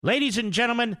Ladies and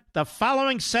gentlemen, the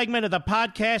following segment of the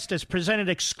podcast is presented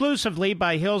exclusively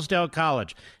by Hillsdale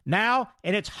College, now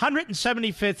in its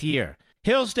 175th year.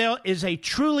 Hillsdale is a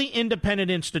truly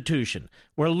independent institution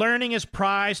where learning is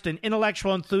prized and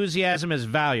intellectual enthusiasm is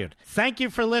valued. Thank you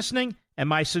for listening, and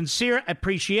my sincere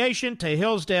appreciation to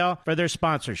Hillsdale for their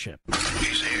sponsorship.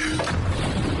 He's here.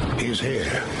 He's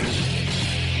here.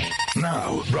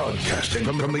 Now, broadcasting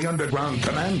from the underground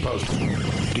command post,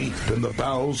 deep in the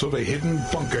bowels of a hidden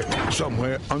bunker,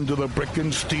 somewhere under the brick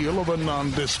and steel of a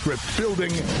nondescript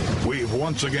building, we've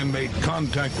once again made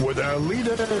contact with our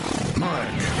leader, Mark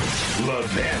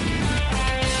Levin.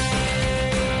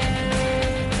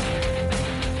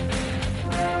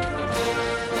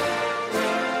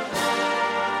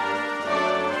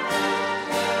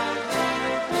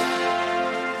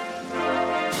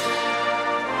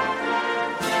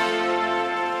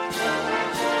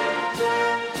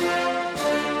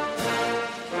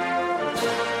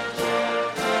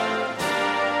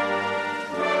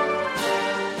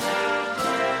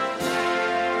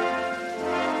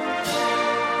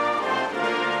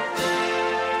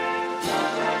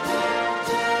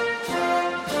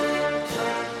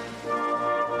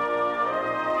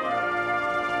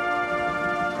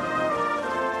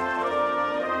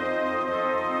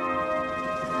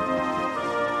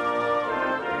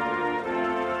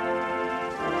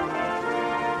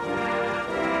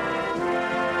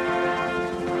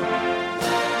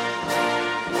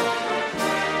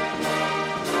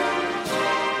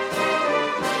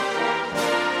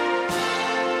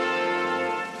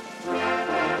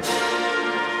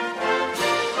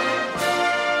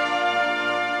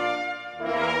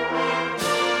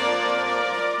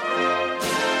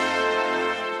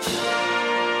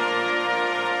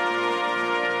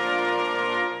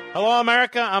 Hello,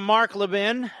 America. I'm Mark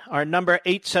Levin. Our number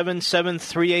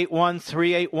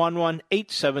 877-381-3811,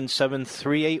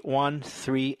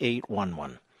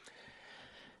 877-381-3811.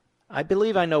 I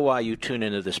believe I know why you tune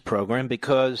into this program,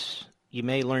 because you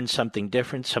may learn something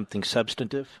different, something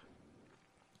substantive.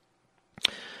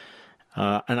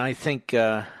 And I think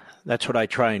that's what I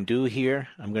try and do here.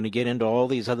 I'm going to get into all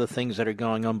these other things that are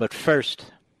going on, but first,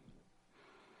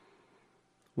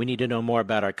 we need to know more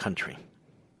about our country.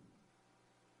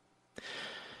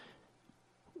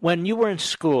 When you were in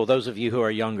school, those of you who are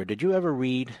younger, did you ever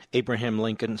read Abraham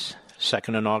Lincoln's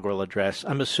second inaugural address?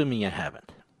 I'm assuming you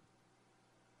haven't.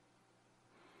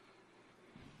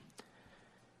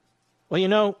 Well, you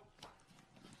know,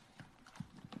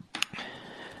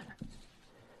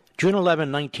 June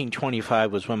 11,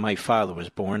 1925 was when my father was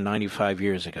born, 95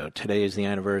 years ago. Today is the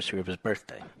anniversary of his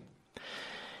birthday.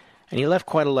 And he left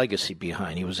quite a legacy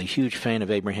behind. He was a huge fan of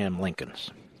Abraham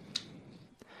Lincoln's.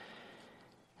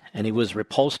 And he was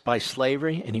repulsed by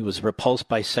slavery, and he was repulsed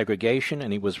by segregation,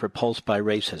 and he was repulsed by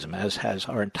racism, as has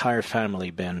our entire family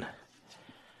been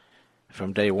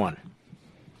from day one.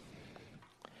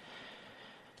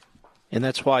 And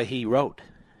that's why he wrote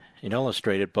and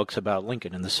illustrated books about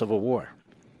Lincoln and the Civil War.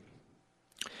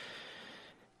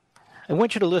 I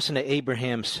want you to listen to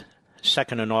Abraham's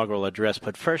second inaugural address,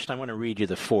 but first I want to read you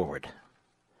the foreword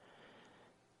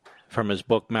from his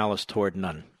book, Malice Toward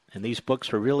None. And these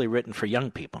books were really written for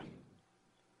young people.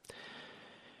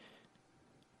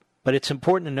 But it's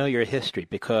important to know your history,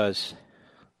 because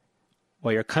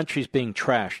while your country's being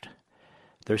trashed,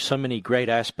 there's so many great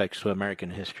aspects to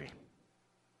American history.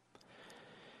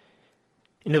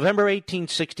 In November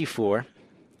 1864,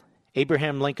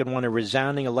 Abraham Lincoln won a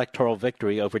resounding electoral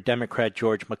victory over Democrat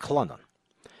George McClellan,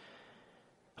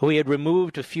 who he had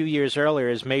removed a few years earlier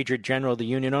as Major General of the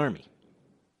Union Army.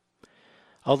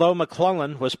 Although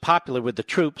McClellan was popular with the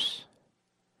troops,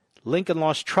 Lincoln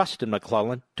lost trust in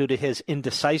McClellan due to his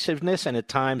indecisiveness and at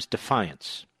times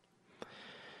defiance.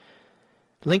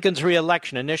 Lincoln's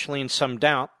re-election, initially in some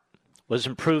doubt, was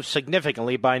improved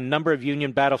significantly by a number of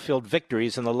Union battlefield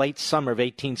victories in the late summer of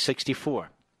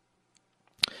 1864,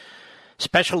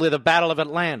 especially the Battle of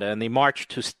Atlanta and the March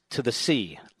to the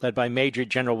Sea, led by Major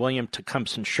General William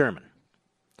Tecumseh Sherman.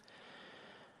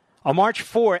 On March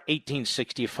 4,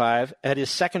 1865, at his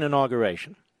second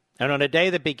inauguration, and on a day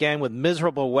that began with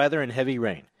miserable weather and heavy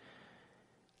rain,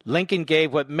 Lincoln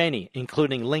gave what many,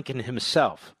 including Lincoln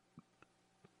himself,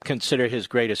 consider his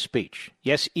greatest speech.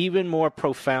 Yes, even more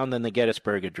profound than the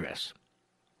Gettysburg Address.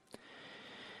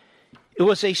 It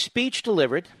was a speech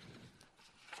delivered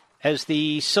as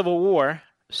the Civil War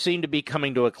seemed to be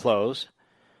coming to a close,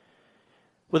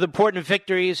 with important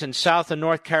victories in South and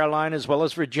North Carolina as well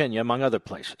as Virginia, among other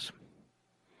places.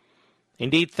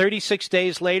 Indeed, 36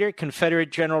 days later,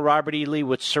 Confederate General Robert E. Lee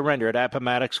would surrender at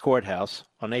Appomattox Courthouse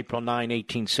on April 9,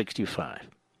 1865.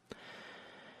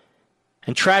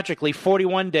 And tragically,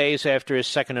 41 days after his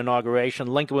second inauguration,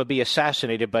 Lincoln would be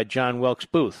assassinated by John Wilkes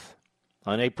Booth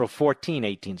on April 14,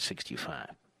 1865.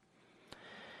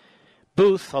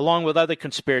 Booth, along with other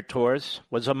conspirators,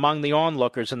 was among the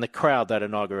onlookers in the crowd that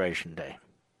inauguration day.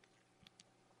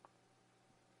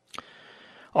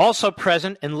 Also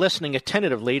present and listening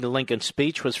attentively to Lincoln's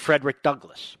speech was Frederick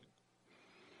Douglass.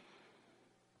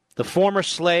 The former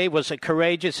slave was a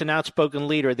courageous and outspoken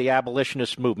leader of the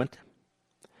abolitionist movement.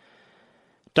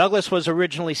 Douglass was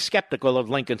originally skeptical of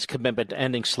Lincoln's commitment to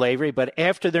ending slavery, but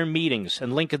after their meetings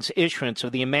and Lincoln's issuance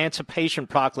of the Emancipation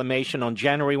Proclamation on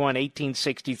January 1,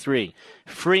 1863,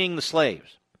 freeing the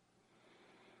slaves,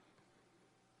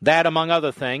 that, among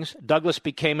other things, Douglass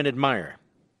became an admirer.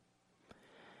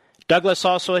 Douglass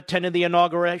also attended the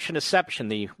inauguration reception,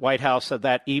 the White House, of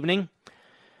that evening,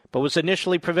 but was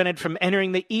initially prevented from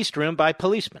entering the East Room by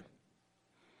policemen.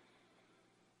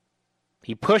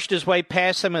 He pushed his way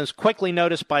past them and was quickly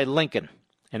noticed by Lincoln.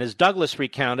 And as Douglass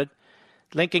recounted,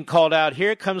 Lincoln called out,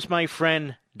 "Here comes my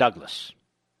friend Douglass."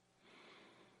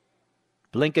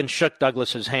 Lincoln shook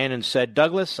Douglass's hand and said,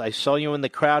 "Douglass, I saw you in the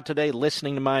crowd today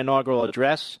listening to my inaugural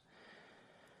address.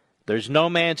 There's no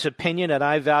man's opinion that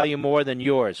I value more than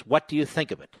yours. What do you think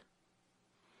of it?"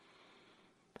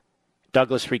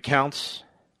 Douglass recounts,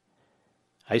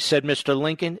 "I said, Mr.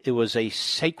 Lincoln, it was a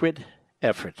sacred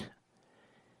effort.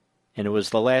 And it was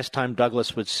the last time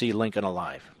Douglass would see Lincoln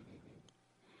alive."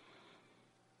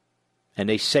 And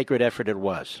a sacred effort it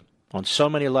was, on so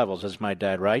many levels, as my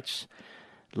dad writes.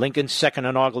 Lincoln's second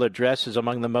inaugural address is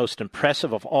among the most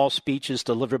impressive of all speeches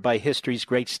delivered by history's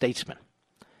great statesmen.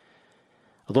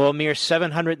 Although a mere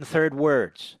 703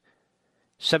 words,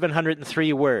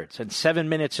 and 7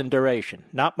 minutes in duration,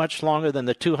 not much longer than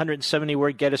the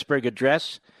 270-word Gettysburg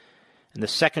Address, and the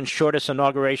second shortest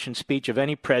inauguration speech of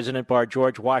any president, bar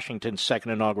George Washington's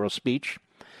second inaugural speech,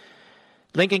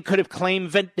 Lincoln could have claimed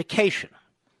vindication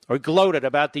or gloated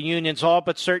about the Union's all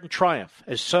but certain triumph,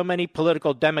 as so many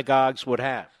political demagogues would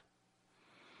have.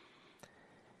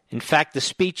 In fact, the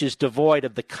speech is devoid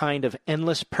of the kind of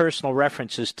endless personal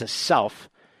references to self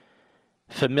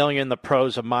familiar in the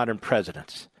prose of modern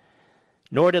presidents.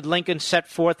 Nor did Lincoln set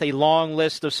forth a long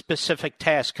list of specific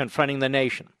tasks confronting the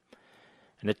nation,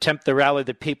 and attempt to rally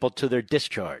the people to their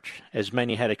discharge, as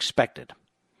many had expected.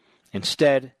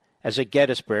 Instead, as at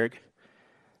Gettysburg,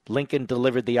 Lincoln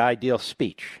delivered the ideal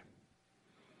speech.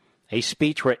 A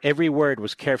speech where every word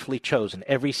was carefully chosen,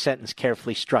 every sentence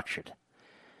carefully structured.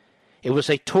 It was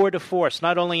a tour de force,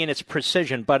 not only in its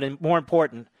precision, but more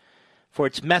important, for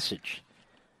its message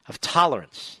of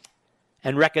tolerance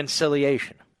and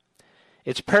reconciliation.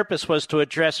 Its purpose was to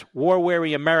address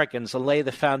war-weary Americans and lay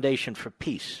the foundation for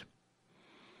peace.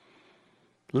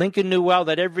 Lincoln knew well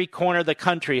that every corner of the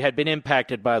country had been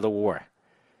impacted by the war.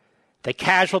 The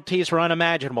casualties were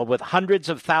unimaginable, with hundreds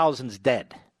of thousands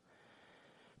dead.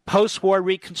 Post-war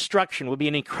reconstruction would be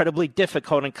an incredibly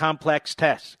difficult and complex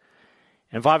task,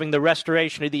 involving the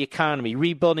restoration of the economy,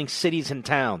 rebuilding cities and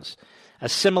towns,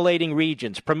 assimilating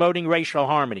regions, promoting racial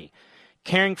harmony,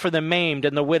 caring for the maimed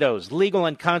and the widows, legal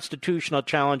and constitutional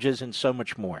challenges, and so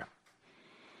much more.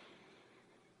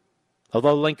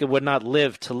 Although Lincoln would not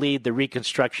live to lead the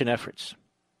Reconstruction efforts,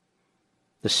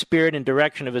 the spirit and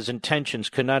direction of his intentions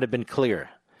could not have been clearer.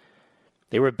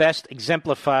 They were best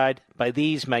exemplified by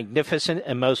these magnificent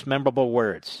and most memorable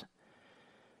words: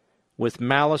 "With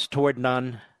malice toward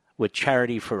none, with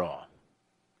charity for all."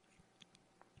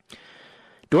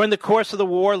 During the course of the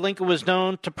war, Lincoln was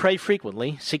known to pray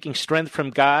frequently, seeking strength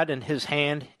from God and his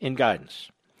hand in guidance.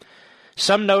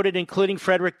 Some noted, including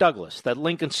Frederick Douglass, that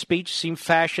Lincoln's speech seemed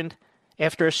fashioned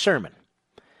after a sermon.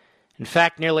 In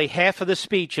fact, nearly half of the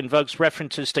speech invokes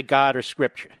references to God or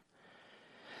Scripture.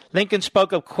 Lincoln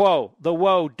spoke of, quote, the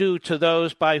woe due to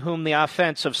those by whom the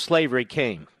offense of slavery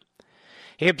came.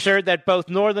 He observed that both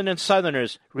Northern and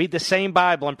Southerners read the same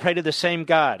Bible and pray to the same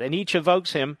God, and each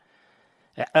evokes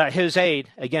his aid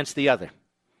against the other.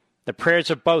 The prayers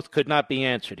of both could not be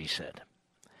answered, he said.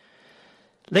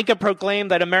 Lincoln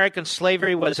proclaimed that American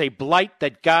slavery was a blight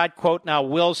that God, quote, now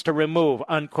wills to remove,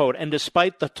 unquote, and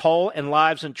despite the toll in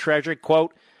lives and treasure,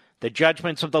 quote, the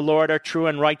judgments of the Lord are true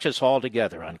and righteous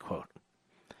altogether, unquote.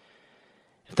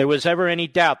 If there was ever any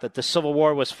doubt that the Civil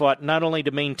War was fought not only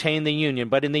to maintain the Union,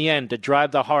 but in the end to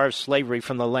drive the horror of slavery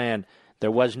from the land,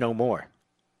 there was no more.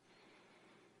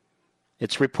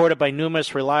 It's reported by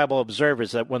numerous reliable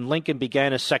observers that when Lincoln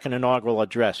began his second inaugural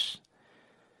address,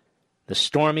 the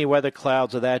stormy weather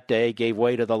clouds of that day gave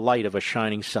way to the light of a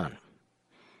shining sun.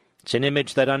 It's an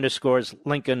image that underscores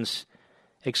Lincoln's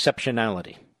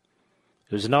exceptionality.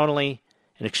 He was not only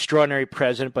an extraordinary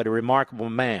president, but a remarkable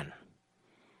man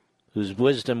whose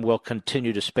wisdom will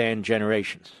continue to span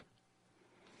generations.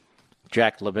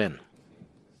 Jack Levin.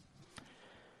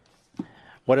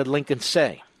 What did Lincoln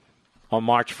say on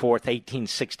March 4th,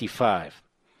 1865,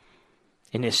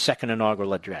 in his second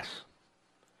inaugural address,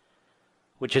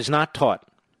 which is not taught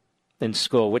in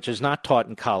school, which is not taught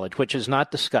in college, which is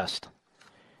not discussed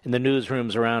in the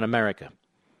newsrooms around America,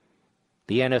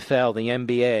 the NFL, the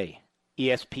NBA,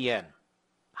 ESPN,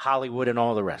 Hollywood, and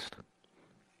all the rest?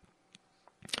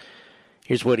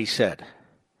 Here's what he said.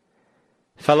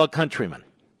 Fellow countrymen,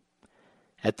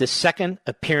 at this second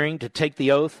appearing to take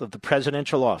the oath of the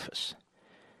presidential office,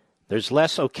 there's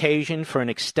less occasion for an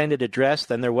extended address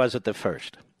than there was at the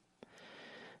first.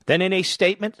 Then in a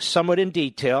statement, somewhat in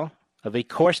detail, of a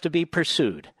course to be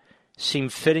pursued,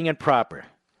 seemed fitting and proper.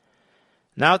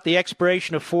 Now at the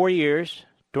expiration of 4 years,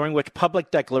 during which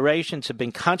public declarations have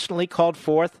been constantly called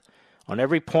forth on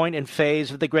every point and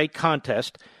phase of the great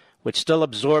contest, which still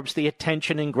absorbs the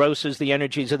attention and engrosses the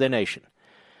energies of the nation,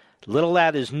 little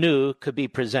that is new could be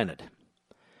presented.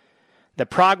 The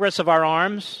progress of our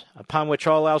arms, upon which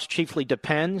all else chiefly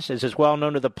depends, is as well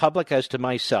known to the public as to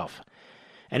myself,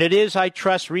 and it is, I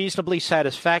trust, reasonably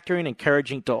satisfactory and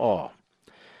encouraging to all.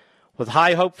 With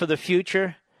high hope for the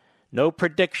future, no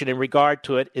prediction in regard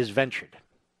to it is ventured.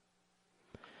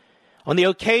 On the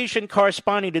occasion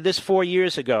corresponding to this 4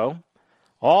 years ago,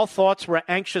 all thoughts were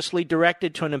anxiously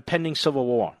directed to an impending civil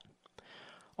war.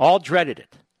 All dreaded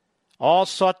it. All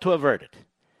sought to avert it.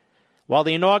 While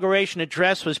the inauguration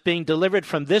address was being delivered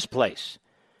from this place,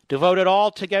 devoted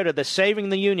altogether to saving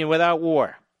the Union without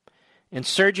war,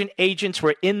 insurgent agents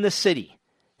were in the city,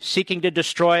 seeking to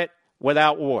destroy it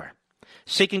without war,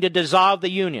 seeking to dissolve the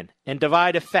Union and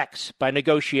divide effects by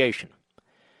negotiation.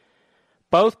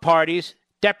 Both parties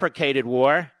deprecated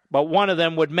war, but one of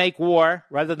them would make war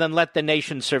rather than let the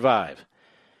nation survive,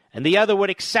 and the other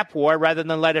would accept war rather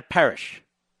than let it perish.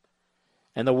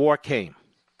 And the war came.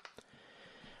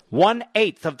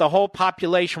 1/8 of the whole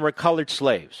population were colored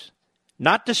slaves,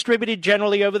 not distributed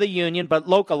generally over the Union, but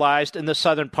localized in the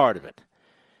southern part of it.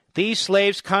 These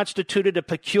slaves constituted a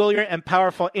peculiar and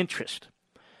powerful interest.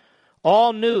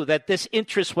 All knew that this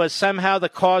interest was somehow the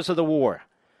cause of the war.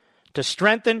 To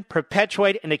strengthen,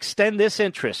 perpetuate, and extend this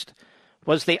interest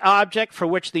was the object for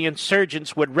which the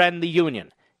insurgents would rend the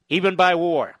Union, even by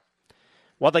war.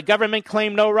 While the government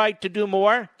claimed no right to do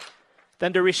more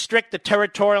than to restrict the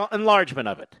territorial enlargement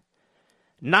of it.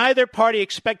 Neither party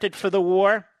expected for the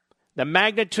war the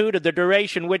magnitude of the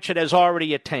duration which it has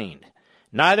already attained.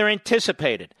 Neither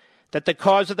anticipated that the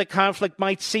cause of the conflict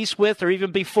might cease with or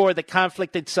even before the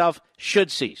conflict itself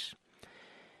should cease.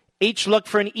 Each looked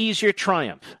for an easier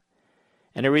triumph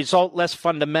and a result less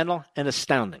fundamental and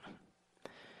astounding.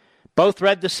 Both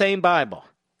read the same Bible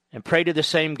and pray to the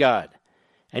same God,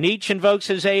 and each invokes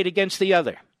his aid against the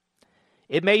other.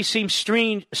 It may seem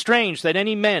strange that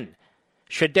any men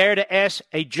should dare to ask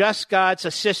a just God's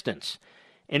assistance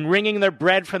in wringing their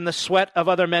bread from the sweat of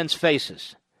other men's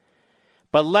faces.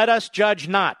 But let us judge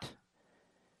not,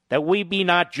 that we be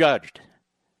not judged.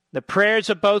 The prayers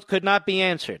of both could not be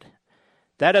answered.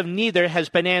 That of neither has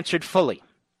been answered fully.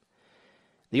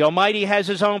 The Almighty has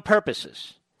his own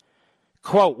purposes.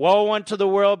 Quote, woe unto the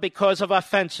world because of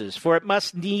offenses, for it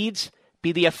must needs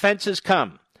be the offenses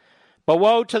come. But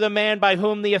woe to the man by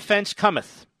whom the offense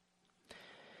cometh.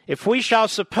 If we shall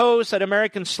suppose that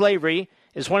American slavery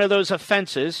is one of those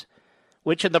offenses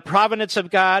which in the providence of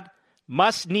God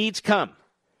must needs come,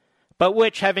 but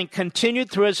which, having continued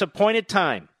through his appointed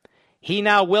time, he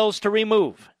now wills to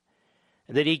remove,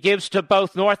 and that he gives to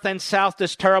both North and South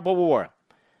this terrible war,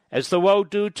 as the woe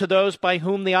due to those by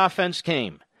whom the offense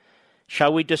came,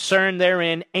 shall we discern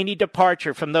therein any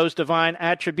departure from those divine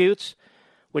attributes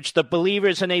which the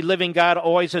believers in a living God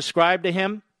always ascribe to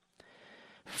him?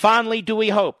 Fondly do we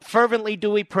hope, fervently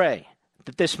do we pray,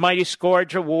 that this mighty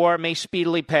scourge of war may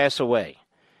speedily pass away.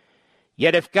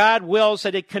 Yet if God wills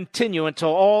that it continue until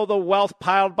all the wealth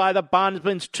piled by the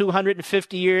bondsman's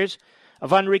 250 years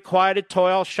of unrequited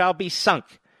toil shall be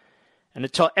sunk, and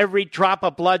until every drop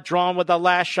of blood drawn with the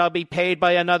lash shall be paid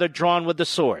by another drawn with the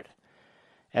sword,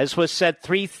 as was said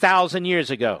 3,000 years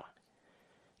ago.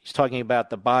 He's talking about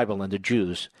the Bible and the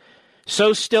Jews.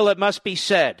 So still it must be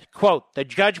said, quote, the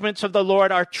judgments of the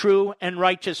Lord are true and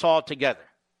righteous altogether.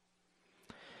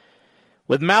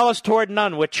 With malice toward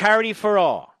none, with charity for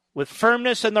all, with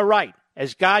firmness in the right,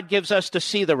 as God gives us to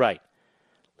see the right,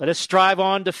 let us strive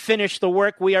on to finish the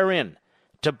work we are in,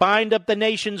 to bind up the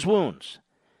nation's wounds,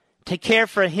 to care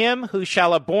for him who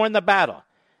shall have borne the battle,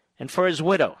 and for his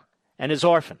widow and his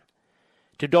orphan,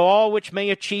 to do all which may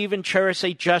achieve and cherish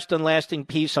a just and lasting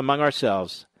peace among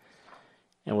ourselves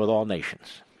and with all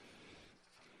nations.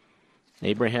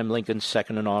 Abraham Lincoln's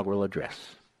second inaugural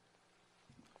address.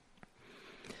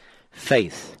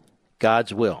 Faith,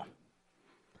 God's will,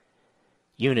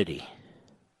 unity,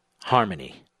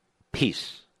 harmony,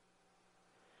 peace.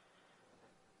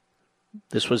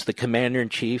 This was the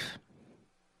commander-in-chief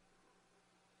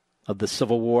of the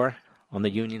Civil War on the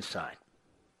Union side,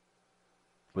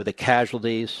 where the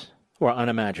casualties were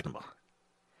unimaginable.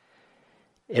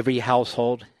 Every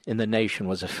household in the nation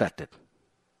was affected.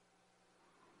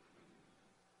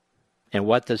 And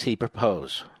what does he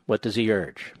propose? What does he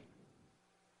urge?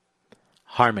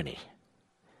 Harmony,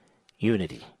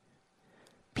 unity,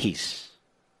 peace.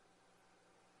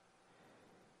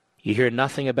 You hear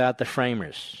nothing about the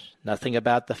framers, nothing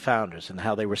about the founders and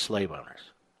how they were slave owners.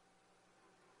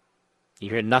 You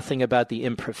hear nothing about the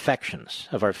imperfections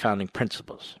of our founding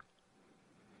principles.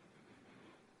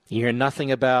 You hear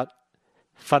nothing about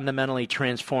fundamentally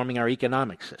transforming our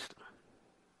economic system.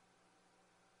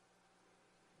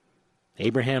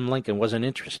 Abraham Lincoln wasn't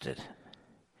interested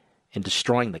in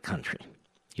destroying the country.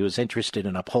 He was interested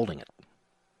in upholding it.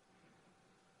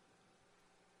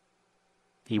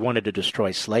 He wanted to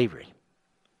destroy slavery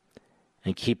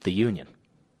and keep the Union.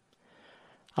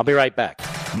 I'll be right back.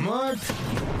 Mark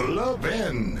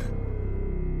Levin.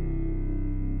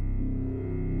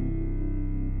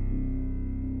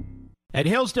 At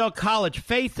Hillsdale College,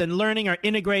 faith and learning are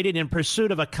integrated in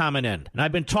pursuit of a common end. And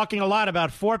I've been talking a lot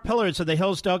about 4 pillars of the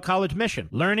Hillsdale College mission: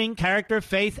 learning, character,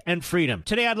 faith, and freedom.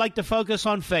 Today I'd like to focus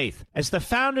on faith. As the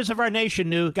founders of our nation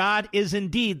knew, God is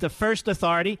indeed the first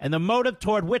authority and the motive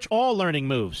toward which all learning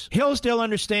moves. Hillsdale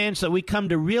understands that we come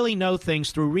to really know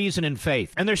things through reason and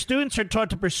faith, and their students are taught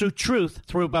to pursue truth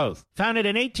through both. Founded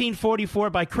in 1844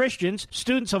 by Christians,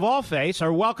 students of all faiths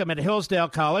are welcome at Hillsdale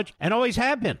College and always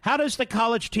have been. How does the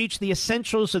college teach the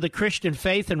essentials of the Christian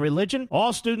faith and religion?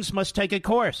 All students must take a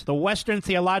course, the Western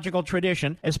Theological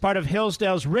Tradition, as part of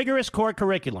Hillsdale's rigorous core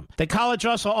curriculum. The college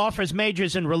also offers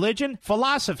majors in religion,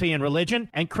 philosophy in religion,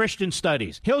 and Christian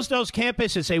studies. Hillsdale's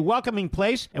campus is a welcoming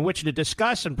place in which to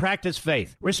discuss and practice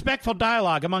faith. Respectful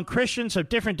dialogue among Christians of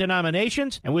different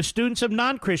denominations and with students of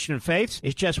non-Christian faiths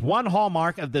is just one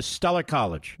hallmark of this stellar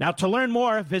college. Now, to learn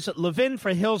more, visit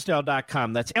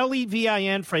levinforhillsdale.com. That's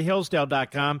Levin for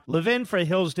Hillsdale.com,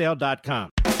 levinforhillsdale.com.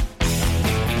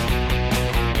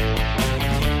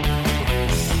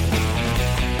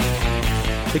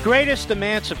 The greatest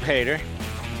emancipator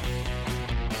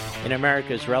in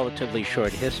America's relatively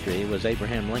short history was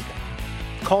Abraham Lincoln.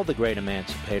 Called the great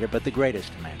emancipator, but the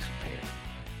greatest emancipator.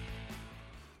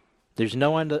 There's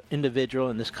no individual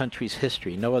in this country's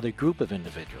history, no other group of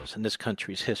individuals in this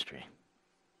country's history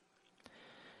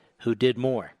who did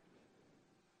more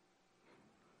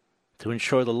to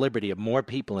ensure the liberty of more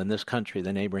people in this country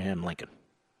than Abraham Lincoln.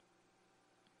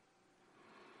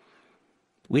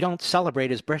 We don't celebrate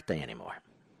his birthday anymore.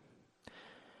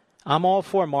 I'm all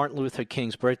for Martin Luther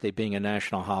King's birthday being a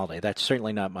national holiday. That's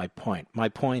certainly not my point. My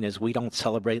point is we don't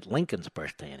celebrate Lincoln's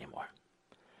birthday anymore.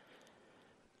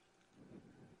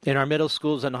 In our middle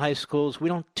schools and high schools, we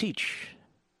don't teach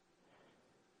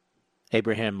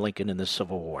Abraham Lincoln in the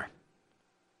Civil War.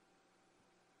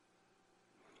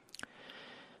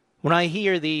 When I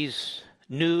hear these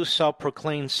new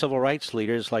self-proclaimed civil rights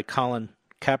leaders like Colin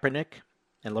Kaepernick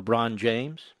and LeBron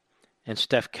James and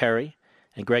Steph Curry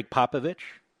and Greg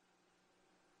Popovich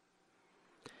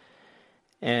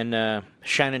and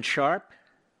Shannon Sharp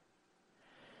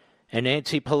and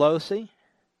Nancy Pelosi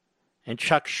and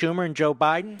Chuck Schumer and Joe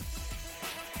Biden,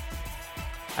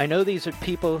 I know these are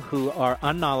people who are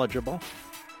unknowledgeable,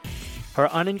 are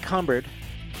unencumbered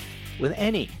with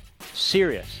any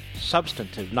serious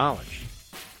substantive knowledge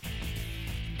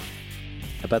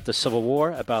about the Civil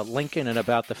War, about Lincoln, and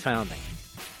about the founding.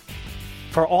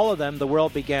 For all of them, the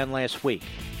world began last week.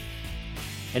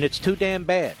 And it's too damn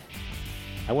bad.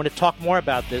 I want to talk more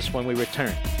about this when we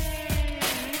return.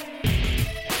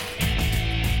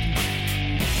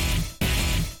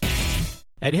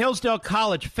 At Hillsdale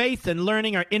College, faith and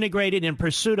learning are integrated in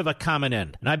pursuit of a common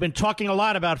end. And I've been talking a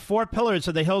lot about 4 pillars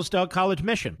of the Hillsdale College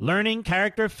mission: learning,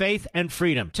 character, faith, and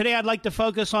freedom. Today I'd like to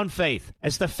focus on faith.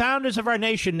 As the founders of our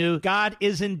nation knew, God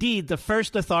is indeed the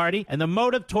first authority and the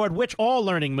motive toward which all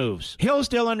learning moves.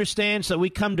 Hillsdale understands that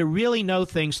we come to really know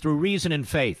things through reason and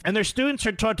faith, and their students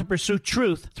are taught to pursue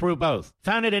truth through both.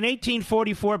 Founded in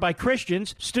 1844 by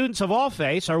Christians, students of all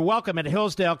faiths are welcome at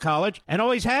Hillsdale College and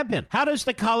always have been. How does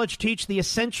the college teach the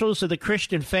Essentials of the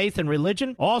Christian Faith and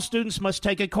Religion, all students must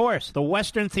take a course, The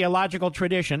Western Theological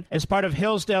Tradition, as part of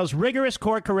Hillsdale's rigorous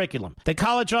core curriculum. The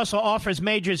college also offers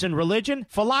majors in religion,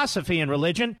 philosophy and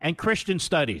religion, and Christian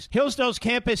studies. Hillsdale's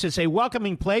campus is a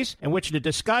welcoming place in which to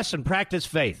discuss and practice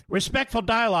faith. Respectful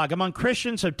dialogue among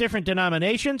Christians of different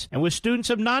denominations and with students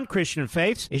of non-Christian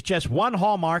faiths is just one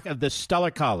hallmark of this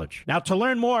stellar college. Now, to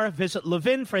learn more, visit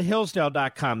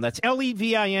levinforhillsdale.com. That's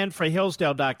Levin for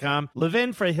Hillsdale.com,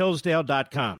 levinforhillsdale.com. They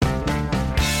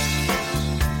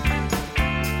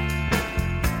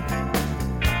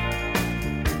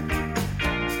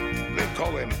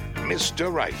call him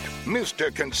Mr. Right,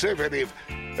 Mr. Conservative,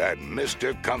 and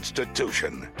Mr.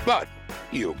 Constitution. But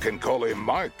you can call him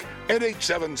Mark at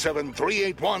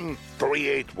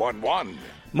 877-381-3811.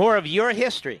 More of your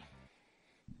history,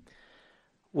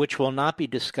 which will not be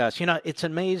discussed. You know, it's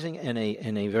amazing and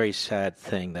a very sad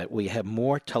thing that we have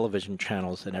more television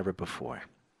channels than ever before.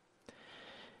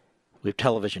 We have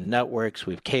television networks,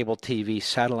 we have cable TV,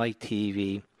 satellite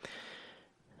TV,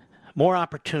 more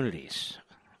opportunities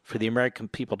for the American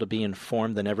people to be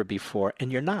informed than ever before,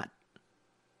 and you're not.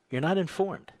 You're not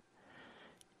informed.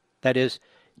 That is,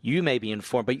 you may be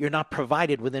informed, but you're not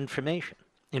provided with information.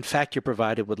 In fact, you're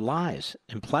provided with lies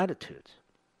and platitudes.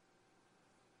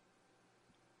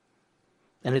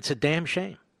 And it's a damn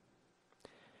shame.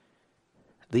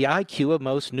 The IQ of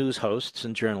most news hosts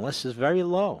and journalists is very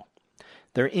low.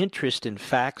 Their interest in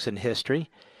facts and history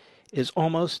is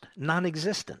almost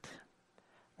non-existent.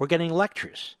 We're getting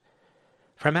lectures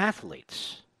from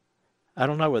athletes. I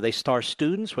don't know, were they star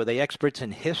students? Were they experts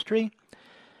in history?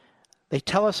 They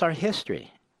tell us our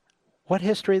history. What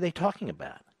history are they talking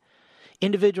about?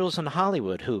 Individuals in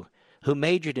Hollywood who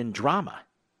majored in drama.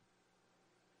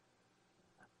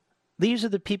 These are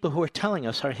the people who are telling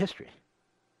us our history.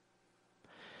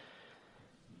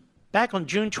 Back on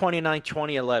June 29,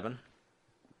 2011,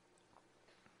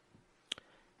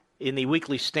 in the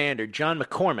Weekly Standard, John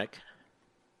McCormick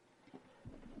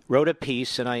wrote a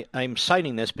piece, and I'm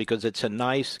citing this because it's a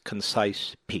nice,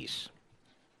 concise piece,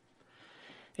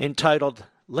 entitled,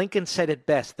 "Lincoln Said It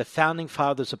Best, the Founding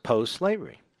Fathers Opposed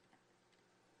Slavery."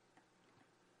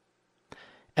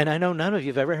 And I know none of you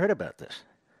have ever heard about this.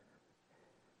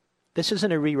 This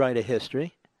isn't a rewrite of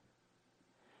history.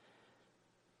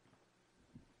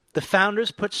 The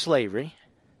founders put slavery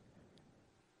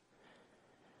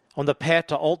on the path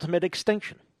to ultimate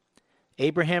extinction,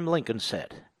 Abraham Lincoln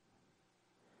said.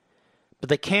 But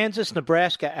the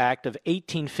Kansas-Nebraska Act of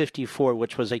 1854,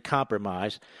 which was a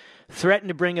compromise, threatened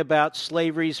to bring about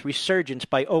slavery's resurgence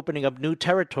by opening up new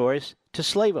territories to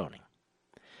slave owning.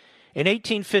 In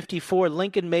 1854,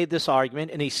 Lincoln made this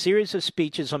argument in a series of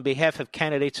speeches on behalf of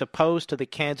candidates opposed to the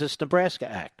Kansas-Nebraska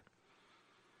Act.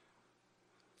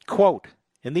 Quote,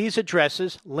 in these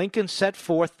addresses, Lincoln set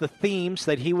forth the themes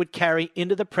that he would carry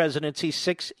into the presidency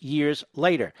 6 years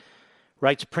later,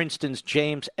 writes Princeton's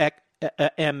James M.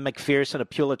 McPherson, a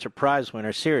Pulitzer Prize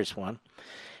winner, serious one.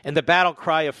 In the battle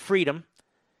cry of freedom,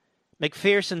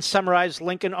 McPherson summarized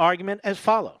Lincoln's argument as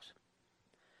follows.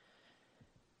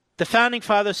 The Founding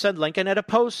Fathers said Lincoln had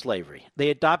opposed slavery.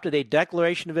 They adopted a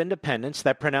Declaration of Independence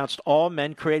that pronounced all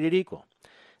men created equal.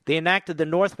 They enacted the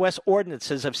Northwest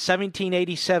Ordinances of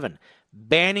 1787,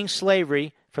 banning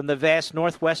slavery from the vast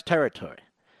Northwest Territory.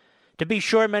 To be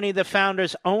sure, many of the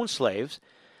founders owned slaves,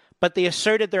 but they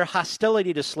asserted their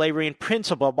hostility to slavery in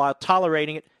principle while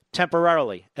tolerating it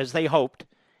temporarily, as they hoped,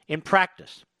 in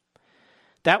practice.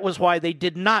 That was why they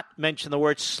did not mention the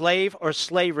word slave or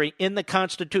slavery in the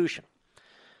Constitution,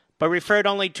 but referred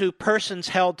only to persons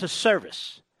held to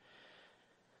service.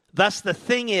 Thus the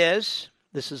thing is,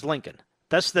 this is Lincoln,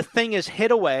 thus the thing is hid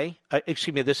away,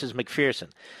 this is McPherson,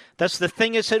 thus the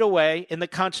thing is hid away in the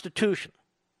Constitution.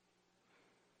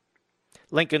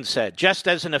 Lincoln said, just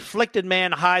as an afflicted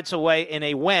man hides away in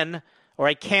a wen or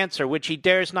a cancer which he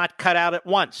dares not cut out at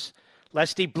once,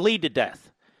 lest he bleed to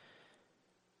death.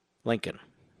 Lincoln.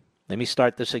 Let me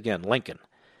start this again. Lincoln.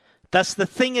 Thus the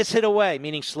thing is hid away,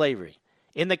 meaning slavery,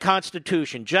 in the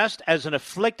Constitution, just as an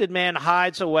afflicted man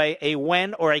hides away a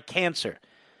wen or a cancer,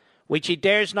 which he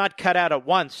dares not cut out at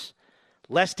once,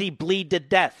 lest he bleed to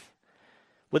death,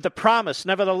 with the promise,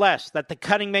 nevertheless, that the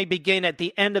cutting may begin at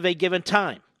the end of a given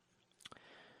time.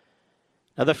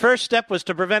 Now, the first step was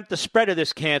to prevent the spread of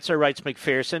this cancer, writes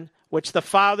McPherson, which the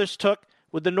fathers took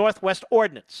with the Northwest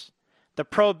Ordinance, the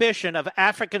prohibition of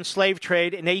African slave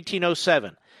trade in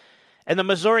 1807, and the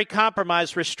Missouri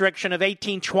Compromise restriction of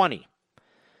 1820.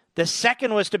 The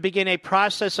second was to begin a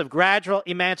process of gradual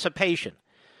emancipation,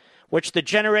 which the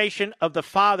generation of the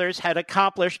fathers had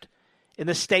accomplished in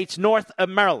the states north of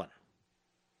Maryland.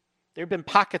 There have been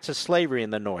pockets of slavery in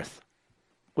the North,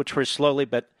 which were slowly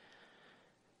but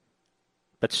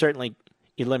certainly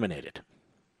eliminated.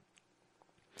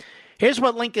 Here's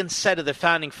what Lincoln said of the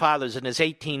Founding Fathers in his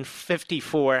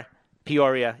 1854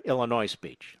 Peoria, Illinois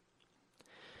speech.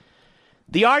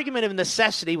 The argument of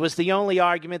necessity was the only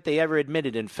argument they ever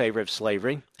admitted in favor of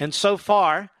slavery, and so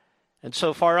far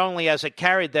only as it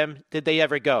carried them, did they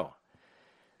ever go.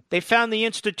 They found the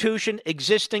institution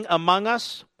existing among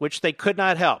us, which they could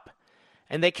not help,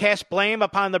 and they cast blame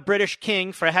upon the British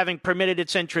king for having permitted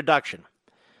its introduction.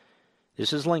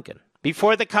 This is Lincoln.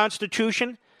 Before the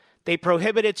Constitution, they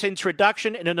prohibited its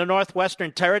introduction into the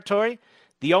Northwestern Territory,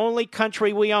 the only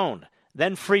country we owned,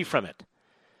 then free from it.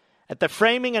 At the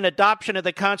framing and adoption of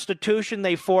the Constitution,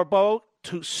 they forbore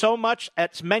to so much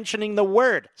as mentioning the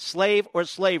word slave or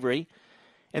slavery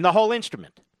in the whole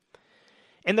instrument.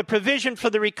 In the provision for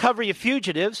the recovery of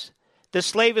fugitives, the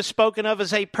slave is spoken of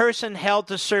as a person held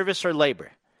to service or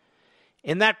labor.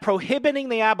 In that prohibiting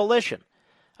the abolition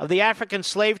of the African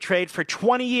slave trade for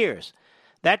 20 years,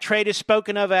 that trade is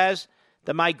spoken of as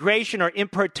the migration or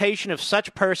importation of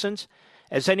such persons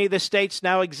as any of the states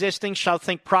now existing shall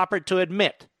think proper to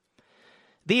admit.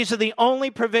 These are the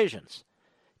only provisions,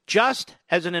 just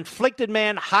as an inflicted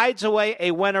man hides away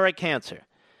a wen or a cancer,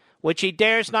 which he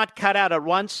dares not cut out at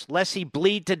once, lest he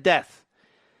bleed to death,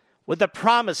 with the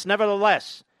promise,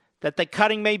 nevertheless, that the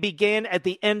cutting may begin at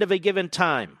the end of a given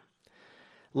time.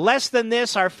 Less than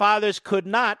this our fathers could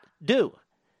not do,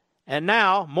 and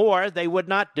now more they would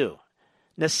not do.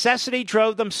 Necessity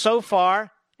drove them so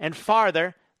far, and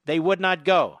farther they would not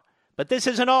go. But this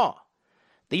isn't all.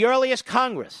 The earliest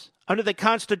Congress, under the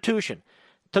Constitution,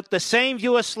 took the same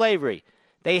view of slavery.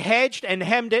 They hedged and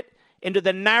hemmed it into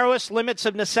the narrowest limits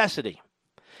of necessity.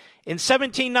 In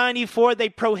 1794, they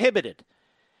prohibited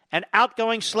an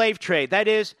outgoing slave trade, that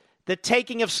is, the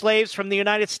taking of slaves from the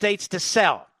United States to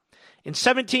sell. In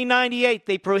 1798,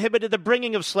 they prohibited the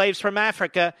bringing of slaves from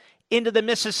Africa into the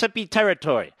Mississippi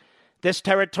Territory, this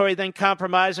territory then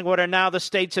comprising what are now the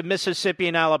states of Mississippi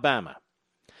and Alabama.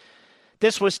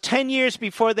 This was 10 years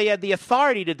before they had the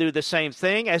authority to do the same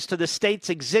thing as to the states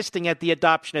existing at the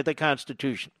adoption of the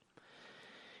Constitution.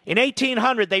 In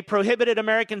 1800, they prohibited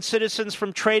American citizens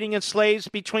from trading in slaves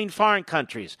between foreign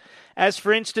countries, as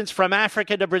for instance from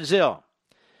Africa to Brazil.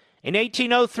 In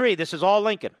 1803, this is all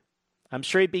Lincoln. I'm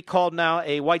sure he'd be called now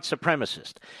a white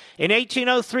supremacist. In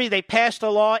 1803, they passed a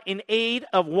law in aid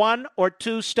of one or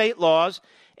two state laws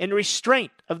in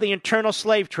restraint of the internal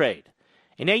slave trade.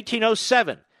 In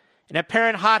 1807, in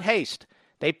apparent hot haste,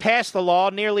 they passed the law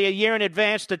nearly a year in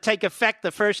advance to take effect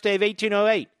the first day of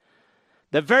 1808.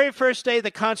 The very first day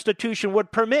the Constitution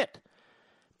would permit,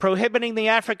 prohibiting the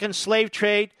African slave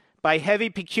trade by heavy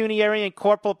pecuniary and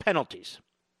corporal penalties.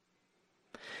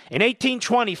 In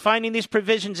 1820, finding these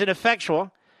provisions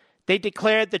ineffectual, they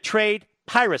declared the trade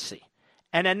piracy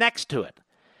and annexed to it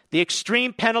the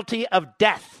extreme penalty of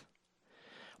death.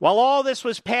 While all this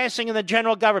was passing in the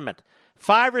general government,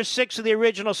 5 or 6 of the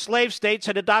original slave states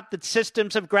had adopted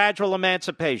systems of gradual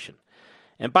emancipation,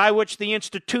 and by which the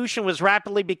institution was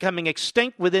rapidly becoming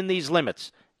extinct within these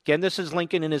limits. Again, this is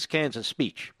Lincoln in his Kansas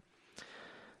speech.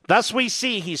 Thus we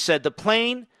see, he said, the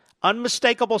plain,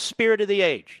 unmistakable spirit of the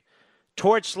age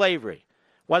toward slavery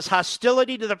was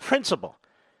hostility to the principle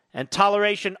and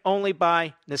toleration only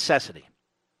by necessity.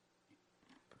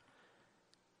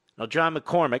 Now, John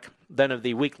McCormick, then of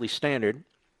the Weekly Standard,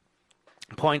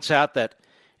 points out that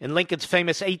in Lincoln's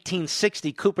famous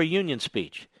 1860 Cooper Union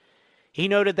speech, he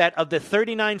noted that of the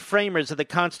 39 framers of the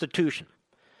Constitution,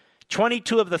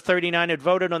 22 of the 39 had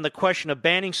voted on the question of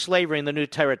banning slavery in the new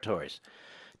territories.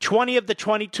 20 of the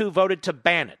 22 voted to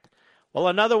ban it, while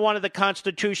another one of the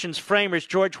Constitution's framers,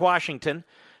 George Washington,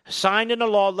 signed into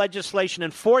law legislation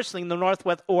enforcing the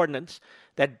Northwest Ordinance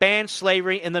that banned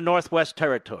slavery in the Northwest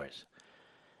Territories.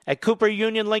 At Cooper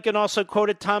Union, Lincoln also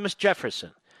quoted Thomas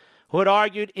Jefferson, who had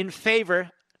argued in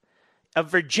favor of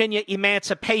Virginia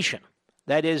emancipation,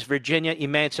 that is, Virginia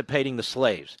emancipating the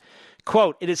slaves.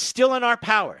 Quote, "It is still in our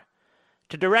power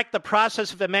to direct the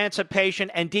process of emancipation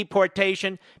and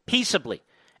deportation peaceably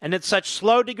and in such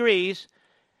slow degrees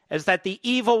as that the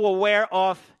evil will wear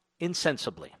off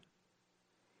insensibly."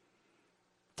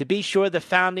 To be sure, the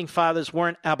Founding Fathers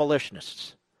weren't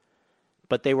abolitionists,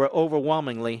 but they were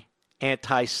overwhelmingly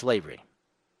anti-slavery.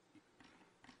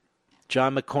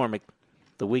 John McCormick,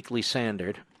 the Weekly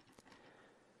Standard,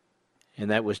 and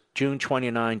that was June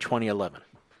 29, 2011.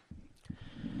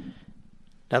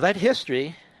 Now, that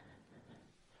history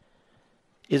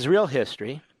is real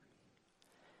history,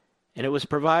 and it was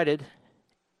provided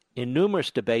in numerous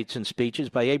debates and speeches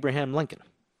by Abraham Lincoln,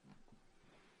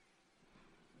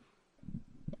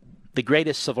 the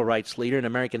greatest civil rights leader in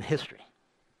American history.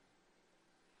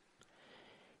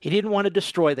 He didn't want to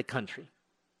destroy the country.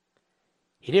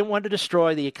 He didn't want to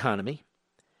destroy the economy.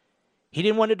 He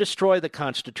didn't want to destroy the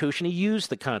Constitution. He used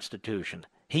the Constitution.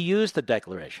 He used the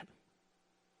Declaration.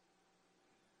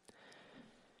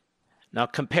 Now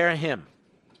compare him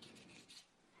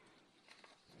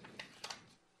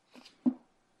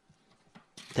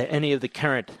to any of the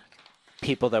current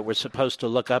people that we're supposed to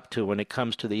look up to when it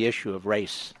comes to the issue of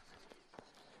race.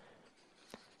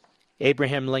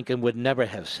 Abraham Lincoln would never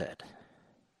have said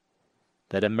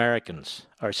that Americans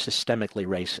are systemically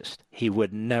racist. He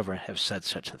would never have said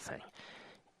such a thing.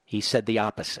 He said the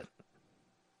opposite.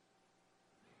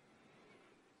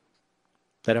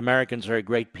 That Americans are a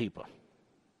great people.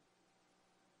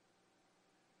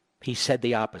 He said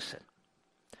the opposite.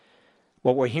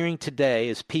 What we're hearing today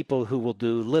is people who will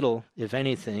do little, if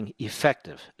anything,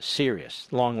 effective, serious,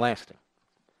 long-lasting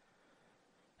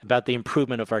about the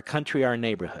improvement of our country, our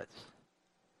neighborhoods.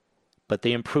 But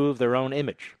they improve their own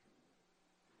image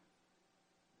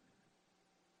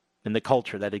in the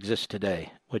culture that exists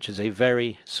today, which is a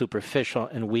very superficial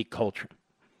and weak culture.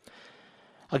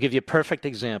 I'll give you a perfect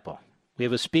example. We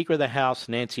have a Speaker of the House,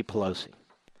 Nancy Pelosi.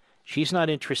 She's not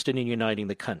interested in uniting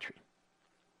the country.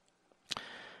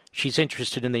 She's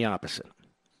interested in the opposite.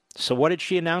 So what did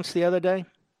she announce the other day?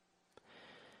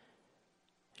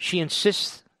 She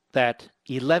insists that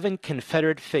 11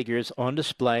 Confederate figures on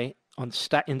display in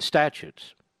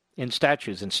statues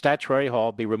in Statuary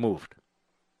Hall be removed.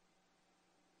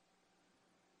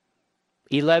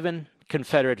 11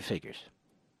 Confederate figures.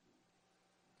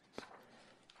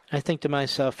 I think to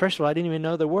myself, first of all, I didn't even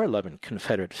know there were 11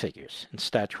 Confederate figures in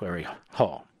Statuary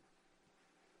Hall.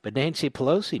 But Nancy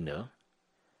Pelosi knew.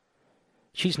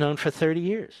 She's known for 30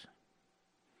 years.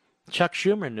 Chuck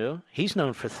Schumer knew. He's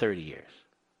known for 30 years.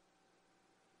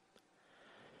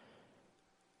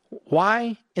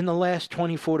 Why, in the last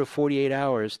 24 to 48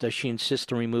 hours, does she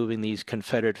insist on removing these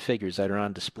Confederate figures that are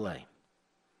on display?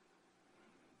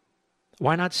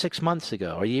 Why not 6 months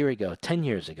ago, a year ago, 10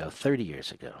 years ago, 30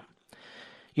 years ago?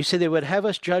 You see, they would have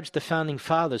us judge the Founding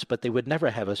Fathers, but they would never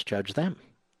have us judge them.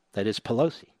 That is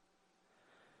Pelosi.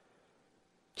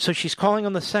 So she's calling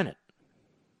on the Senate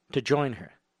to join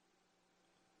her.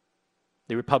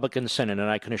 The Republican Senate, and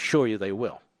I can assure you they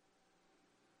will.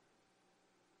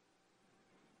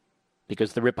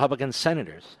 Because the Republican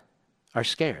senators are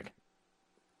scared.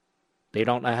 They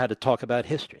don't know how to talk about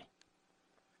history.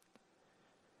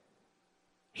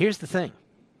 Here's the thing.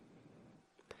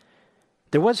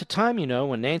 There was a time,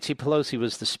 when Nancy Pelosi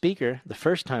was the Speaker the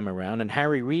first time around, and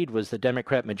Harry Reid was the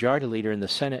Democrat Majority Leader in the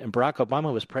Senate, and Barack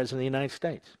Obama was President of the United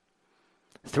States.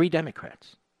 3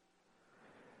 Democrats.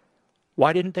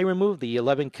 Why didn't they remove the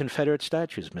 11 Confederate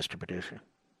statues, Mr. Producer?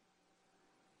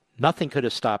 Nothing could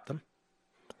have stopped them.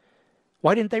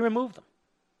 Why didn't they remove them?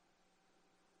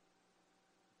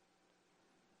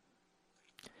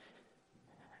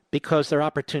 Because they're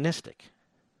opportunistic.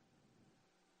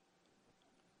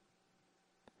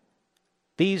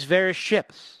 These various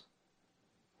ships,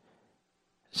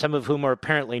 some of whom are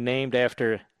apparently named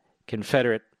after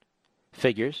Confederate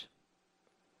figures,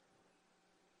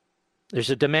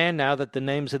 there's a demand now that the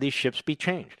names of these ships be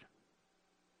changed.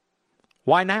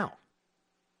 Why now?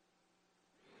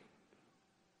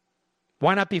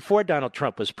 Why not before Donald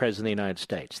Trump was President of the United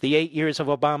States? The 8 years of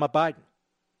Obama-Biden.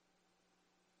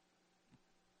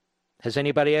 Has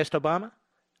anybody asked Obama?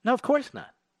 No, of course not.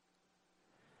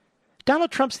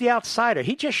 Donald Trump's the outsider.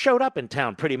 He just showed up in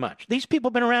town pretty much. These people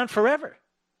have been around forever.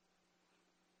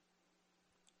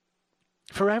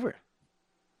 Forever.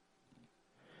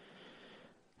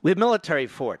 We have military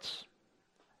forts.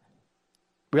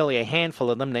 Really a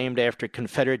handful of them named after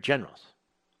Confederate generals.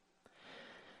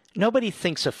 Nobody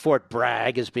thinks of Fort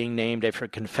Bragg as being named after a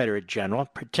Confederate general,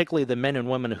 particularly the men and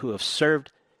women who have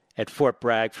served at Fort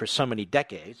Bragg for so many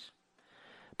decades.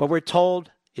 But we're told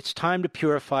it's time to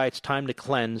purify, it's time to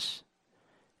cleanse,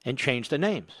 and change the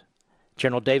names.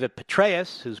 General David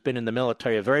Petraeus, who's been in the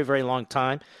military a very, very long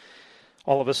time,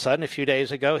 all of a sudden, a few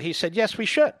days ago, he said, yes, we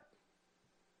should.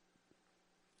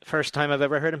 First time I've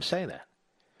ever heard him say that.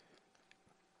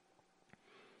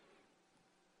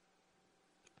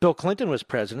 Bill Clinton was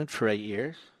president for 8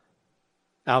 years.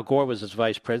 Al Gore was his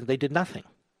vice president. They did nothing.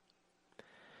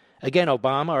 Again,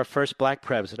 Obama, our first black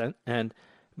president, and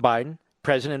Biden,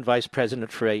 president and vice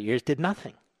president for 8 years, did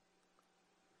nothing.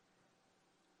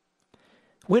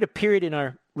 We had a period in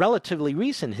our relatively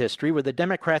recent history where the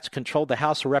Democrats controlled the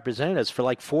House of Representatives for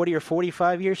like 40 or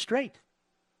 45 years straight.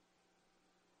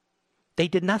 They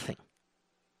did nothing.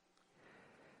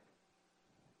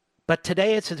 But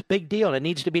today it's a big deal and it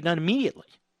needs to be done immediately.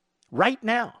 Right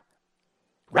now.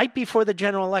 Right before the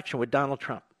general election with Donald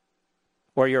Trump.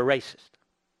 Or you're a racist.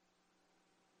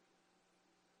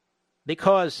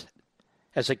 Because,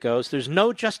 as it goes, there's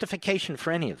no justification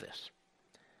for any of this.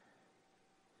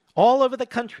 All over the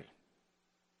country,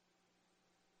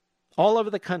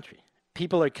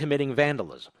 people are committing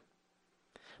vandalism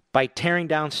by tearing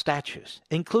down statues,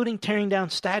 including tearing down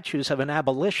statues of an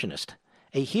abolitionist,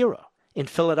 a hero, in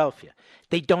Philadelphia.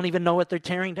 They don't even know what they're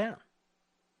tearing down.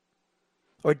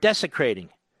 Or desecrating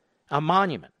a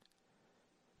monument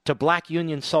to black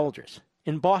Union soldiers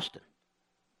in Boston.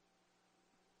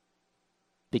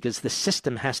 Because the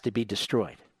system has to be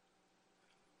destroyed.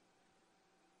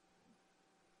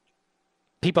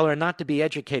 People are not to be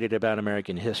educated about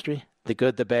American history, the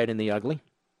good, the bad, and the ugly.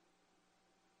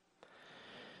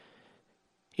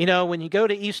 You know, when you go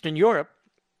to Eastern Europe,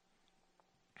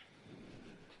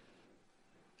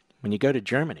 when you go to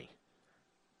Germany,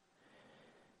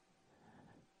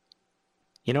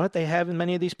 you know what they have in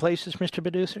many of these places, Mr.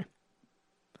 Producer?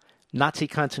 Nazi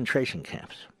concentration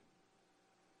camps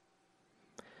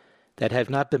that have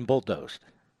not been bulldozed.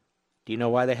 Do you know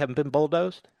why they haven't been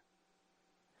bulldozed?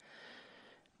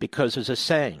 Because there's a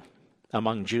saying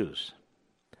among Jews,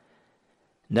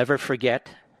 never forget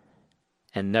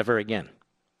and never again.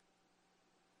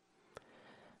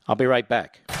 I'll be right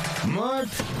back. Mark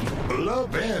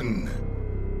Levin.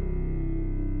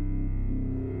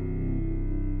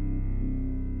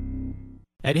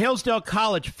 At Hillsdale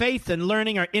College, faith and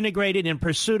learning are integrated in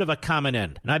pursuit of a common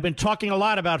end. And I've been talking a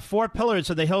lot about 4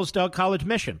 pillars of the Hillsdale College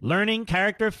mission: learning,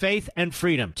 character, faith, and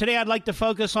freedom. Today, I'd like to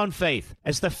focus on faith.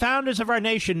 As the founders of our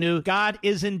nation knew, God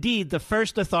is indeed the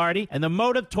first authority and the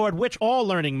motive toward which all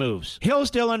learning moves.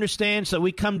 Hillsdale understands that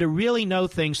we come to really know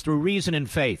things through reason and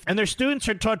faith, and their students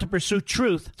are taught to pursue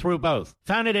truth through both.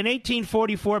 Founded in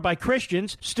 1844 by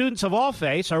Christians, students of all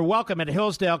faiths are welcome at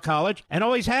Hillsdale College and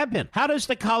always have been. How does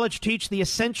the college teach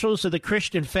the essentials of the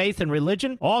Christian faith and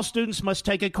religion? All students must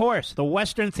take a course, the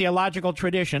Western Theological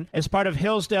Tradition, as part of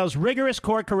Hillsdale's rigorous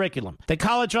core curriculum. The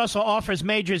college also offers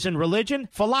majors in religion,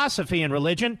 philosophy in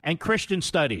religion, and Christian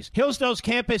studies. Hillsdale's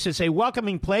campus is a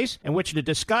welcoming place in which to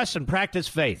discuss and practice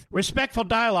faith. Respectful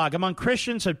dialogue among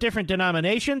Christians of different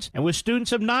denominations and with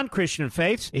students of non-Christian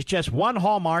faiths is just one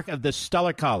hallmark of this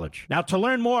stellar college. Now, to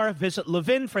learn more, visit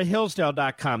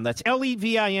levinforhillsdale.com. That's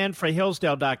Levin for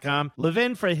Hillsdale.com,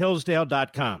 levinforhillsdale.com.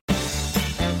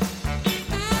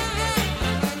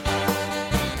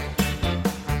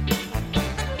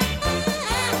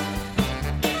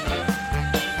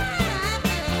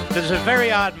 There's a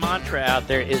very odd mantra out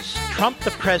there. Is Trump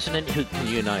the president who can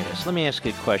unite us? Let me ask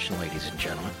you a question, ladies and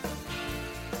gentlemen.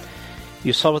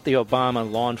 You saw what the Obama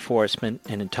law enforcement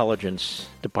and intelligence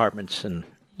departments and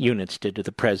units did to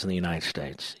the President of the United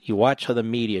States. You watch how the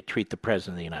media treat the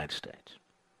President of the United States.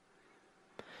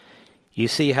 You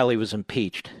see how he was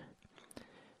impeached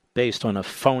based on a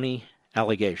phony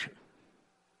allegation.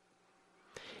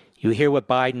 You hear what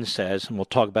Biden says, and we'll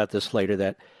talk about this later,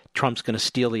 that Trump's going to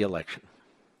steal the election.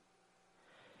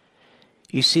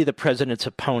 You see the president's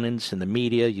opponents in the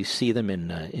media. You see them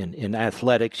in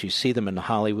athletics. You see them in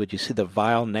Hollywood. You see the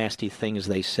vile, nasty things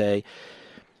they say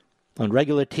on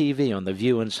regular TV, on The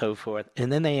View, and so forth.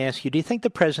 And then they ask you, do you think the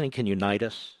president can unite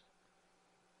us?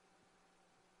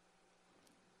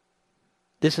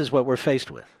 This is what we're faced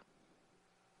with.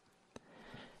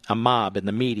 A mob in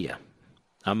the media,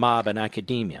 a mob in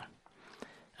academia,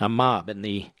 a mob in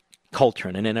the culture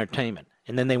and in entertainment.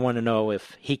 And then they want to know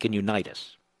if he can unite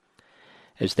us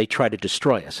as they try to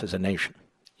destroy us as a nation.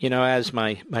 You know, as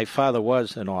my father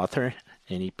was an author,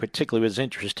 and he particularly was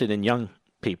interested in young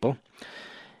people,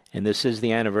 and this is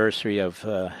the anniversary of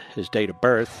his date of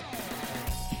birth.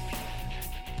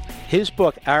 His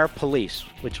book, Our Police,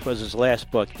 which was his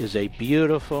last book, is a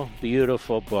beautiful,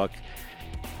 beautiful book.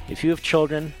 If you have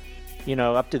children, you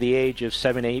know, up to the age of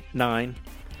 7, 8, 9,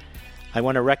 I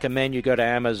want to recommend you go to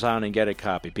Amazon and get a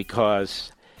copy,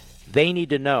 because they need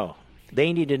to know.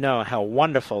 They need to know how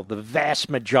wonderful the vast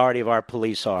majority of our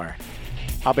police are.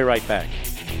 I'll be right back.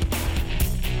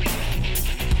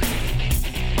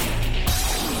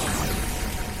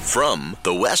 From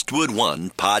the Westwood One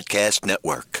Podcast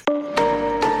Network.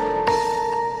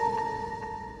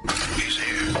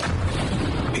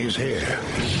 He's here.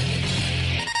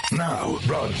 Now,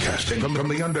 broadcasting from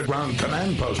the underground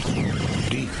command post,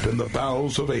 deep in the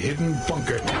bowels of a hidden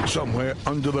bunker, somewhere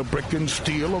under the brick and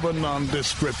steel of a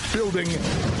nondescript building,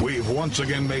 we've once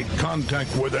again made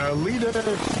contact with our leader,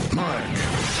 Mark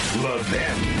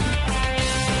Levin.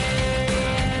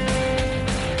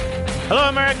 Hello,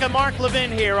 America. Mark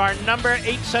Levin here. Our number,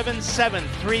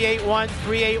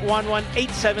 877-381-3811,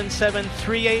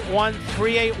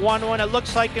 877-381-3811. It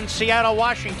looks like in Seattle,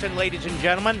 Washington, ladies and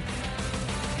gentlemen,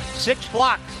 6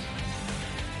 blocks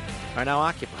are now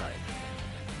occupied.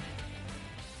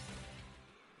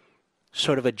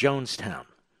 sort of a Jonestown.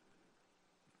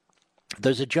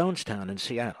 There's a Jonestown in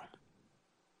Seattle.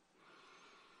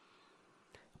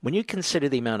 When you consider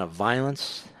the amount of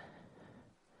violence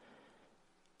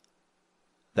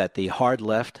that the hard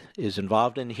left is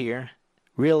involved in here,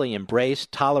 really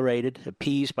embraced, tolerated,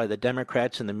 appeased by the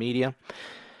Democrats and the media,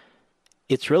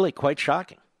 it's really quite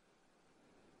shocking.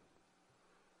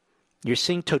 You're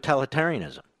seeing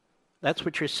totalitarianism. That's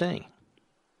what you're seeing.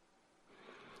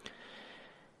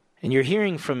 And you're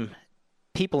hearing from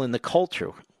people in the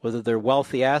culture, whether they're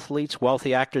wealthy athletes,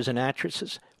 wealthy actors and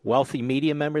actresses, wealthy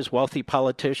media members, wealthy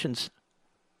politicians,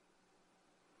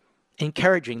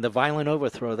 encouraging the violent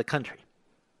overthrow of the country,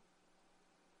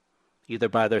 either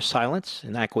by their silence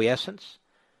and acquiescence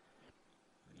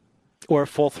or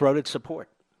full-throated support.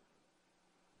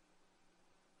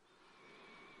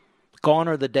 Gone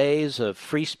are the days of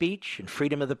free speech and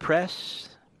freedom of the press.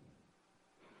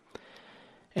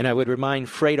 And I would remind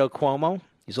Fredo Cuomo,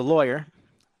 he's a lawyer,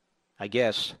 I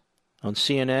guess, on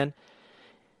CNN.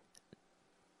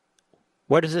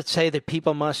 Where does it say that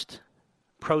people must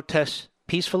protest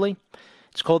peacefully?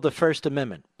 It's called the First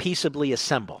Amendment. Peaceably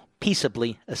assemble.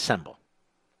 Peaceably assemble.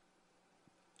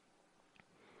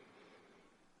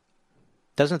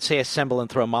 Doesn't say assemble and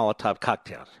throw Molotov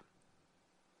cocktails.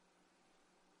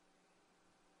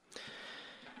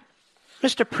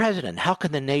 Mr. President, how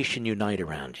can the nation unite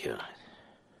around you?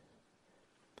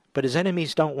 But his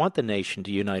enemies don't want the nation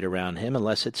to unite around him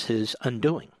unless it's his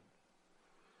undoing.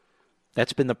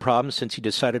 That's been the problem since he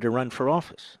decided to run for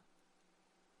office.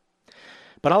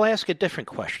 But I'll ask a different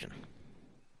question.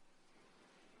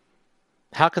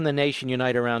 How can the nation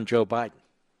unite around Joe Biden?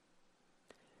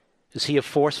 Is he a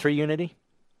force for unity?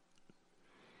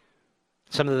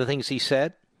 Some of the things he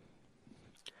said?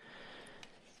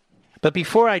 But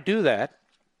before I do that,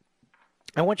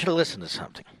 I want you to listen to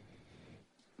something.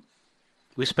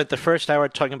 We spent the first hour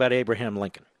talking about Abraham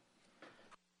Lincoln.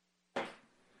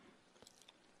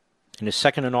 In his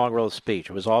second inaugural speech,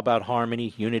 it was all about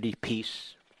harmony, unity,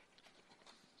 peace,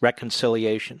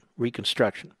 reconciliation,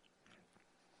 reconstruction.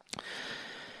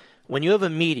 When you have a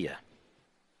media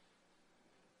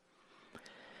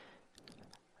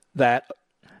that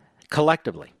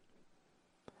collectively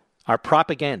are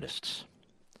propagandists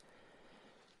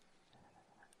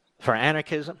for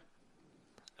anarchism,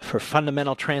 for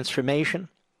fundamental transformation,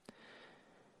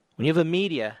 when you have a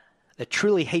media that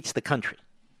truly hates the country,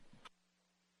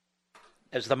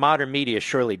 as the modern media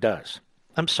surely does.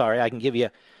 I'm sorry, I can give you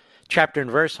a chapter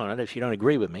and verse on it if you don't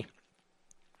agree with me.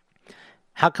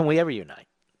 How can we ever unite?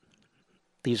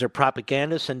 These are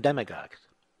propagandists and demagogues.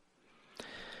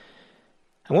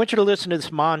 I want you to listen to this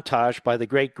montage by the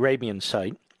Great Grabian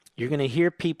site. You're going to hear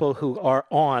people who are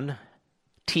on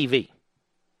TV.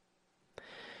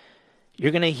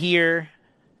 You're going to hear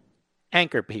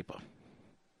anchor people.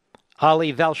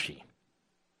 Ali Velshi,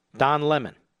 Don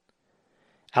Lemon,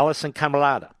 Allison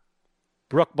Camerata,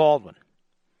 Brooke Baldwin,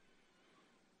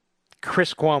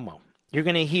 Chris Cuomo. You're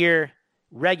going to hear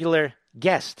regular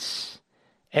guests.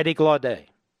 Eddie Glaudet,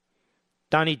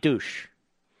 Donnie Douche,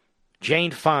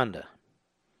 Jane Fonda,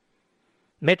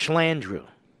 Mitch Landrieu,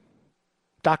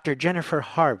 Dr. Jennifer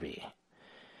Harvey,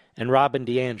 and Robin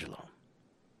DiAngelo.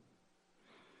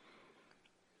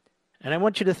 And I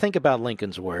want you to think about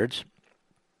Lincoln's words.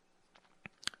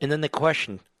 And then the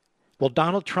question, will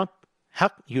Donald Trump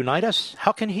unite us?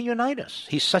 How can he unite us?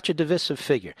 He's such a divisive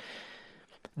figure.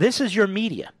 This is your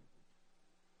media.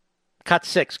 Cut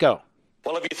 6, go.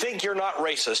 Well, if you think you're not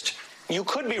racist, you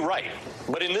could be right.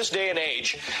 But in this day and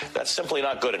age, that's simply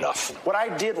not good enough. What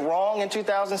I did wrong in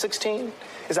 2016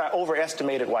 is I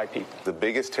overestimated white people. The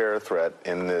biggest terror threat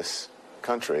in this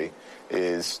country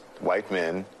is white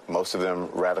men, most of them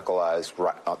radicalized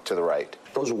to the right.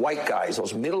 Those white guys,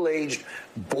 those middle-aged,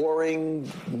 boring,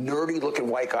 nerdy-looking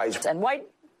white guys. And white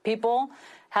people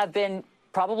have been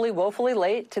probably woefully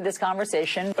late to this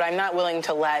conversation. But I'm not willing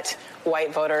to let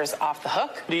white voters off the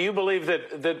hook. Do you believe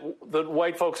that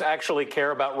white folks actually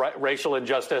care about racial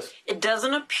injustice? It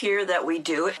doesn't appear that we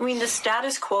do. I mean, the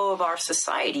status quo of our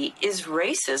society is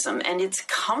racism, and it's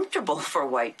comfortable for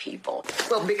white people.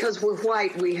 Well, because we're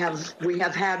white, we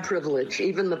have had privilege,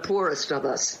 even the poorest of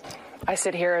us. I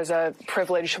sit here as a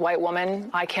privileged white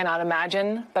woman. I cannot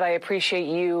imagine, but I appreciate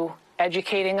you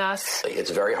educating us. It's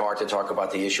very hard to talk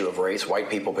about the issue of race. White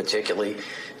people particularly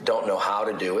don't know how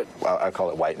to do it. Well, I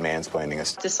call it white mansplaining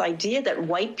us. This idea that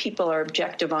white people are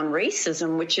objective on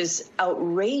racism, which is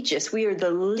outrageous. We are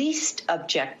the least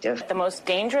objective. The most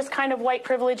dangerous kind of white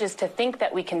privilege is to think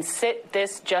that we can sit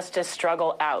this justice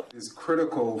struggle out. It's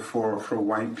critical for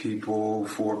white people,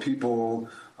 for people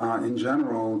in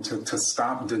general, to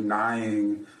stop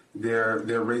denying their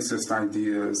racist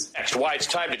ideas. Next, why it's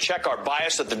time to check our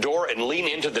bias at the door and lean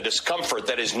into the discomfort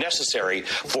that is necessary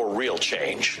for real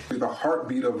change. The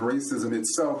heartbeat of racism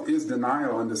itself is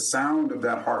denial, and the sound of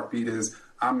that heartbeat is,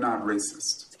 I'm not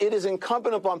racist. It is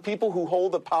incumbent upon people who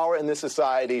hold the power in this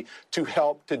society to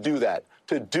help to do that,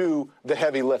 to do the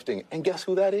heavy lifting. And guess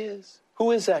who that is?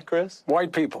 Who is that, Chris?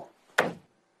 White people.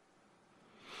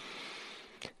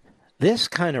 This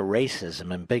kind of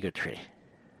racism and bigotry,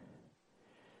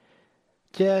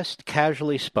 just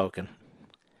casually spoken,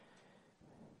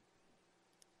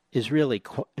 is really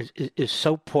is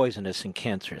so poisonous and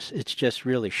cancerous. It's just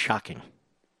really shocking.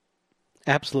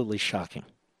 Absolutely shocking.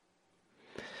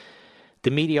 The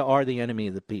media are the enemy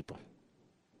of the people.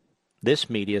 This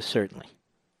media, certainly.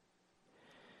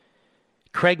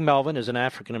 Craig Melvin is an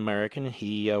African-American.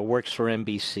 He works for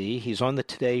NBC. He's on the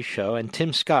Today Show. And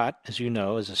Tim Scott, as you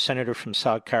know, is a senator from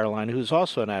South Carolina who's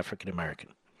also an African-American.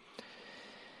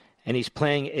 And he's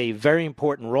playing a very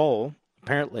important role,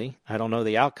 apparently, I don't know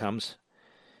the outcomes,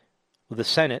 with the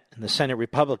Senate and the Senate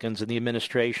Republicans and the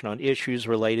administration on issues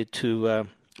related to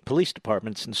police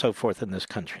departments and so forth in this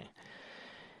country.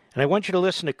 And I want you to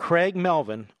listen to Craig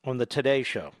Melvin on the Today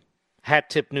Show. Hat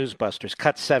Tip Newsbusters,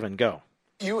 cut 7, go.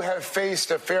 You have faced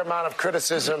a fair amount of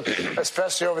criticism,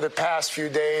 especially over the past few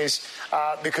days,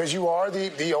 because you are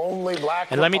the only black...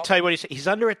 And let me tell you what he's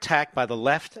under attack by the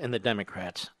left and the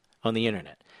Democrats on the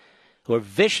internet, who are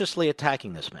viciously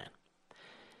attacking this man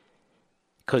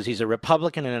because he's a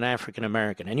Republican and an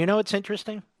African-American. And you know what's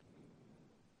interesting?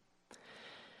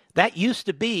 That used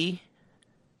to be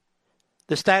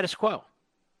the status quo.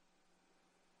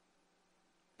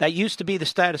 That used to be the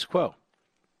status quo.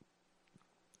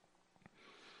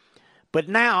 But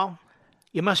now,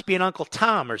 you must be an Uncle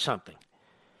Tom or something,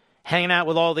 hanging out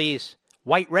with all these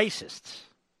white racists.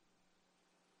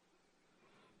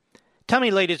 Tell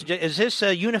me, ladies, is this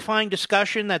a unifying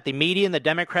discussion that the media and the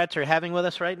Democrats are having with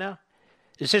us right now?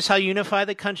 Is this how you unify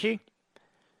the country?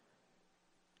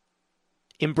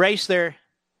 Embrace their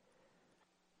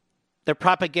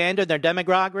propaganda, their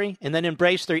demagoguery, and then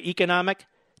embrace their economic,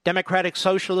 democratic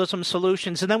socialism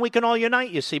solutions, and then we can all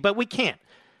unite, you see, but we can't.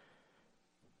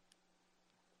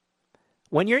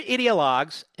 When you're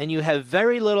ideologues and you have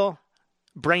very little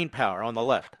brain power on the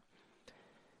left,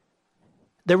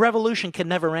 the revolution can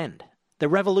never end. The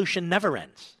revolution never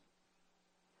ends.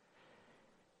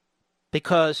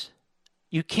 Because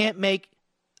you can't make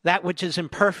that which is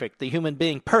imperfect, the human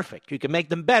being, perfect. You can make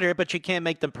them better, but you can't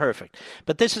make them perfect.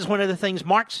 But this is one of the things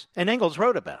Marx and Engels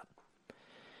wrote about.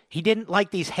 He didn't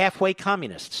like these halfway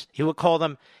communists. He would call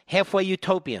them halfway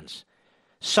utopians,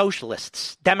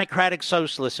 socialists, democratic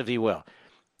socialists, if you will.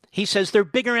 He says they're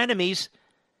bigger enemies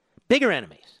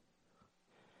than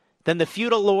the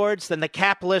feudal lords, than the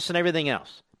capitalists and everything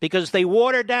else, because they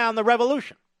water down the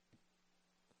revolution.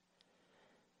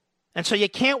 And so you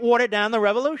can't water down the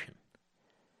revolution.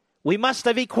 We must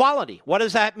have equality. What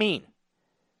does that mean?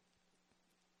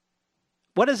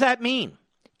 What does that mean?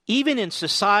 Even in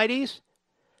societies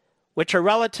which are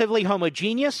relatively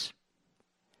homogeneous,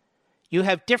 you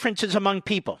have differences among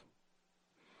people.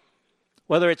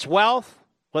 Whether it's wealth,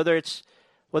 whether it's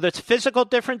physical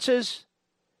differences,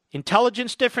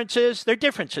 intelligence differences, they're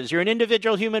differences. You're an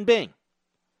individual human being.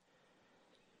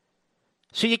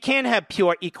 So you can't have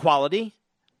pure equality,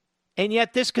 and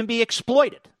yet this can be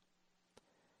exploited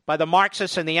by the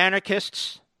Marxists and the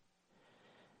anarchists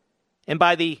and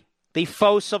by the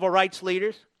faux civil rights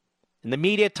leaders and the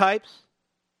media types.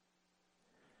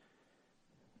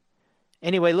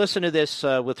 Anyway, listen to this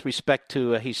with respect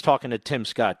to, he's talking to Tim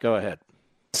Scott. Go ahead.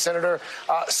 Senator,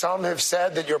 some have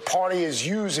said that your party is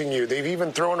using you. They've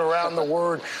even thrown around the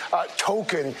word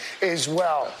token as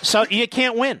well. So you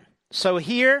can't win. So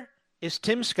here is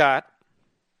Tim Scott,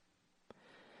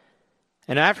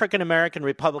 an African-American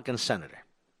Republican senator.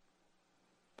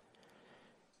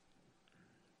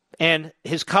 And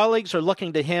his colleagues are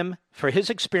looking to him for his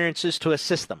experiences to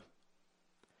assist them.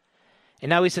 And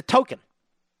now he's a token.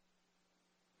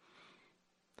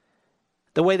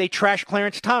 The way they trash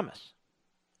Clarence Thomas.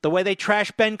 The way they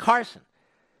trash Ben Carson.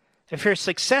 If you're a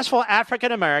successful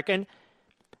African-American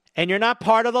and you're not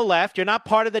part of the left, you're not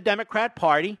part of the Democrat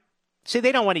Party, see,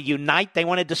 they don't want to unite, they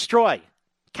want to destroy,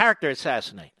 character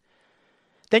assassinate.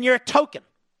 Then you're a token.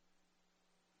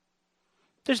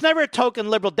 There's never a token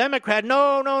liberal Democrat.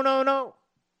 No, no, no, no.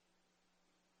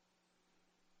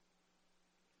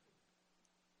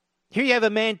 Here you have a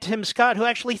man, Tim Scott, who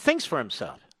actually thinks for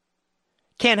himself.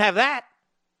 Can't have that.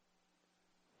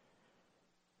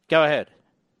 Go ahead.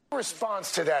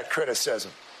 Response to that criticism.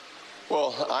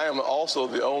 Well, I am also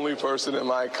the only person in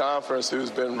my conference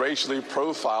who's been racially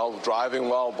profiled driving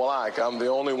while black. I'm the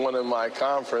only one in my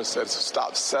conference that's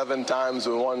stopped 7 times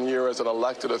in 1 year as an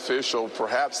elected official,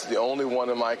 perhaps the only one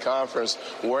in my conference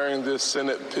wearing this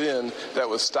Senate pin that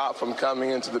was stopped from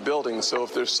coming into the building. So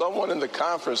if there's someone in the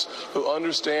conference who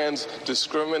understands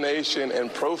discrimination and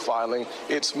profiling,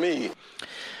 it's me.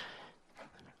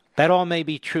 That all may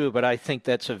be true, but I think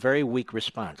that's a very weak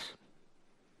response.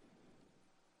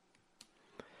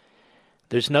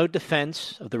 There's no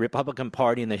defense of the Republican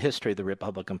Party in the history of the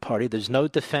Republican Party. There's no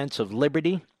defense of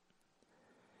liberty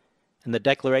in the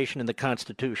Declaration and the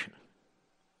Constitution.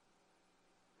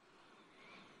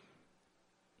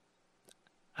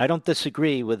 I don't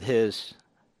disagree with his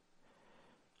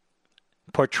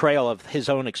portrayal of his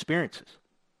own experiences.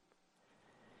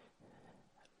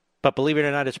 But believe it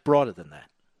or not, it's broader than that.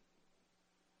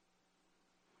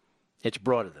 It's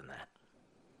broader than that.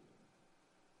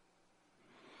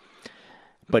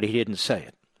 But he didn't say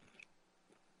it.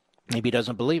 Maybe he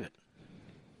doesn't believe it.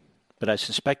 But I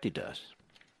suspect he does.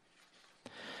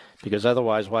 Because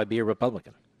otherwise, why be a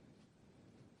Republican?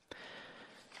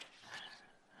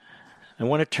 I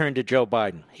want to turn to Joe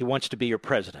Biden. He wants to be your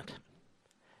president.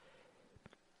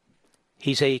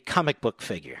 He's a comic book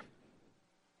figure.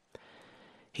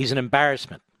 He's an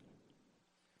embarrassment.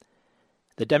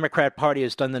 The Democrat Party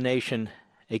has done the nation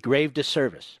a grave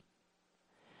disservice.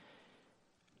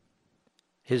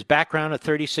 His background of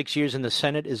 36 years in the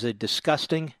Senate is a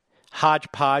disgusting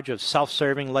hodgepodge of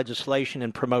self-serving legislation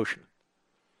and promotion.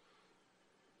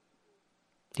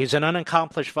 He's an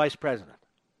unaccomplished vice president.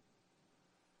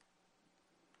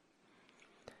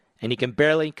 And he can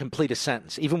barely complete a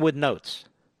sentence, even with notes.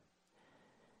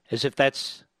 As if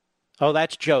that's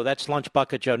Joe, that's Lunch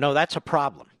Bucket Joe. No, that's a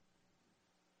problem.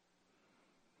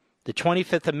 The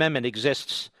 25th Amendment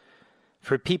exists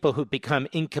for people who become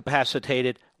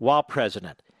incapacitated while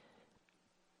president.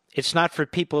 It's not for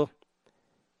people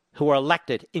who are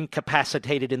elected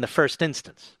incapacitated in the first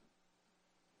instance.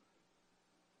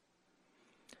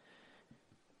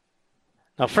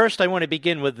 Now, first, I want to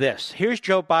begin with this. Here's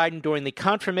Joe Biden during the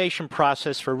confirmation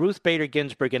process for Ruth Bader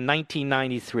Ginsburg in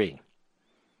 1993.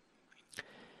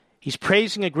 He's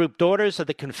praising a group, Daughters of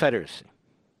the Confederacy.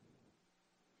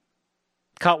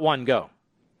 Cut 1, go.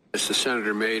 The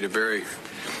senator made a very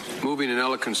moving and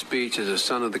eloquent speech as a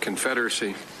son of the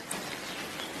Confederacy,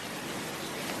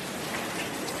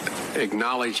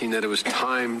 acknowledging that it was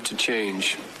time to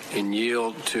change and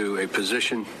yield to a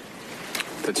position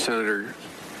that Senator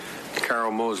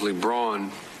Carol Moseley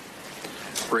Braun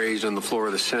raised on the floor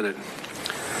of the Senate,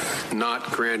 not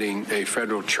granting a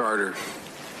federal charter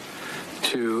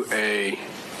to a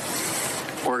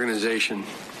organization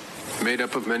made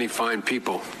up of many fine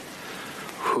people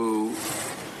who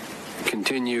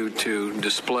continue to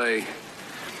display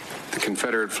the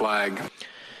Confederate flag.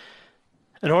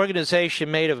 An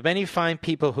organization made of many fine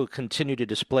people who continue to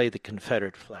display the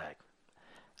Confederate flag.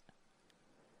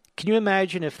 Can you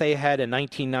imagine if they had a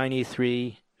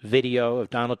 1993 video of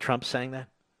Donald Trump saying that?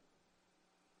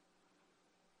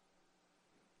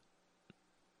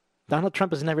 Donald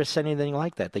Trump has never said anything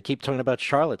like that. They keep talking about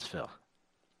Charlottesville.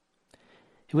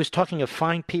 He was talking of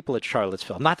fine people at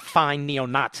Charlottesville, not fine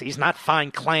neo-Nazis, not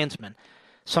fine Klansmen.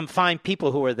 Some fine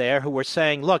people who were there who were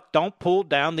saying, look, don't pull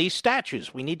down these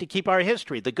statues. We need to keep our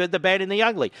history, the good, the bad, and the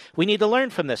ugly. We need to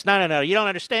learn from this. No, you don't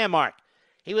understand, Mark.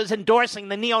 He was endorsing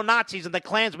the neo-Nazis and the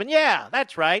Klansmen. Yeah,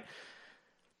 that's right.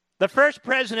 The first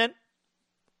president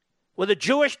with a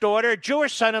Jewish daughter, a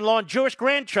Jewish son-in-law, and Jewish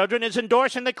grandchildren is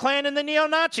endorsing the Klan and the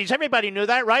neo-Nazis. Everybody knew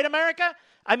that, right, America?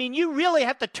 I mean, you really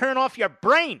have to turn off your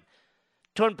brain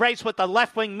to embrace what the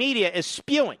left-wing media is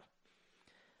spewing.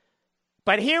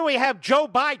 But here we have Joe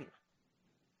Biden.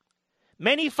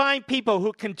 Many fine people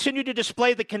who continue to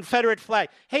display the Confederate flag.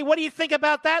 Hey, what do you think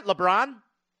about that, LeBron?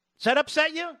 Does that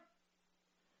upset you?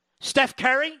 Steph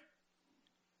Curry?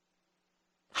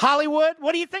 Hollywood?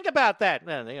 What do you think about that?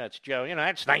 Well, that's Joe.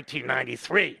 That's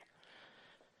 1993.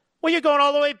 Well, you're going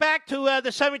all the way back to the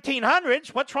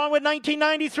 1700s. What's wrong with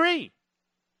 1993?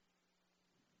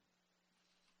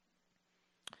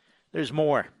 There's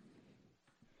more.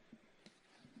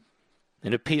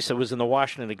 In a piece that was in the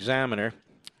Washington Examiner,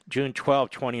 June 12,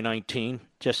 2019,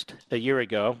 just a year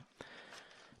ago,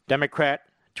 Democrat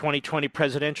 2020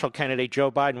 presidential candidate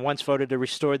Joe Biden once voted to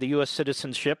restore the U.S.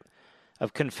 citizenship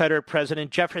of Confederate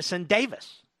President Jefferson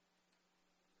Davis.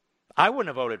 I wouldn't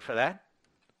have voted for that.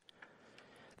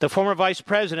 The former vice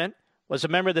president was a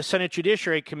member of the Senate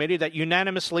Judiciary Committee that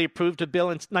unanimously approved a bill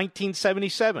in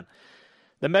 1977.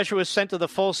 The measure was sent to the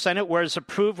full Senate, where it was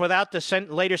approved without dissent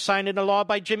and later signed into law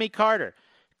by Jimmy Carter.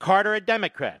 Carter, a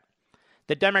Democrat.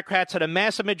 the Democrats had a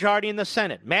massive majority in the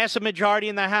Senate, massive majority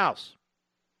in the House.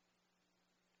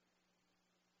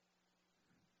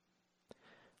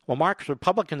 Well, Mark's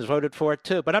Republicans voted for it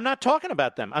too, but I'm not talking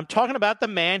about them. I'm talking about the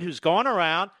man who's going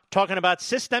around talking about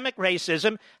systemic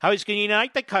racism, how he's going to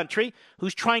unite the country,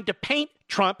 who's trying to paint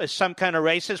Trump as some kind of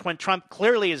racist when Trump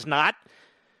clearly is not.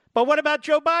 But what about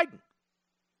Joe Biden?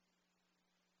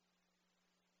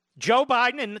 Joe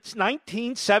Biden in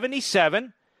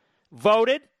 1977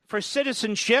 voted for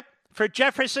citizenship for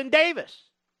Jefferson Davis.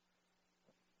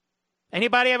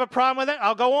 Anybody have a problem with it?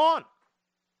 I'll go on.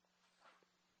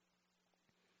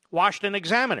 Washington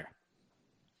Examiner.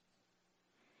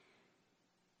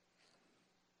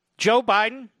 Joe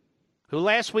Biden, who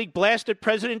last week blasted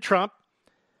President Trump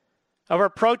over a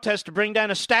protest to bring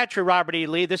down a statue of Robert E.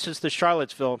 Lee, this is the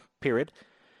Charlottesville period,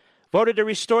 voted to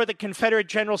restore the Confederate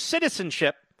general's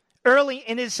citizenship early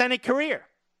in his Senate career.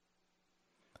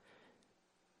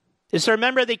 Is there a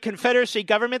member of the Confederacy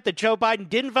government that Joe Biden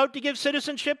didn't vote to give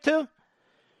citizenship to?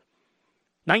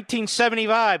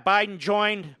 1975, Biden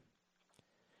joined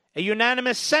a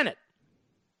unanimous Senate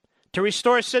to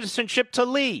restore citizenship to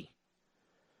Lee,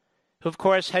 who, of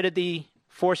course, headed the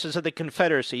forces of the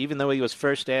Confederacy, even though he was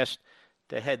first asked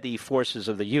to head the forces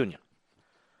of the Union.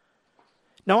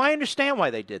 Now, I understand why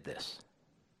they did this.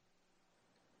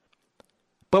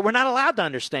 But we're not allowed to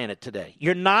understand it today.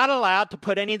 You're not allowed to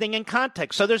put anything in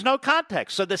context. So there's no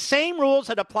context. So the same rules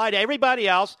that apply to everybody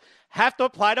else have to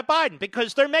apply to Biden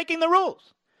because they're making the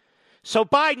rules. So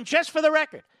Biden, just for the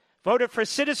record, voted for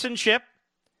citizenship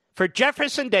for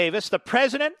Jefferson Davis, the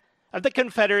president of the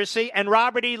Confederacy, and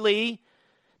Robert E. Lee,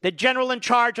 the general in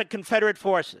charge of Confederate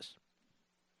forces,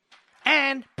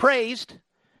 and praised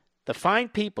the fine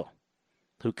people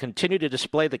who continue to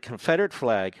display the Confederate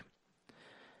flag.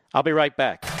 I'll be right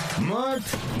back. Mark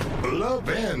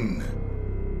Levin.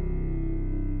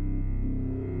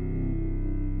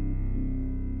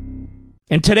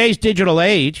 In today's digital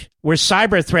age, where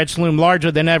cyber threats loom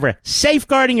larger than ever,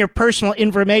 safeguarding your personal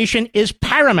information is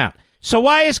paramount. So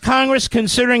why is Congress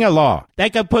considering a law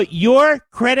that could put your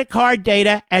credit card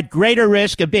data at greater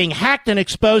risk of being hacked and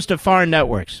exposed to foreign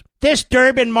networks? This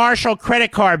Durbin-Marshall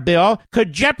credit card bill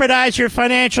could jeopardize your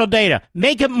financial data,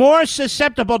 make it more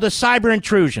susceptible to cyber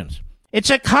intrusions.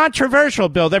 It's a controversial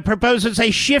bill that proposes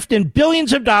a shift in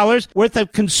billions of dollars worth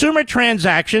of consumer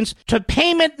transactions to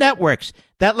payment networks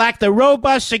that lack the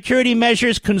robust security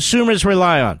measures consumers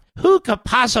rely on. Who could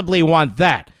possibly want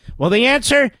that? Well, the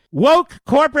answer? Woke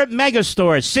corporate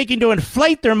megastores seeking to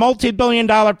inflate their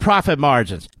multi-billion-dollar profit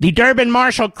margins. The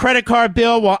Durbin-Marshall credit card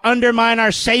bill will undermine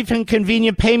our safe and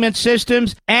convenient payment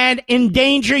systems and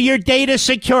endanger your data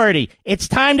security. It's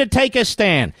time to take a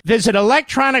stand. Visit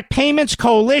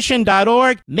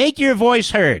electronicpaymentscoalition.org. Make your voice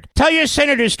heard. Tell your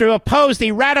senators to oppose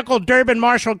the radical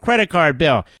Durbin-Marshall credit card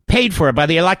bill, paid for by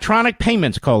the Electronic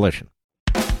Payments Coalition.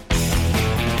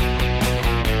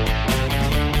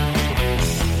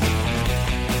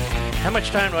 How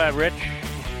much time do I have, Rich?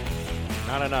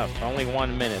 Not enough. Only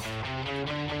 1 minute.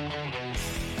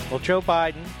 Well, Joe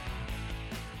Biden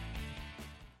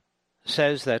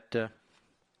says that the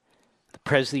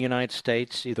President of the United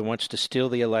States either wants to steal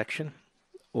the election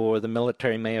or the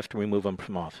military may have to remove him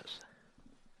from office.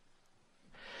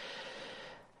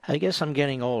 I guess I'm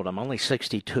getting old. I'm only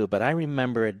 62, but I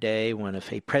remember a day when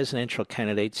if a presidential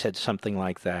candidate said something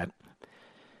like that,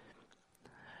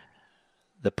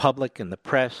 the public and the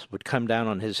press would come down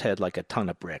on his head like a ton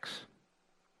of bricks.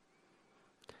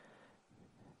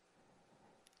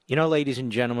 You know, ladies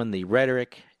and gentlemen, the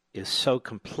rhetoric is so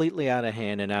completely out of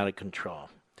hand and out of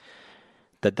control.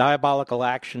 The diabolical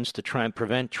actions to try and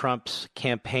prevent Trump's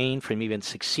campaign from even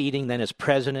succeeding then as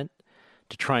president,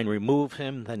 to try and remove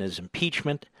him, then his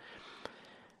impeachment.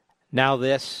 Now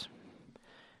this.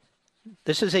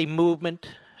 This is a movement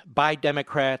by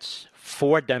Democrats,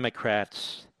 for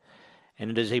Democrats, and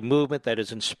it is a movement that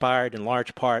is inspired in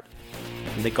large part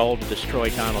in the goal to destroy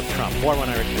Donald Trump. More when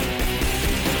I return.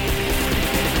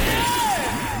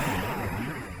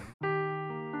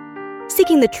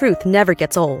 Seeking the truth never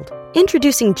gets old.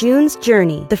 Introducing June's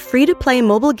Journey, the free-to-play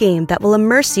mobile game that will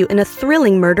immerse you in a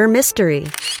thrilling murder mystery.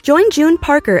 Join June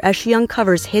Parker as she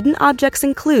uncovers hidden objects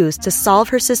and clues to solve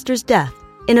her sister's death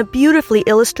in a beautifully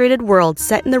illustrated world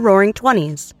set in the Roaring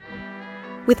 '20s.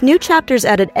 With new chapters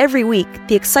added every week,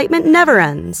 the excitement never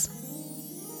ends.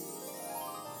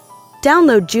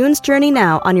 Download June's Journey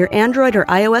now on your Android or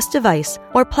iOS device,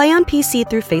 or play on PC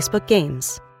through Facebook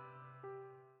Games.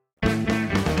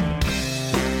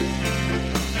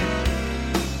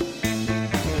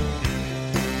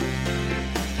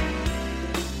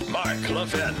 Mark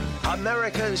Levin,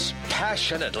 America's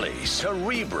passionately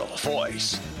cerebral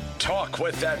voice. Talk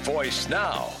with that voice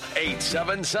now.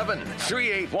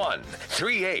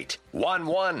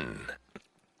 877-381-3811.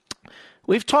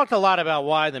 We've talked a lot about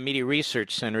why the Media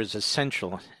Research Center is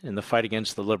essential in the fight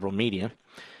against the liberal media.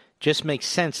 Just makes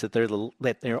sense that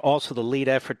they're also the lead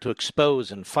effort to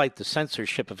expose and fight the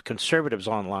censorship of conservatives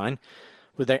online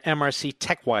with their MRC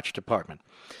Tech Watch department.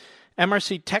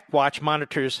 MRC Tech Watch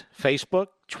monitors Facebook,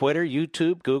 Twitter,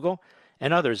 YouTube, Google,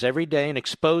 and others every day and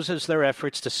exposes their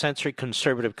efforts to censor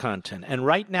conservative content. And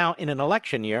right now, in an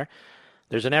election year,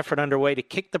 there's an effort underway to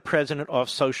kick the president off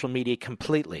social media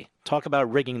completely. Talk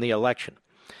about rigging the election.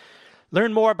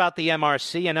 Learn more about the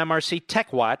MRC and MRC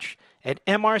Tech Watch at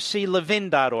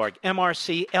mrclevin.org,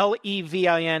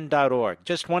 mrclevin.org.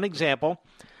 Just one example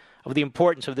of the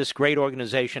importance of this great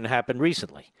organization happened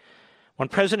recently. When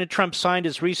President Trump signed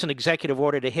his recent executive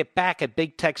order to hit back at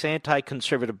big tech's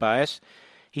anti-conservative bias,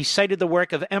 he cited the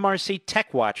work of MRC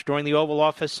Tech Watch during the Oval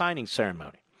Office signing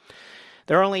ceremony.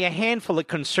 There are only a handful of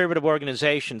conservative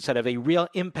organizations that have a real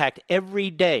impact every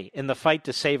day in the fight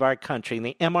to save our country, and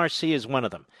the MRC is one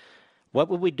of them. What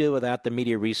would we do without the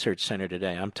Media Research Center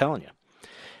today? I'm telling you.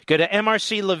 Go to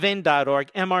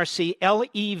mrclevin.org,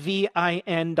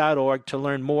 mrclevin.org, to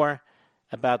learn more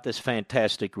about this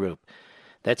fantastic group.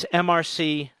 That's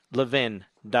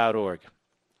mrclevin.org.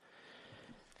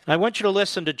 I want you to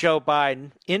listen to Joe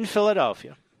Biden in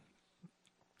Philadelphia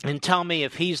and tell me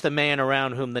if he's the man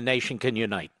around whom the nation can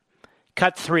unite.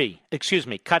 Cut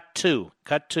two,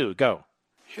 go.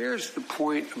 Here's the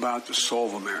point about the soul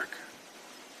of America.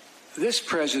 This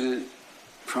president,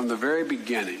 from the very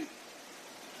beginning,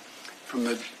 from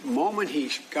the moment he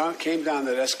came down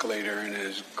that escalator in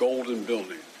his golden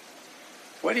building,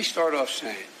 what did he start off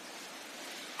saying?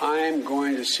 I'm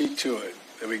going to see to it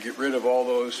that we get rid of all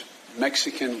those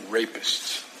Mexican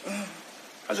rapists.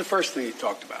 That's the first thing he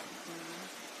talked about.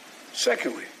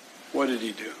 Secondly, what did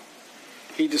he do?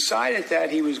 He decided that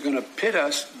he was going to pit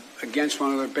us against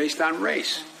one another based on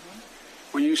race.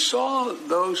 When you saw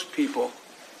those people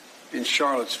in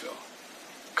Charlottesville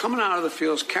coming out of the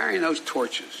fields carrying those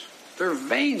torches, their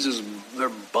veins, they're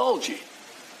bulgy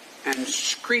and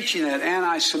screeching that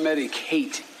anti-Semitic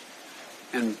hate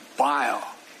and bile,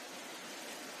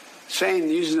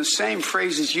 using the same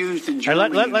phrases used in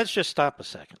Germany. Let's just stop a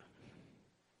second.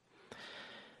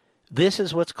 This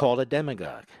is what's called a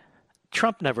demagogue.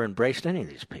 Trump never embraced any of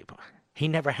these people. He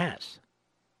never has.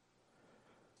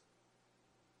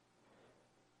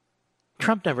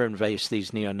 Trump never embraced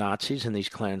these neo-Nazis and these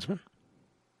Klansmen.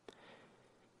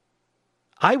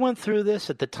 I went through this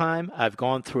at the time. I've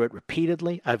gone through it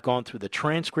repeatedly. I've gone through the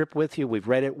transcript with you. We've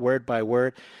read it word by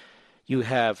word. You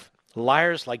have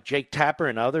liars like Jake Tapper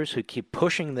and others who keep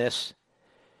pushing this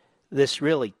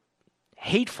really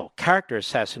hateful character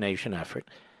assassination effort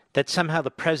that somehow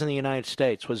the President of the United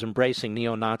States was embracing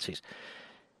neo-Nazis.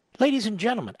 Ladies and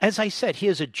gentlemen, as I said, he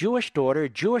has a Jewish daughter, a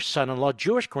Jewish son-in-law,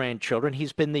 Jewish grandchildren.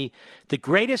 He's been the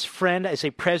greatest friend as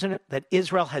a president that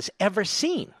Israel has ever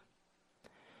seen.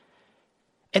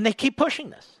 And they keep pushing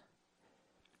this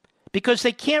because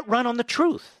they can't run on the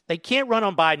truth. They can't run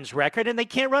on Biden's record, and they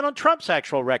can't run on Trump's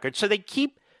actual record. So they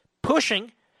keep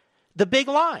pushing the big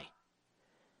lie.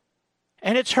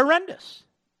 And it's horrendous.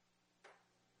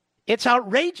 It's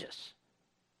outrageous.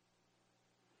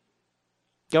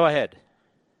 Go ahead.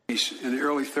 In the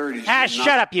early 30s.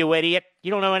 Shut up, you idiot.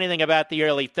 You don't know anything about the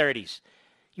early 30s.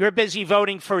 You're busy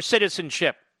voting for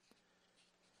citizenship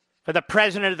for the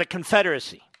president of the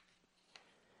Confederacy.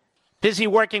 Busy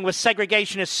working with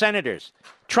segregationist senators.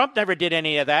 Trump never did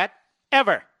any of that,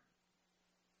 ever.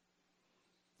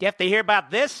 You have to hear about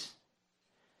this?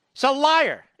 He's a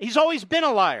liar. He's always been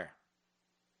a liar.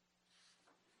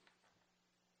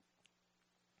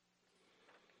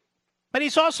 But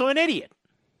he's also an idiot.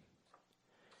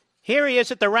 Here he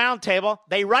is at the round table.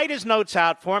 They write his notes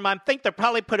out for him. I think they'll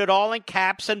probably put it all in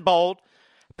caps and bold,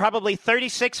 probably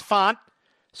 36 font.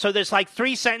 So there's like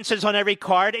 3 sentences on every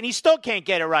card, and he still can't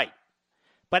get it right.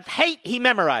 But hate, he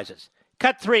memorizes.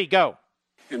 Cut 3, go.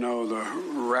 You know, the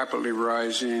rapidly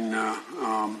rising I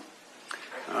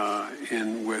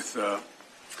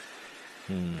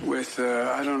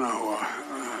don't know,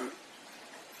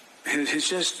 his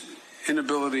just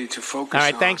inability to focus. All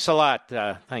right, thanks a lot.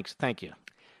 Thank you.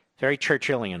 Very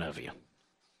Churchillian of you.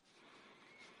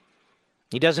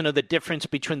 He doesn't know the difference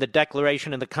between the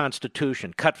Declaration and the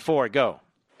Constitution. Cut 4, go.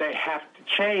 They have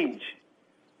to change.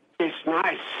 It's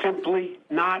simply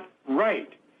not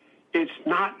right. It's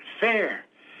not fair.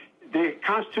 The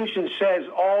Constitution says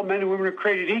all men and women are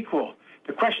created equal.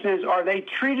 The question is, are they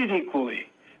treated equally?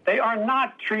 They are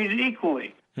not treated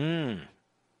equally.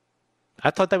 I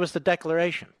thought that was the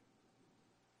Declaration.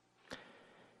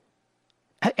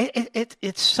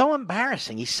 It's so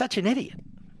embarrassing. He's such an idiot.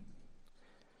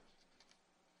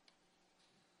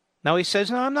 Now he says,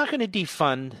 no, I'm not going to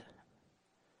defund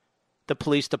the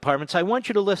police departments. I want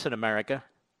you to listen, America.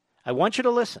 I want you to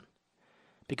listen.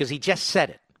 Because he just said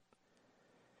it.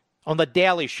 On the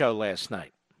Daily Show last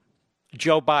night.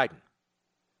 Joe Biden.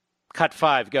 Cut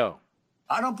 5, go.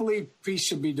 I don't believe police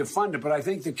should be defunded, but I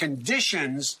think the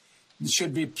conditions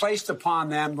should be placed upon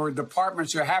them where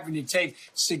departments are having to take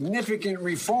significant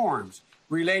reforms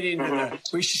relating to the,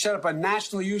 we should set up a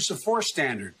national use of force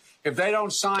standard. If they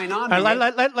don't sign on to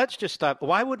it, let's just stop.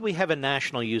 Why would we have a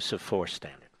national use of force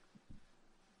standard?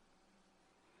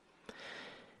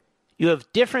 You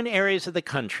have different areas of the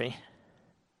country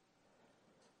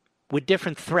with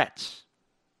different threats,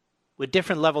 with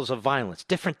different levels of violence,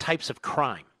 different types of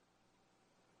crime.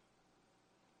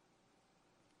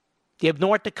 You have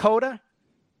North Dakota,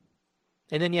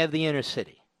 and then you have the inner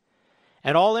city.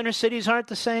 And all inner cities aren't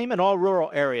the same, and all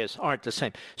rural areas aren't the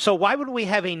same. So why would we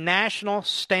have a national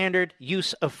standard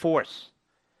use of force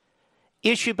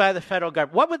issued by the federal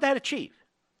government? What would that achieve?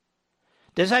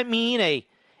 Does that mean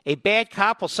a bad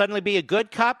cop will suddenly be a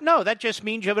good cop? No, that just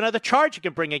means you have another charge you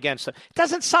can bring against them. It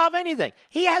doesn't solve anything.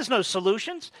 He has no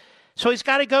solutions. So he's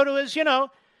got to go to his,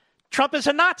 Trump is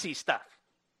a Nazi stuff.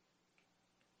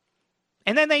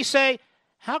 And then they say,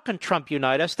 how can Trump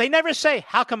unite us? They never say,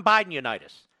 how can Biden unite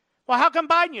us? Well, how can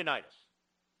Biden unite us?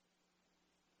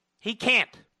 He can't.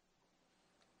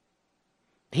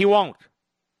 He won't.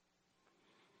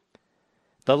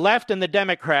 The left and the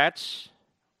Democrats,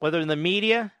 whether in the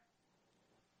media,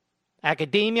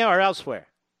 academia, or elsewhere,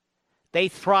 they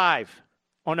thrive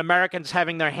on Americans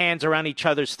having their hands around each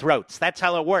other's throats. That's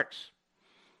how it works.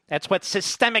 That's what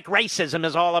systemic racism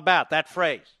is all about, that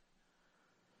phrase.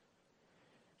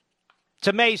 It's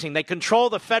amazing. They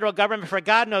control the federal government for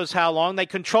God knows how long. They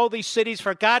control these cities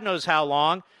for God knows how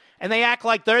long. And they act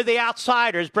like they're the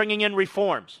outsiders bringing in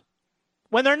reforms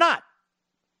when they're not.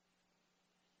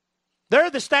 They're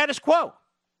the status quo.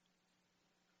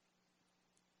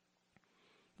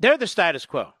 They're the status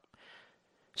quo.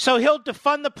 So he'll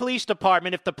defund the police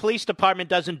department if the police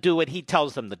department doesn't do what he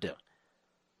tells them to do.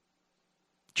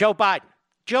 Joe Biden.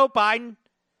 Joe Biden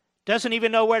doesn't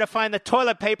even know where to find the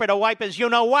toilet paper to wipe his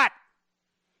you-know-what.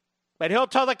 But he'll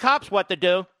tell the cops what to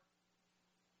do.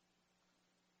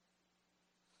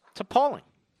 It's appalling.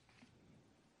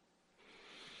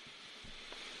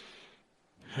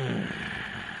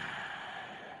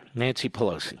 Nancy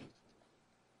Pelosi.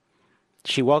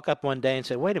 She woke up one day and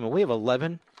said, wait a minute, we have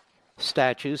 11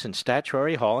 statues in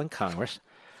Statuary Hall in Congress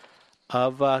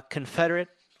of Confederate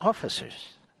officers.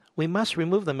 We must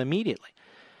remove them immediately.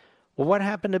 Well, what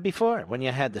happened to before when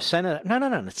you had the Senate?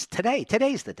 No, it's today.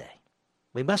 Today's the day.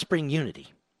 We must bring unity.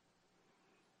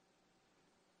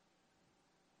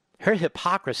 Her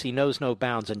hypocrisy knows no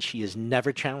bounds, and she is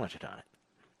never challenged on it.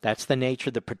 That's the nature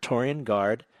of the Praetorian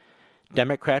Guard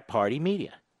Democrat Party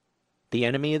media, the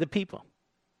enemy of the people.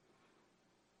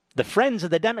 The friends of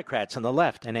the Democrats on the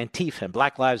left and Antifa and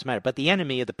Black Lives Matter, but the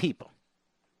enemy of the people.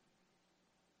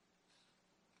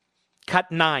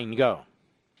 Cut 9, go.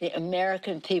 The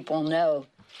American people know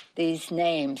these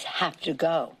names have to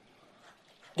go.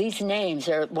 These names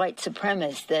are white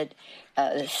supremacists that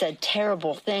said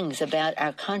terrible things about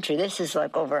our country. This is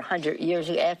like over 100 years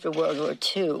after World War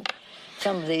II.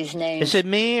 Some of these names... Is it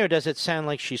me, or does it sound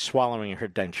like she's swallowing her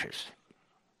dentures?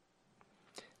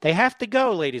 They have to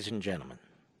go, ladies and gentlemen.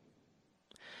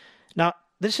 Now,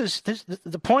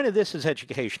 the point of this is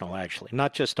educational, actually,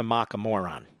 not just to mock a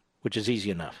moron, which is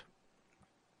easy enough.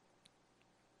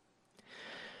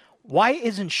 Why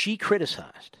isn't she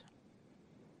criticized?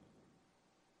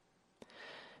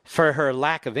 For her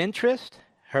lack of interest,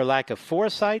 her lack of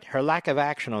foresight, her lack of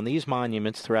action on these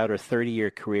monuments throughout her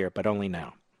 30-year career, but only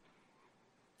now.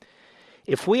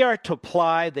 If we are to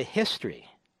apply the history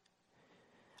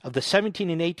of the 17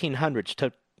 and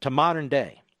 1800s to modern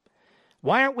day,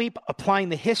 why aren't we applying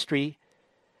the history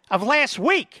of last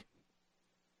week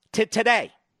to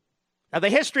today? Now, the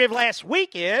history of last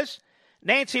week is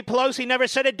Nancy Pelosi never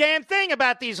said a damn thing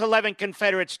about these 11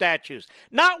 Confederate statues.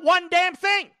 Not one damn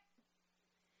thing.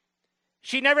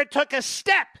 She never took a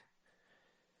step,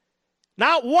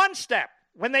 not one step,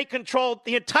 when they controlled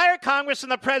the entire Congress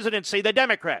and the presidency, the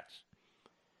Democrats,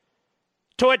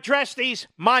 to address these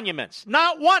monuments.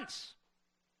 Not once.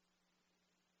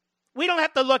 We don't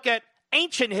have to look at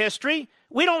ancient history.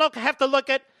 We don't have to look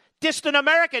at distant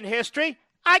American history.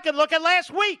 I can look at last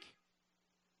week.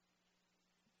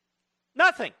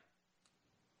 Nothing.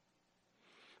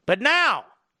 But now,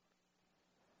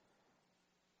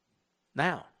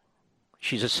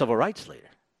 she's a civil rights leader.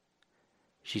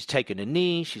 She's taking a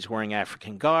knee. She's wearing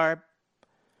African garb.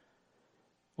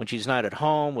 When she's not at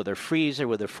home with her freezer,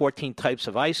 with her 14 types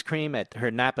of ice cream at her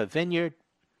Napa vineyard,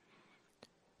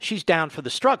 she's down for the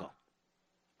struggle.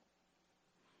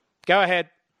 Go ahead.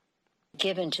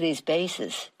 Given to these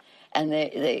bases. And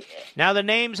they Now the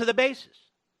names of the bases.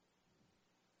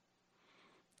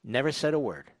 Never said a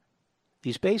word.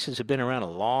 These bases have been around a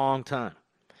long time.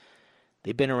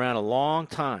 They've been around a long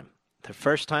time. The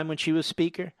first time when she was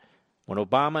Speaker, when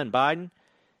Obama and Biden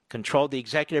controlled the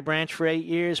executive branch for 8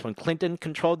 years, when Clinton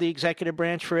controlled the executive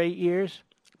branch for 8 years,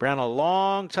 around a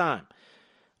long time.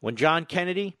 When John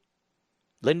Kennedy,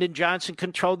 Lyndon Johnson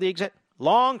controlled the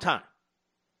long time.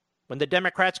 When the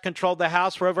Democrats controlled the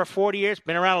House for over 40 years,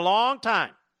 been around a long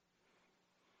time.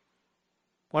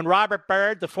 When Robert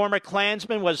Byrd, the former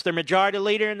Klansman, was the majority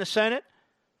leader in the Senate,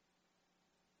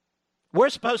 we're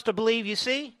supposed to believe, you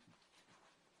see,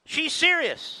 she's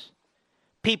serious.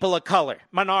 People of color,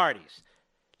 minorities,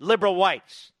 liberal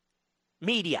whites,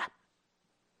 media.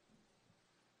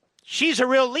 She's a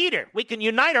real leader. We can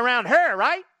unite around her,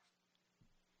 right?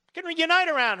 We can unite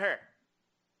around her.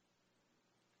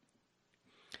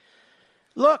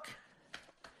 Look,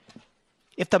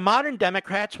 if the modern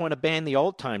Democrats want to ban the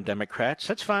old-time Democrats,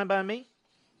 that's fine by me.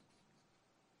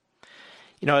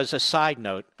 You know, as a side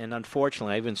note, and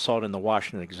unfortunately I even saw it in the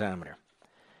Washington Examiner,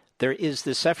 there is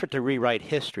this effort to rewrite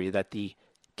history that the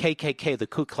KKK, the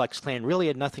Ku Klux Klan, really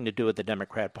had nothing to do with the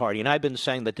Democrat Party. And I've been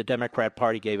saying that the Democrat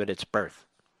Party gave it its birth.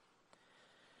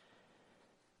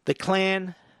 The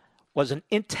Klan was an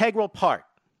integral part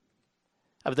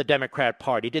of the Democrat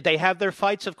Party. Did they have their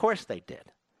fights? Of course they did.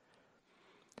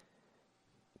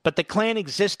 But the Klan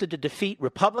existed to defeat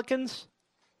Republicans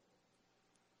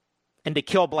and to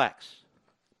kill blacks,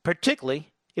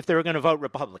 particularly if they were going to vote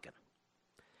Republican.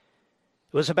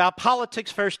 It was about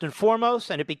politics first and foremost,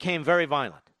 and it became very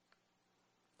violent.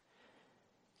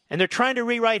 And they're trying to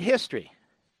rewrite history.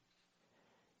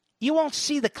 You won't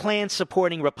see the Klan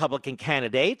supporting Republican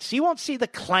candidates. You won't see the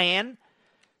Klan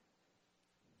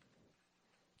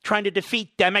trying to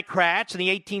defeat Democrats in the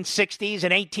 1860s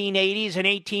and 1880s and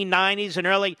 1890s and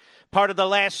early part of the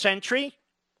last century.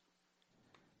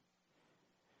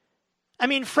 I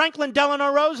mean, Franklin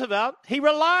Delano Roosevelt, he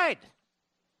relied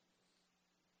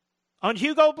on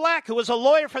Hugo Black, who was a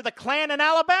lawyer for the Klan in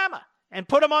Alabama, and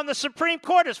put him on the Supreme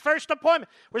Court, his first appointment.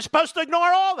 We're supposed to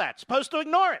ignore all that, supposed to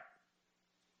ignore it.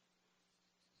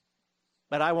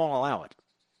 But I won't allow it.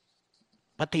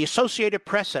 But the Associated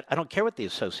Press said, I don't care what the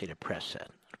Associated Press said.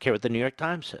 I don't care what the New York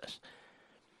Times says.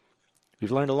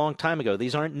 We've learned a long time ago,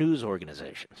 these aren't news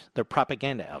organizations. They're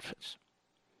propaganda outfits.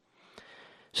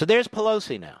 So there's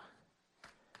Pelosi now.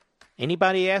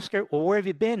 Anybody ask her, well, where have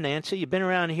you been, Nancy? You've been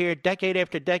around here decade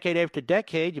after decade after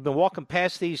decade. You've been walking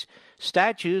past these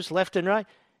statues left and right.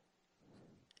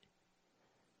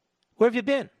 Where have you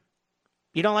been?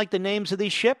 You don't like the names of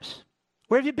these ships?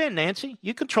 Where have you been, Nancy?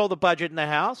 You control the budget in the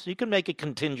House. You can make it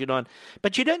contingent on,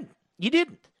 but you didn't. You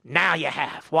didn't. Now you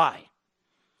have. Why?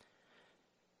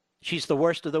 She's the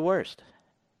worst of the worst.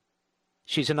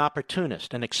 She's an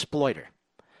opportunist, an exploiter,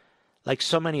 like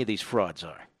so many of these frauds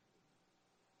are.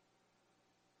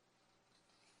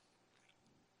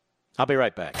 I'll be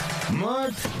right back.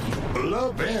 Mark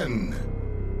Levin.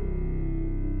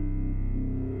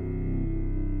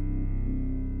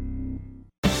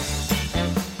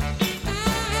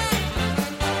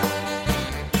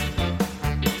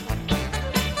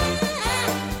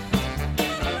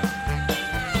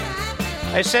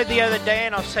 I said the other day,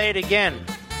 and I'll say it again,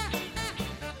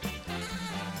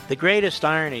 the greatest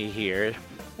irony here,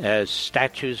 as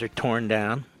statues are torn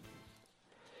down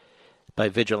by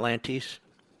vigilantes,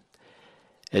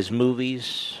 as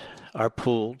movies are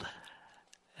pulled,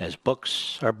 as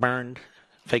books are burned,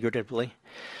 figuratively,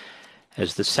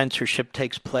 as the censorship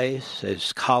takes place,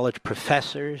 as college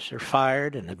professors are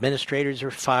fired and administrators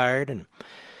are fired,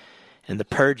 and the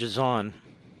purge is on,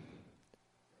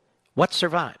 what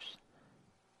survives?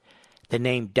 The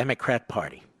name Democrat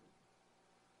Party.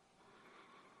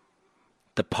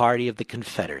 The party of the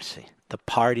Confederacy. The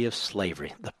party of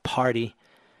slavery. The party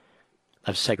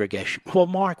of segregation. Well,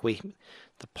 Mark,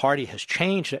 the party has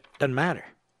changed. It doesn't matter.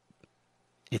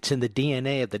 It's in the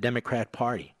DNA of the Democrat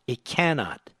Party. It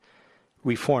cannot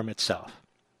reform itself.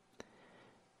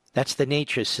 That's the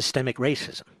nature of systemic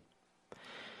racism.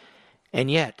 And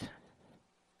yet,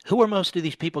 who are most of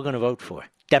these people going to vote for?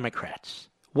 Democrats.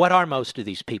 What are most of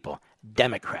these people?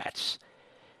 Democrats.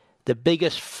 The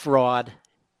biggest fraud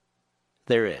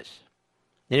there is.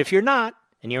 And if you're not,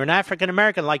 and you're an African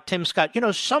American like Tim Scott,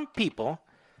 some people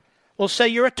will say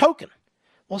you're a token.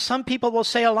 Well, some people will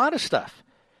say a lot of stuff.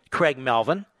 Craig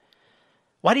Melvin.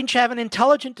 Why didn't you have an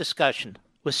intelligent discussion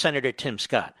with Senator Tim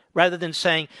Scott rather than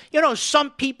saying, some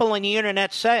people on the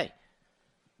internet say?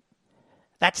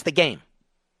 That's the game.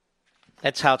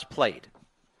 That's how it's played.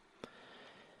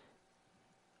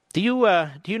 Do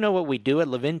you know what we do at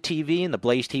Levin TV and the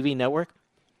Blaze TV network?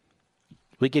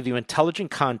 We give you intelligent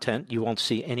content you won't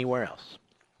see anywhere else.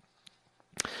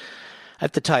 I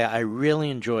have to tell you, I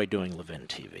really enjoy doing Levin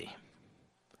TV.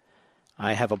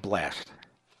 I have a blast.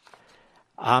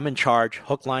 I'm in charge,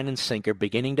 hook, line, and sinker,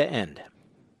 beginning to end.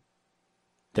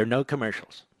 There are no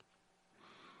commercials.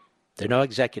 There are no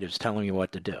executives telling you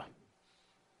what to do.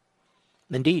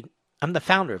 Indeed, I'm the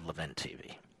founder of Levin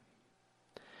TV.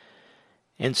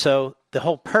 And so the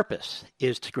whole purpose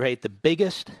is to create the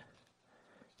biggest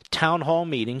town hall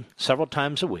meeting several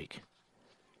times a week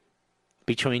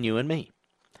between you and me.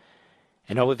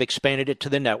 And now we've expanded it to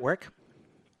the network.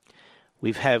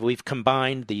 We've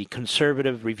combined the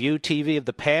conservative review TV of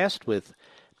the past with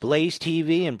Blaze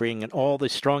TV and bringing in all the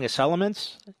strongest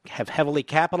elements, have heavily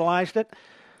capitalized it,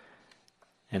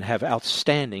 and have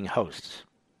outstanding hosts.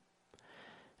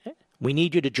 We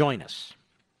need you to join us.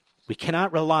 We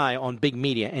cannot rely on big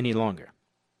media any longer.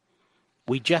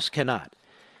 We just cannot.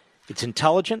 It's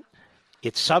intelligent,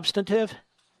 it's substantive,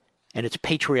 and it's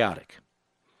patriotic.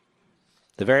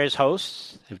 The various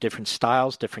hosts have different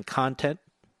styles, different content,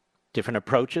 different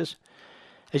approaches,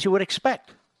 as you would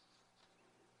expect.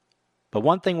 But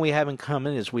one thing we have in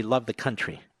common is we love the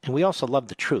country, and we also love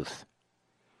the truth.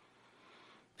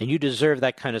 And you deserve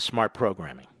that kind of smart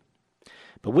programming.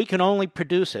 But we can only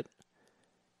produce it,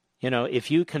 if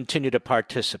you continue to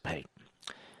participate,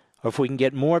 or if we can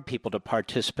get more people to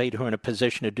participate who are in a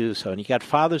position to do so. And you got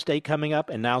Father's Day coming up,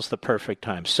 and now's the perfect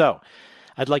time. So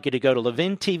I'd like you to go to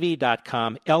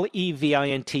levintv.com,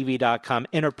 LEVIN-TV.com,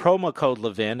 enter promo code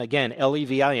Levin, again,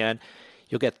 LEVIN.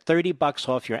 You'll get $30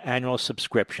 off your annual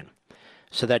subscription.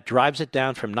 So that drives it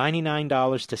down from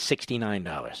 $99 to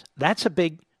 $69. That's a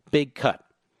big, big cut.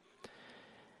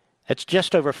 It's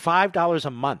just over $5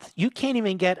 a month. You can't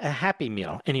even get a Happy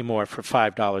Meal anymore for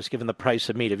 $5, given the price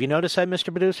of meat. Have you noticed that,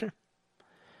 Mr. Producer?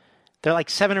 They're like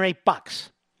 $7 or $8.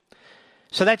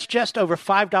 So that's just over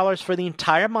 $5 for the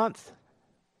entire month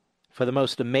for the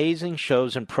most amazing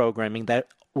shows and programming that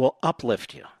will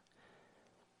uplift you,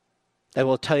 that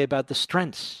will tell you about the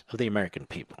strengths of the American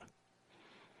people.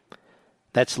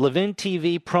 That's Levin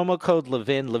TV, promo code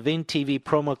Levin, Levin TV,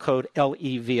 promo code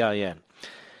LEVIN.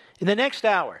 In the next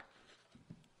hour,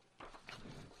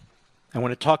 I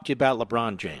want to talk to you about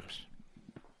LeBron James.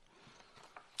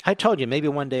 I told you maybe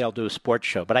one day I'll do a sports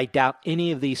show, but I doubt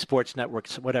any of these sports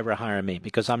networks would ever hire me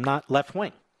because I'm not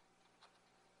left-wing.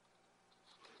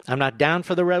 I'm not down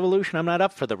for the revolution. I'm not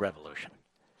up for the revolution.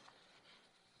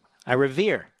 I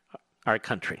revere our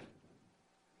country.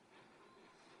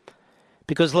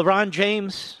 Because LeBron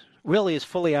James really is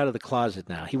fully out of the closet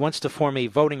now. He wants to form a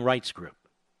voting rights group.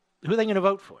 Who are they going to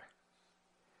vote for?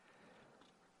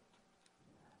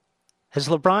 Has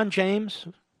LeBron James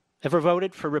ever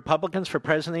voted for Republicans for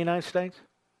President of the United States?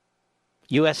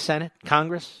 U.S. Senate?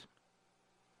 Congress?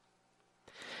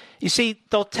 You see,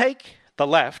 they'll take the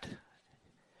left,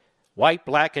 white,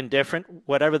 black, indifferent,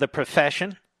 whatever the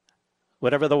profession,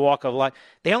 whatever the walk of life.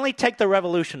 They only take the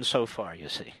revolution so far, you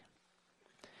see.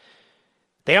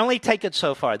 They only take it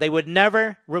so far. They would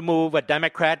never remove a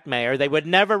Democrat mayor. They would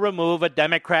never remove a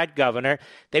Democrat governor.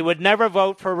 They would never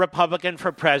vote for a Republican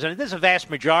for president. There's a vast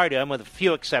majority of them, with a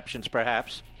few exceptions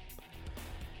perhaps.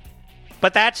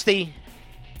 But that's the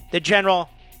general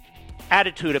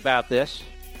attitude about this.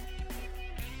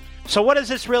 So what is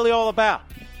this really all about?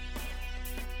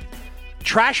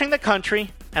 Trashing the country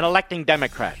and electing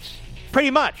Democrats. Pretty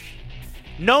much.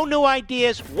 No new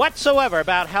ideas whatsoever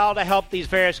about how to help these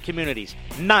various communities.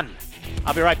 None.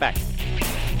 I'll be right back.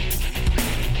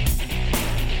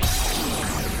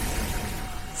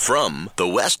 From the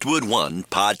Westwood One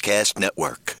Podcast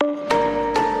Network.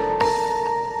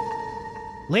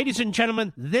 Ladies and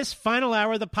gentlemen, this final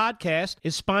hour of the podcast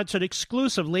is sponsored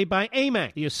exclusively by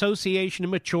AMAC, the Association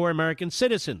of Mature American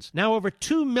Citizens. Now over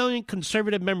 2 million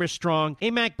conservative members strong,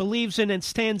 AMAC believes in and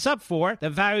stands up for the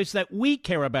values that we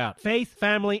care about: faith,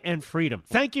 family, and freedom.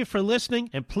 Thank you for listening,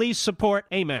 and please support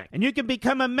AMAC. And you can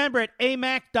become a member at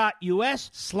amac.us/join.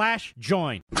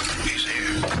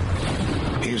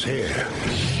 He's here.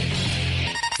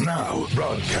 Now,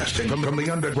 broadcasting from the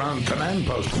underground command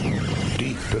post,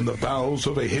 deep in the bowels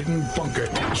of a hidden bunker,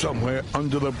 somewhere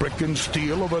under the brick and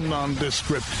steel of a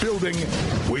nondescript building,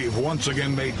 we've once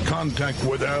again made contact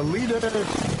with our leader,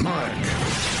 Mark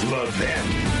Levin.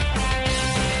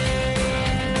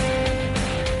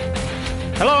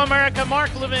 Hello, America. Mark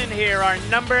Levin here. Our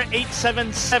number,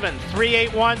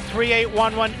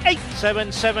 877-381-3811,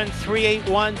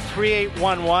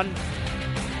 877-381-3811.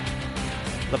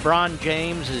 LeBron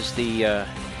James is the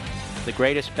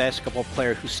greatest basketball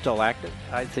player who's still active.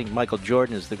 I think Michael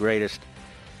Jordan is the greatest,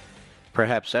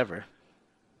 perhaps ever.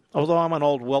 Although I'm an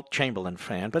old Wilt Chamberlain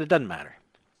fan, but it doesn't matter.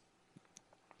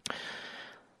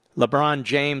 LeBron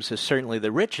James is certainly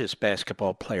the richest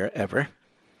basketball player ever.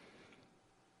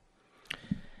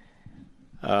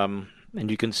 And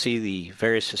you can see the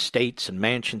various estates and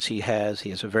mansions he has. He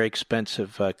has a very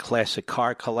expensive classic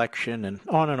car collection and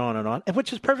on and on and on,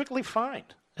 which is perfectly fine.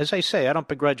 As I say, I don't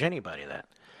begrudge anybody that.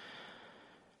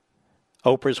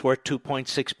 Oprah's worth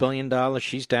 $2.6 billion.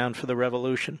 She's down for the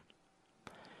revolution.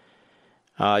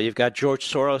 You've got George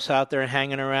Soros out there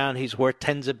hanging around. He's worth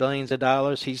tens of billions of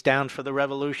dollars. He's down for the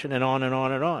revolution and on and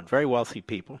on and on. Very wealthy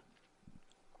people.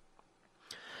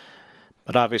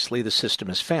 But obviously the system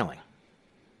is failing.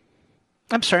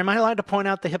 I'm sorry, am I allowed to point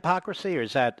out the hypocrisy, or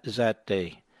is that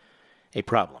a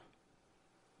problem?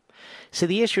 See,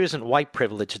 the issue isn't white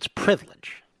privilege, it's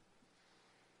privilege.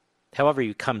 However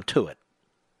you come to it.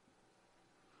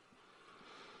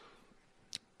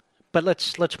 But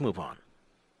let's move on.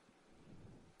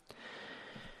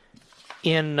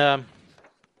 In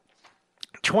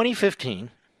 2015,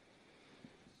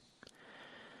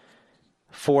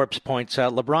 Forbes points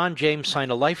out LeBron James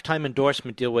signed a lifetime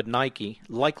endorsement deal with Nike,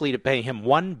 likely to pay him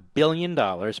 $1 billion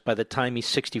by the time he's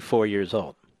 64 years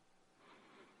old.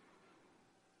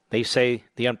 They say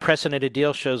the unprecedented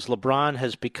deal shows LeBron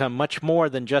has become much more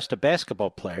than just a basketball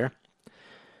player.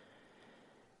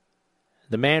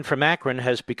 The man from Akron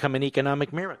has become an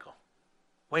economic miracle.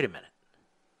 Wait a minute.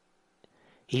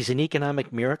 He's an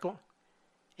economic miracle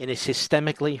in a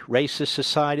systemically racist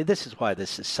society? This is why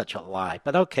this is such a lie.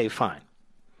 But okay, fine.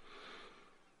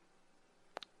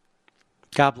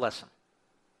 God bless him.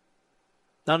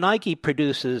 Now, Nike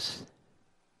produces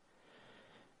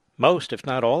most, if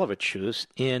not all of its shoes,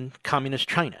 in communist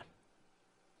China.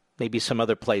 Maybe some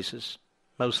other places,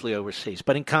 mostly overseas.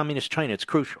 But in communist China, it's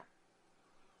crucial.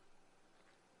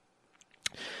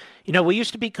 You know, we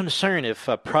used to be concerned if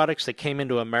products that came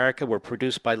into America were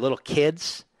produced by little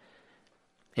kids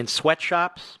in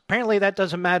sweatshops. Apparently that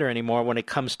doesn't matter anymore when it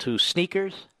comes to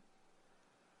sneakers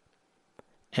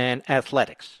and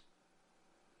athletics.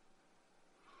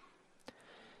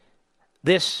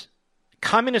 This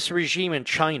communist regime in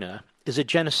China is a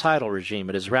genocidal regime.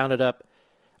 It has rounded up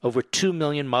over 2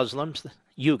 million Muslims,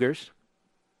 Uyghurs,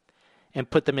 and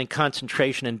put them in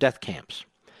concentration and death camps.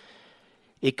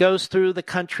 It goes through the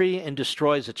country and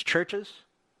destroys its churches.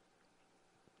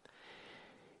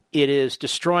 It is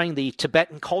destroying the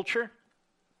Tibetan culture.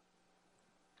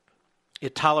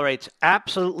 It tolerates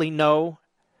absolutely no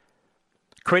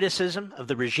criticism of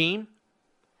the regime.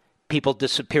 People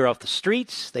disappear off the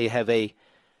streets. They have a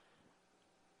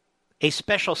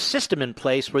special system in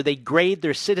place where they grade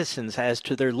their citizens as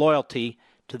to their loyalty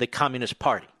to the Communist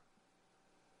Party.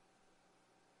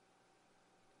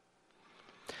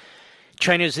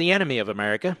 China is the enemy of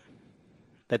America.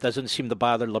 That doesn't seem to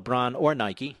bother LeBron or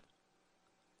Nike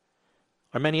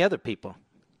or many other people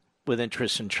with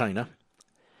interests in China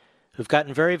who've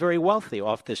gotten very, very wealthy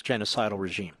off this genocidal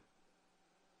regime.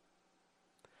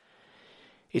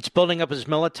 It's building up its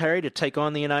military to take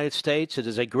on the United States. It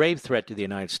is a grave threat to the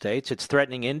United States. It's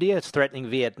threatening India. It's threatening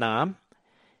Vietnam.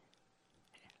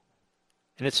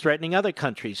 And it's threatening other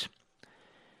countries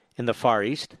in the Far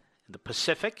East, in the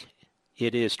Pacific.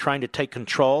 It is trying to take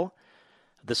control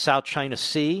of the South China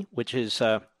Sea, which is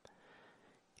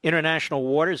international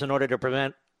waters, in order to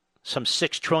prevent some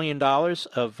 $6 trillion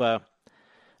of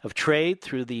trade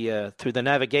through the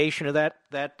navigation of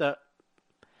that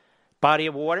body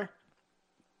of water.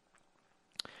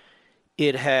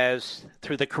 It has,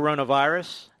 through the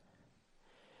coronavirus,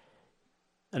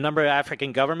 a number of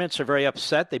African governments are very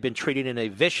upset. They've been treated in a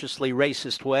viciously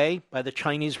racist way by the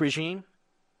Chinese regime.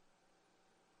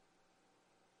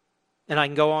 And I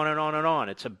can go on and on and on.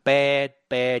 It's a bad,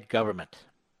 bad government.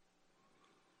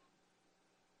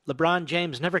 LeBron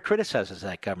James never criticizes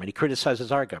that government. He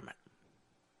criticizes our government.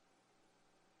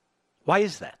 Why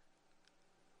is that?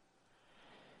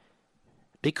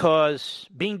 Because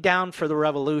being down for the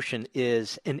revolution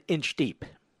is an inch deep.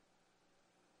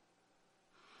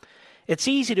 It's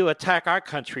easy to attack our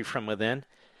country from within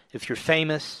if you're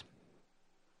famous,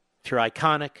 if you're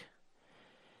iconic,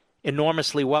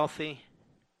 enormously wealthy.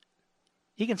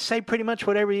 You can say pretty much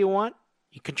whatever you want.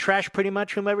 You can trash pretty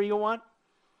much whomever you want.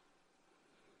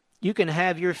 You can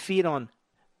have your feet on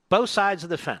both sides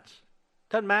of the fence.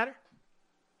 Doesn't matter.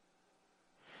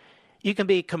 You can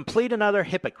be complete and utter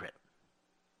hypocrite.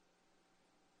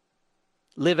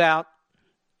 live out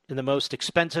in the most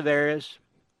expensive areas,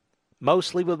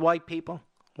 mostly with white people,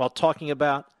 while talking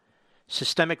about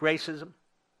systemic racism.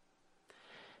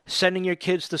 Sending your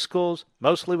kids to schools,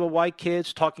 mostly with white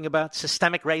kids, talking about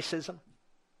systemic racism.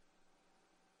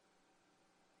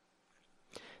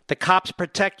 The cops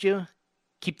protect you,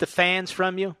 keep the fans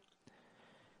from you.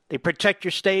 They protect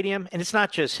your stadium, and it's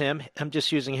not just him. I'm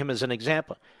just using him as an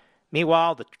example.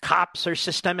 Meanwhile, the cops are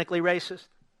systemically racist.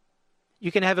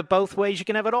 You can have it both ways. You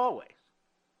can have it all ways.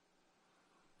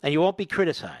 And you won't be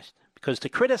criticized, because to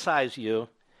criticize you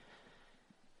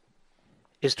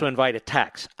is to invite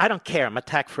attacks. I don't care. I'm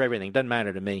attacked for everything. It doesn't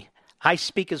matter to me. I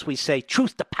speak, as we say,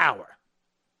 truth to power.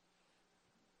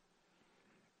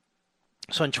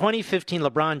 So in 2015,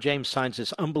 LeBron James signs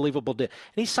this unbelievable deal.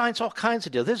 And he signs all kinds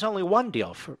of deals. There's only one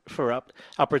deal for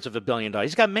upwards of $1 billion.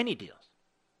 He's got many deals.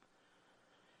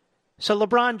 So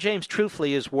LeBron James,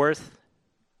 truthfully, is worth,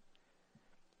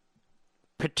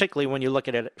 particularly when you look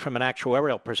at it from an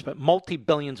actuarial perspective,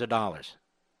 multi-billions of dollars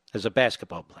as a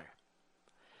basketball player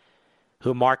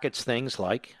who markets things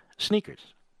like sneakers,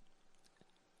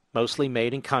 mostly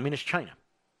made in communist China.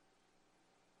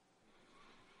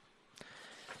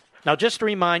 Now, just to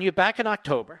remind you, back in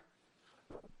October,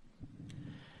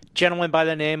 a gentleman by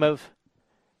the name of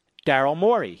Daryl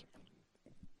Morey.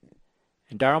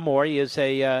 And Daryl Morey is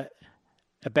a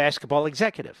basketball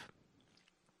executive.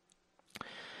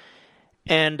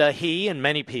 And he and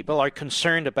many people are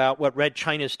concerned about what Red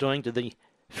China is doing to the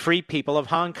free people of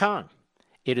Hong Kong.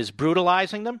 It is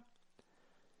brutalizing them.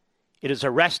 It is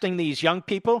arresting these young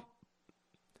people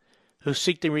who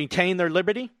seek to retain their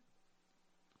liberty.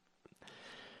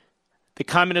 The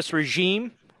communist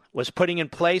regime was putting in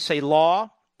place a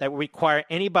law that would require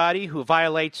anybody who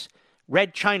violates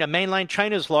Red China, mainland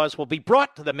China's laws, will be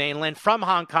brought to the mainland from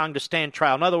Hong Kong to stand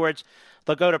trial. In other words,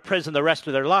 they'll go to prison the rest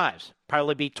of their lives,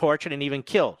 probably be tortured and even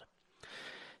killed.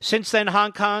 Since then,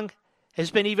 Hong Kong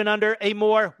has been even under a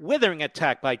more withering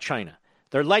attack by China.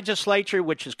 Their legislature,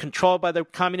 which is controlled by the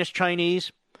communist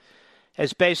Chinese,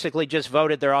 has basically just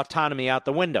voted their autonomy out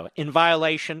the window in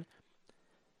violation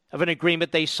of an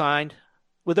agreement they signed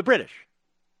with the British.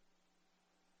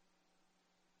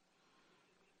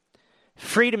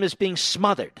 Freedom is being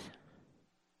smothered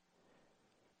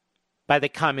by the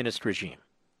communist regime.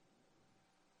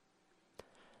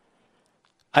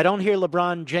 I don't hear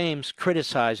LeBron James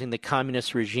criticizing the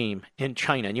communist regime in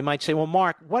China. And you might say, well,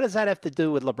 Mark, what does that have to do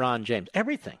with LeBron James?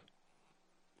 Everything.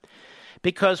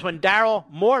 Because when Daryl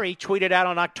Morey tweeted out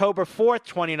on October 4th,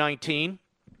 2019,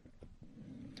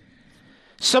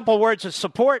 simple words of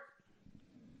support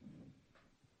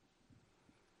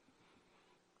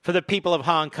for the people of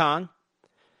Hong Kong,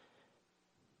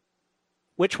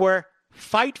 which were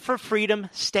fight for freedom,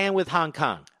 stand with Hong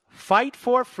Kong. Fight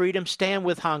for freedom, stand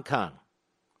with Hong Kong.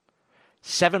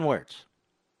 7 words.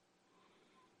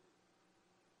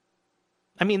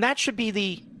 I mean, that should be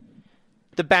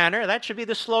the banner. That should be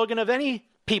the slogan of any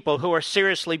people who are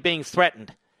seriously being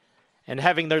threatened and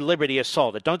having their liberty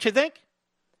assaulted. Don't you think?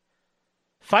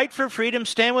 Fight for freedom,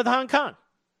 stand with Hong Kong.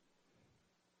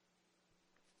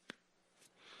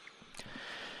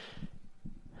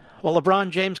 Well, LeBron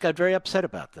James got very upset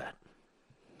about that,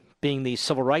 being the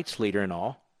civil rights leader and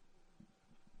all,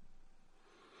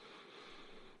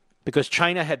 because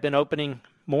China had been opening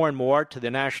more and more to the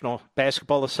National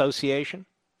Basketball Association.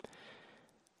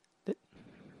 The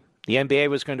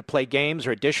NBA was going to play games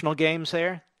or additional games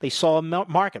there. They saw a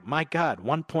market. My God,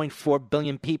 1.4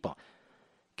 billion people.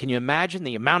 Can you imagine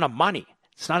the amount of money?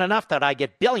 It's not enough that I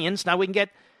get billions. Now we can get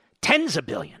tens of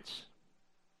billions.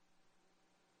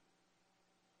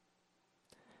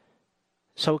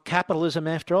 So capitalism,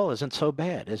 after all, isn't so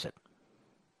bad, is it?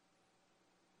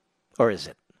 Or is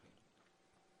it?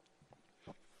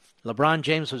 LeBron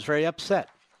James was very upset.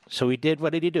 So he did,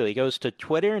 what did he do? He goes to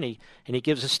Twitter and he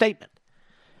gives a statement.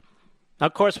 Now,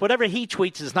 of course, whatever he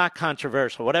tweets is not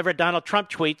controversial. Whatever Donald Trump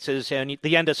tweets is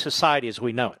the end of society as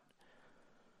we know it.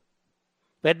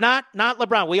 But not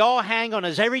LeBron. We all hang on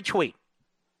his every tweet.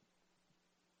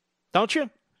 Don't you?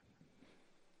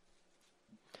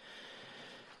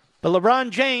 But LeBron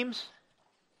James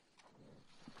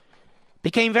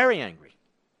became very angry.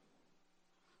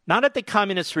 Not at the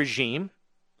communist regime,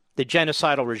 the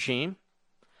genocidal regime,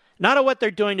 not at what they're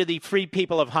doing to the free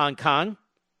people of Hong Kong,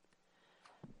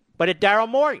 but at Daryl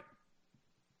Morey,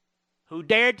 who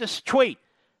dared to tweet,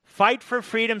 "Fight for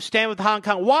freedom, stand with Hong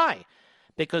Kong." Why?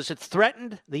 Because it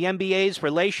threatened the NBA's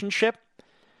relationship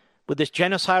with this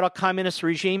genocidal communist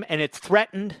regime, and it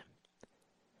threatened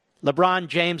LeBron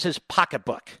James's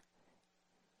pocketbook.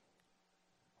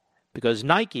 Because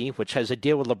Nike, which has a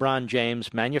deal with LeBron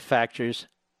James, manufactures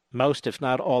most, if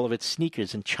not all, of its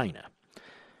sneakers in China.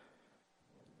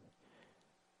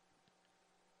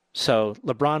 So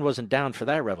LeBron wasn't down for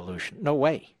that revolution. No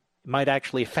way. It might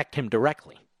actually affect him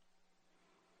directly.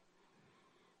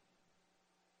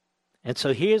 And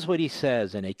so here's what he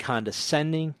says in a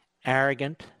condescending,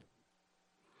 arrogant,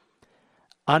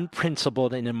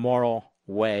 unprincipled, and immoral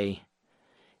way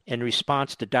in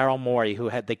response to Daryl Morey, who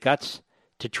had the guts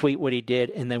to tweet what he did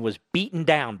and then was beaten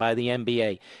down by the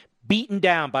NBA, beaten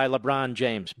down by LeBron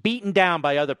James, beaten down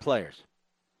by other players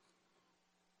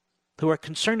who are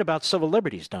concerned about civil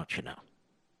liberties, don't you know?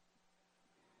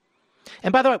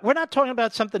 And by the way, we're not talking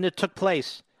about something that took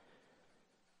place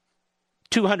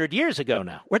 200 years ago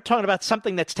now. We're talking about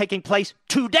something that's taking place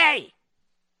today.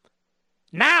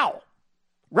 Now.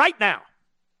 Right now.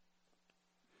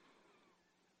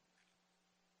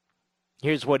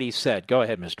 Here's what he said. Go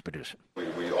ahead, Mr. Producer.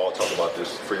 We all talk about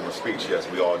this freedom of speech. Yes,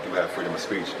 we all do have freedom of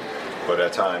speech. But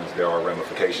at times there are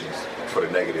ramifications for the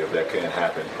negative that can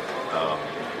happen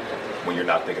when you're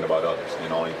not thinking about others and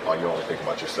you're only thinking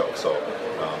about yourself. So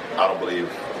I don't believe,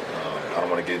 I don't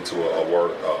want to get into a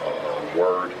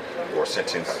word or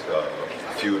sentence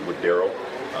feud with Daryl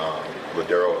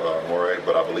Morey,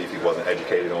 but I believe he wasn't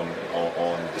educated on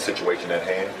the situation at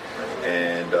hand,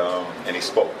 and he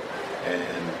spoke.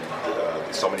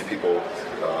 And so many people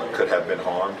could have been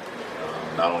harmed,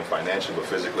 not only financially, but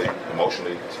physically,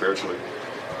 emotionally, spiritually.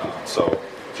 So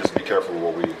just be careful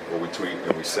what we tweet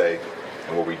and we say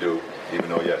and what we do, even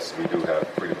though, yes, we do have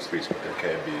freedom of speech, but there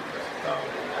can be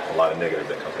a lot of negative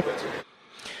that comes with that too.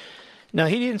 Now,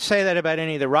 he didn't say that about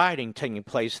any of the rioting taking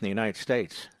place in the United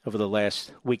States over the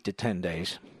last week to 10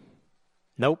 days.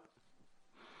 Nope.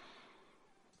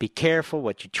 Be careful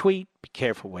what you tweet. Be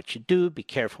careful what you do. Be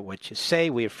careful what you say.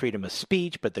 We have freedom of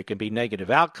speech, but there can be negative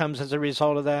outcomes as a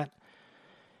result of that.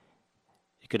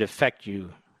 It could affect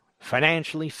you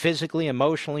financially, physically,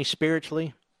 emotionally,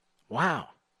 spiritually. Wow.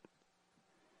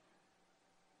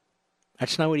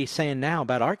 That's not what he's saying now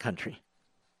about our country.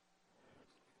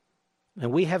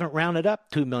 And we haven't rounded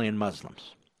up 2 million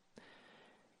Muslims.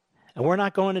 And we're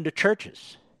not going into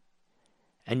churches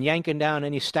and yanking down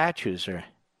any statues or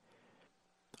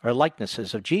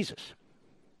likenesses of Jesus.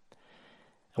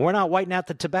 And we're not whiting out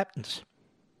the Tibetans.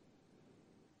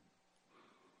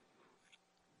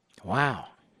 Wow.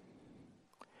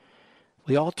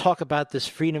 We all talk about this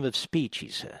freedom of speech, he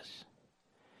says.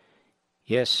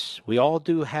 Yes, we all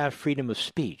do have freedom of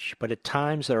speech, but at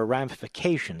times there are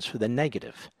ramifications for the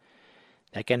negative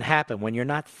that can happen when you're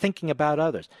not thinking about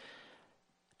others.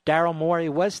 Daryl Morey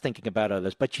was thinking about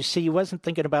others, but you see, he wasn't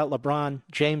thinking about LeBron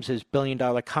James's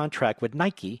billion-dollar contract with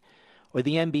Nike or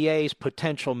the NBA's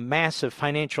potential massive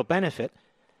financial benefit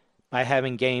by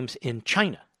having games in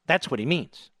China. That's what he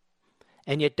means.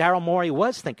 And yet Daryl Morey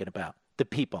was thinking about the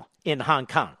people in Hong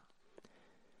Kong.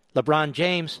 LeBron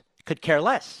James could care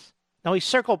less. Now, he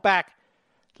circled back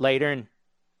later and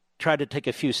tried to take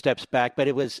a few steps back, but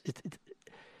it was,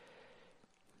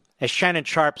 as Shannon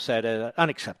Sharp said,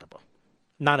 unacceptable.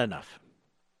 Not enough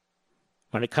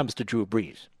when it comes to Drew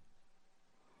Brees.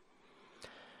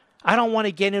 I don't want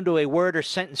to get into a word or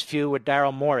sentence feud with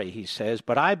Daryl Morey, he says,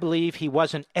 but I believe he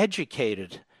wasn't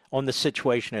educated on the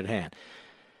situation at hand.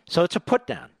 So it's a put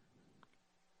down.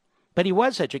 But he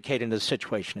was educated in the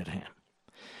situation at hand.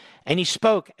 And he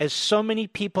spoke as so many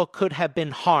people could have been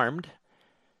harmed.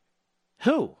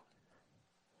 Who?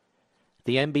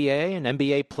 The NBA and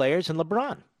NBA players and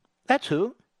LeBron. That's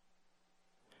who.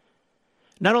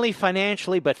 Not only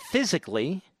financially, but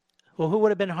physically. Well, who would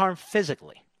have been harmed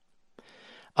physically?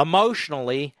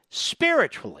 Emotionally,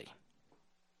 spiritually.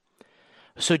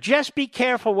 So just be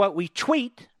careful what we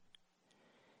tweet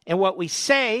and what we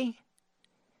say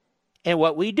and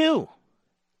what we do.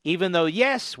 Even though,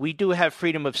 yes, we do have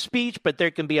freedom of speech, but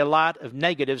there can be a lot of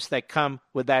negatives that come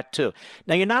with that too.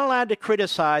 Now, you're not allowed to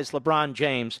criticize LeBron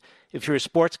James if you're a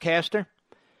sportscaster,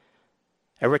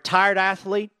 a retired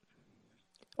athlete,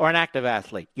 or an active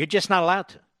athlete. You're just not allowed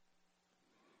to.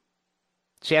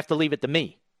 So you have to leave it to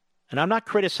me. And I'm not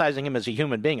criticizing him as a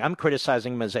human being. I'm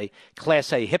criticizing him as a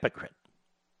Class A hypocrite.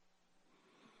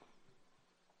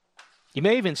 You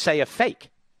may even say a fake.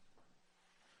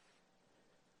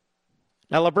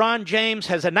 Now, LeBron James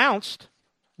has announced,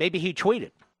 maybe he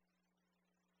tweeted,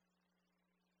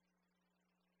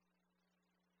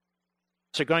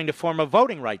 they're going to form a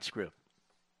voting rights group.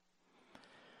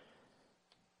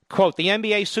 Quote, the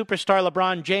NBA superstar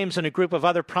LeBron James and a group of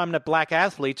other prominent black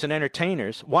athletes and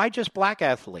entertainers. Why just black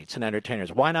athletes and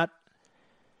entertainers? Why not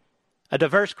a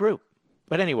diverse group?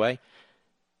 But anyway,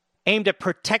 aimed at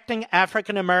protecting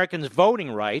African Americans'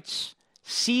 voting rights,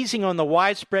 seizing on the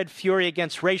widespread fury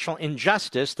against racial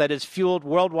injustice that has fueled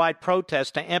worldwide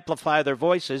protests to amplify their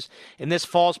voices in this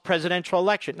fall's presidential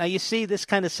election. Now, you see, this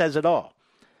kind of says it all.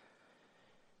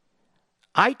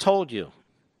 I told you,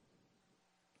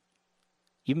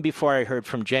 even before I heard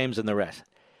from James and the rest,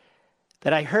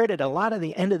 that I heard at a lot of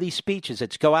the end of these speeches,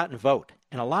 it's go out and vote.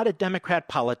 And a lot of Democrat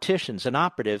politicians and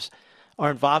operatives are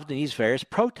involved in these various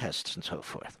protests and so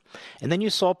forth. And then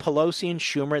you saw Pelosi and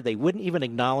Schumer, they wouldn't even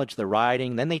acknowledge the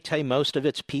rioting. Then they tell you most of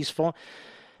it's peaceful.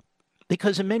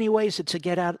 Because in many ways, it's a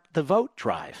get out the vote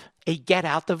drive. A get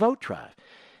out the vote drive.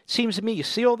 It seems to me, you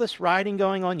see all this rioting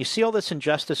going on, you see all this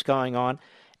injustice going on,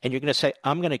 and you're going to say,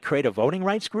 I'm going to create a voting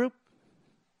rights group?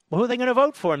 Well, who are they going to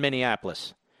vote for in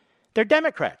Minneapolis? They're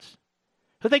Democrats.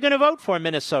 Who are they going to vote for in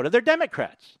Minnesota? They're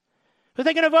Democrats. Who are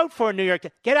they going to vote for in New York?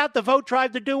 Get out the vote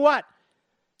drive to do what?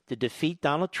 To defeat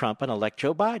Donald Trump and elect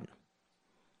Joe Biden.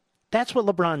 That's what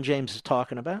LeBron James is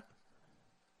talking about.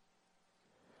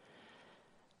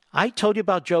 I told you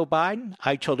about Joe Biden.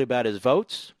 I told you about his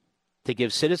votes to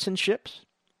give citizenships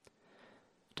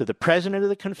to the president of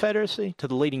the Confederacy, to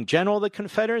the leading general of the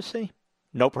Confederacy.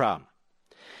 No problem.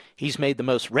 He's made the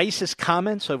most racist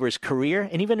comments over his career,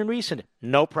 and even in recent,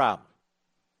 no problem.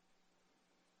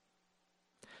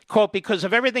 Quote, because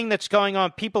of everything that's going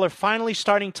on, people are finally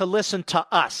starting to listen to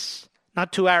us.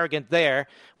 Not too arrogant there.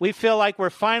 We feel like we're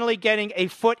finally getting a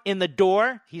foot in the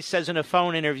door, he says in a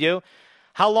phone interview.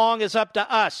 How long is up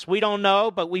to us? We don't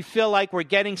know, but we feel like we're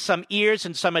getting some ears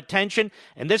and some attention,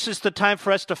 and this is the time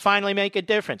for us to finally make a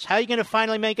difference. How are you going to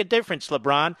finally make a difference,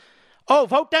 LeBron? Oh,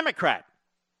 vote Democrat.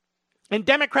 And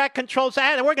Democrat controls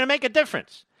that, and we're going to make a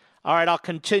difference. All right, I'll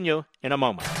continue in a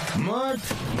moment. Mark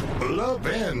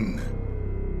Levin.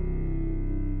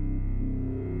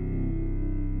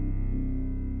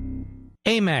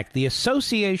 AMAC, the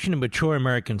Association of Mature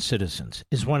American Citizens,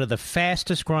 is one of the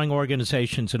fastest growing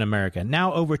organizations in America.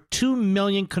 Now over 2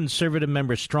 million conservative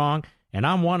members strong, and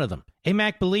I'm one of them.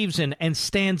 AMAC believes in and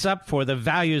stands up for the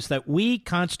values that we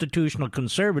constitutional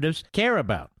conservatives care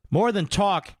about. More than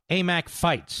talk, AMAC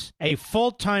fights. A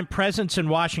full-time presence in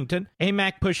Washington,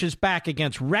 AMAC pushes back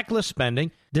against reckless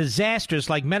spending, disasters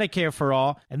like Medicare for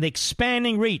All, and the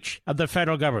expanding reach of the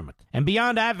federal government. And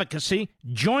beyond advocacy,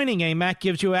 joining AMAC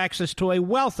gives you access to a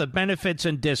wealth of benefits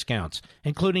and discounts,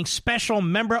 including special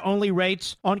member-only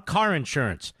rates on car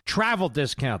insurance, travel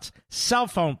discounts, cell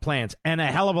phone plans, and a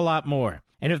hell of a lot more.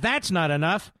 And if that's not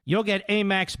enough, you'll get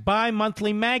AMAC's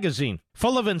bi-monthly magazine,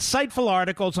 full of insightful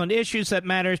articles on issues that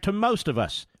matter to most of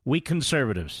us, we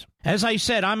conservatives. As I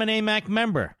said, I'm an AMAC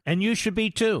member, and you should be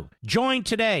too. Join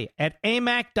today at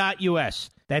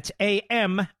amac.us. That's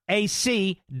AMAC.us.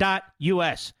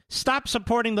 Stop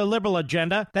supporting the liberal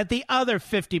agenda that the other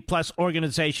 50-plus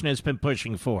organization has been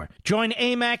pushing for. Join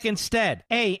AMAC instead.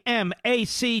 AMAC.us.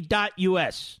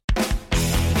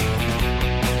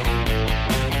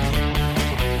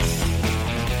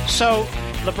 So,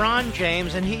 LeBron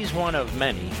James, and he's one of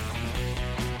many,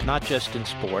 not just in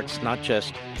sports, not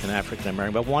just in African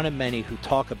American, but one of many who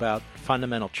talk about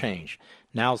fundamental change.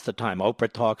 Now's the time.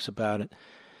 Oprah talks about it.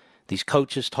 These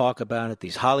coaches talk about it.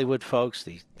 These Hollywood folks,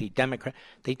 the Democrats,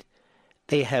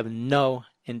 they have no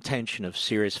intention of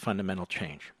serious fundamental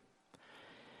change.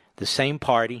 The same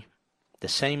party, the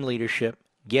same leadership,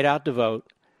 get out to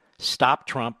vote, stop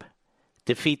Trump,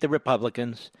 defeat the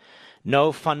Republicans.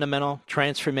 No fundamental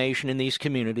transformation in these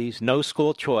communities, no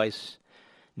school choice,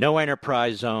 no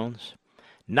enterprise zones,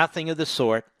 nothing of the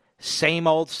sort, same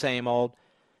old, same old.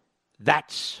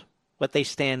 That's what they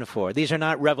stand for. These are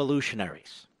not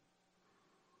revolutionaries.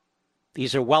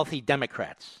 These are wealthy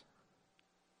Democrats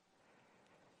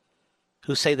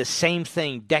who say the same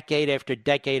thing decade after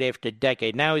decade after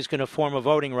decade. Now he's going to form a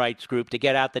voting rights group to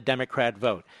get out the Democrat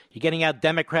vote. You're getting out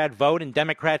Democrat vote in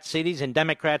Democrat cities and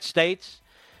Democrat states?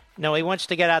 No, he wants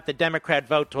to get out the Democrat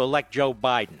vote to elect Joe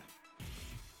Biden.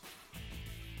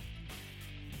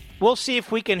 We'll see if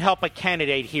we can help a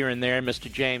candidate here and there, Mr.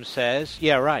 James says.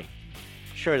 Yeah, right.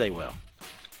 Sure they will.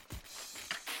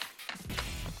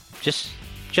 Just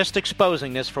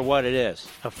exposing this for what it is,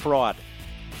 a fraud.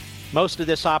 Most of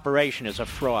this operation is a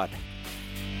fraud.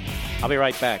 I'll be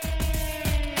right back.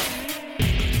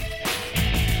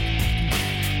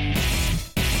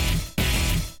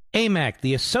 AMAC,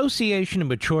 the Association of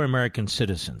Mature American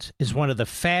Citizens, is one of the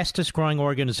fastest growing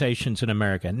organizations in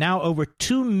America. Now over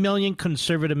 2 million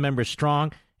conservative members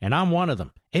strong, and I'm one of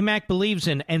them. AMAC believes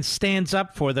in and stands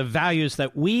up for the values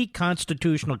that we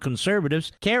constitutional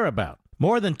conservatives care about.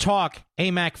 More than talk,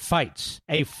 AMAC fights.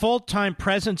 A full-time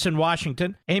presence in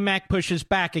Washington, AMAC pushes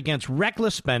back against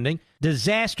reckless spending,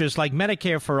 disasters like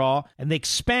Medicare for All, and the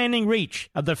expanding reach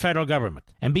of the federal government.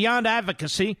 And beyond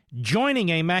advocacy, joining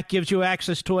AMAC gives you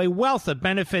access to a wealth of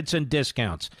benefits and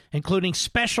discounts, including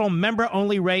special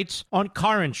member-only rates on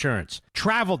car insurance,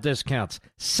 travel discounts,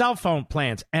 cell phone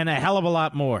plans, and a hell of a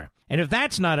lot more. And if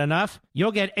that's not enough,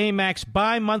 you'll get AMAC's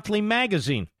bi-monthly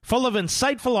magazine, full of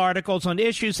insightful articles on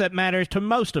issues that matter to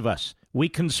most of us, we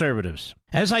conservatives.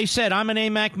 As I said, I'm an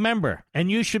AMAC member,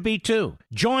 and you should be too.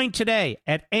 Join today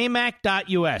at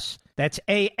amac.us. That's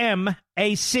AMAC.us.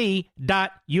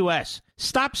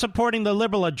 Stop supporting the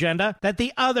liberal agenda that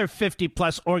the other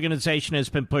 50-plus organization has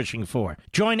been pushing for.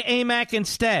 Join AMAC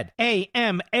instead.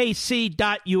 AMAC.us.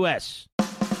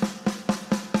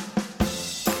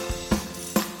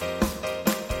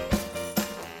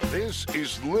 This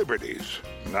is Liberty's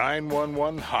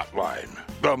 911 hotline.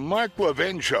 The Mark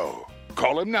Levin Show.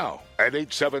 Call him now at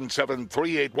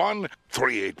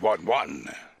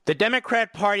 877-381-3811. The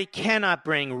Democrat Party cannot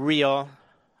bring real,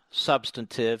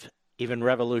 substantive, even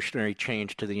revolutionary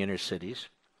change to the inner cities.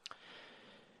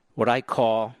 What I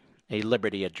call a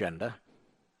liberty agenda,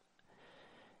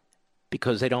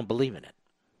 because they don't believe in it.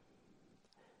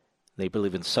 They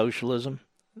believe in socialism.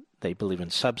 They believe in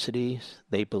subsidies.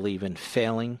 They believe in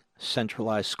failing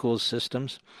centralized school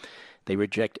systems. They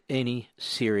reject any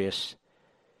serious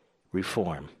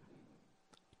reform,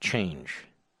 change,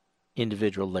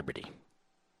 individual liberty.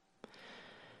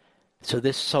 So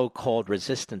this so-called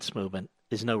resistance movement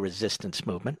is no resistance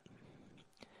movement.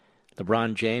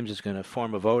 LeBron James is going to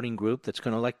form a voting group that's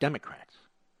going to elect Democrats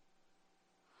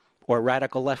or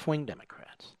radical left-wing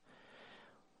Democrats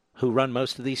who run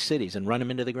most of these cities and run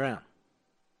them into the ground.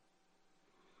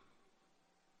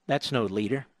 That's no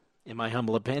leader, in my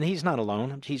humble opinion. He's not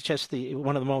alone. He's just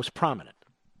one of the most prominent.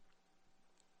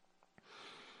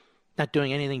 Not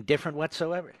doing anything different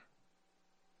whatsoever.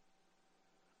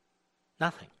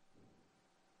 Nothing.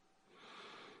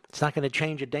 It's not going to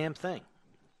change a damn thing.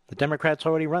 The Democrats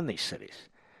already run these cities.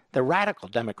 The radical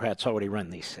Democrats already run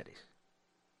these cities.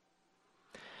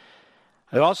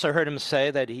 I also heard him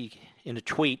say that in a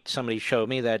tweet, somebody showed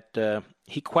me that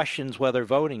he questions whether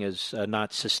voting is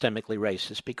not systemically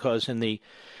racist, because in the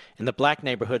black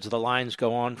neighborhoods, the lines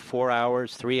go on 4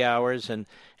 hours, 3 hours, and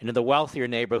in the wealthier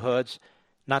neighborhoods,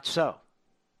 not so.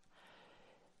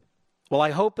 Well,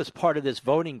 I hope as part of this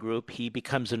voting group, he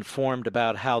becomes informed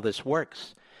about how this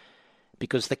works,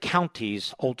 because the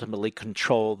counties ultimately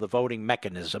control the voting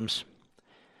mechanisms,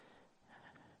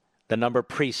 the number of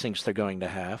precincts they're going to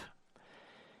have.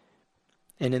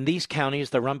 And in these counties,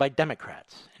 they're run by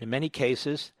Democrats. In many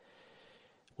cases,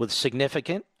 with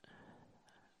significant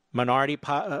minority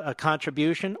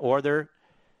contribution, or they're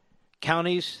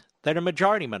counties that are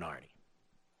majority minority.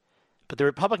 But the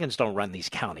Republicans don't run these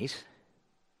counties.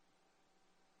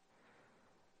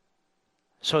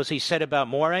 So as he said about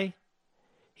Morey,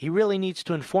 he really needs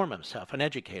to inform himself and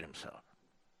educate himself.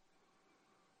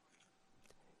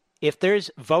 If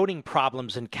there's voting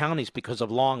problems in counties because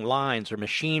of long lines or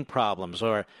machine problems,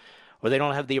 or they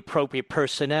don't have the appropriate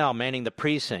personnel manning the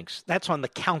precincts, that's on the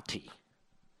county.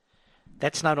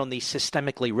 That's not on the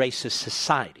systemically racist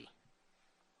society.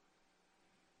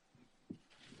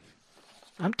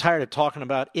 I'm tired of talking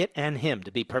about it and him,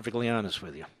 to be perfectly honest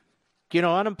with you. You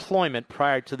know, unemployment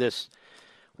prior to this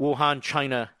Wuhan,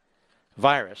 China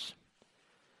virus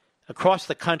across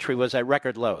the country was at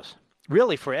record lows.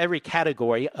 Really, for every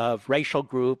category of racial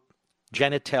group,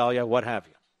 genitalia, what have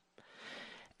you.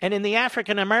 And in the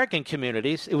African American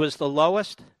communities, it was the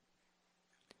lowest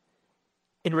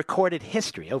in recorded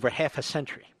history, over half a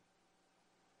century.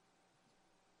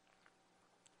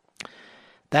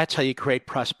 That's how you create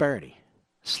prosperity.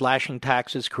 Slashing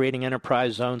taxes, creating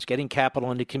enterprise zones, getting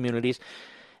capital into communities.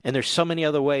 And there's so many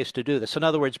other ways to do this. In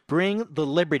other words, bring the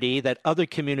liberty that other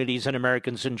communities and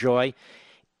Americans enjoy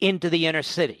into the inner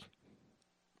city.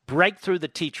 Break through the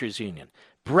teachers' union.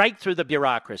 Break through the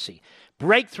bureaucracy.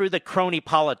 Break through the crony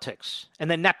politics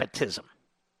and the nepotism.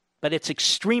 But it's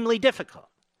extremely difficult.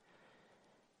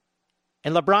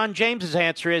 And LeBron James's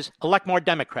answer is, elect more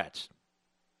Democrats.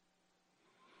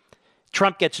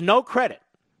 Trump gets no credit.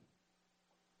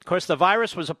 Of course, the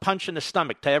virus was a punch in the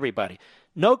stomach to everybody.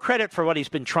 No credit for what he's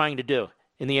been trying to do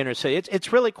in the inner city.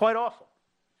 It's really quite awful.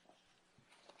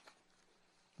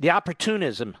 The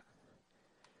opportunism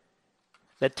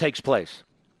that takes place.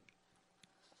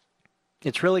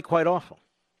 It's really quite awful.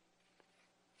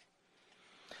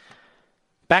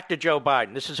 Back to Joe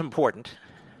Biden. This is important,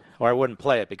 or I wouldn't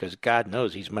play it because God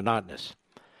knows he's monotonous.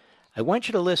 I want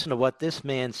you to listen to what this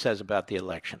man says about the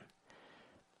election.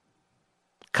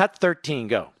 Cut 13,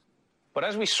 go. But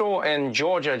as we saw in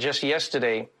Georgia just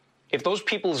yesterday, if those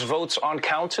people's votes aren't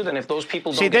counted and if those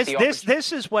people don't get the opportunity...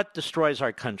 This is what destroys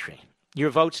our country. Your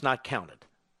vote's not counted.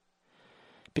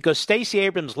 Because Stacey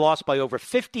Abrams lost by over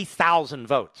 50,000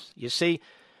 votes. You see,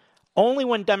 only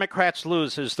when Democrats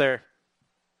lose is there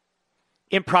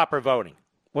improper voting.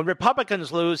 When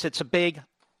Republicans lose, it's a big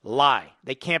lie.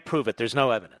 They can't prove it. There's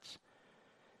no evidence.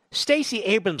 Stacey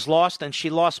Abrams lost, and she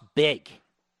lost big.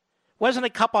 Wasn't a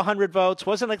couple hundred votes,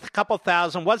 wasn't a couple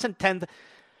thousand, wasn't 10.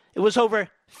 It was over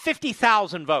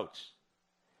 50,000 votes.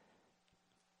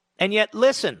 And yet,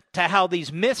 listen to how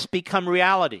these myths become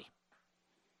reality.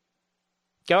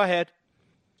 Go ahead.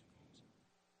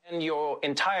 And your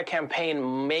entire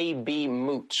campaign may be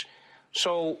moot.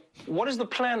 So what is the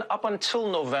plan up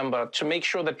until November to make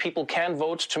sure that people can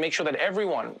vote, to make sure that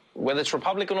everyone, whether it's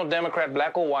Republican or Democrat,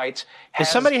 black or white, has...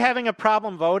 Is somebody having a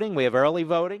problem voting? We have early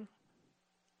voting.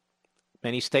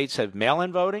 Many states have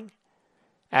mail-in voting,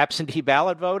 absentee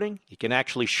ballot voting. You can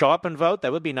actually show up and vote.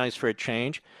 That would be nice for a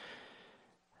change.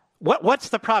 What's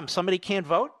the problem? Somebody can't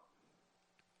vote?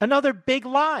 Another big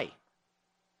lie.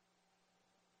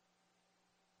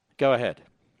 Go ahead.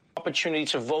 Opportunity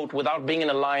to vote without being in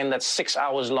a line that's 6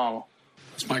 hours long.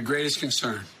 It's my greatest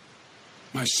concern.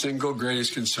 My single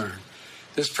greatest concern.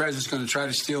 This president's going to try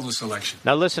to steal this election.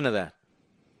 Now listen to that.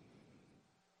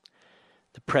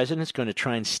 The president's going to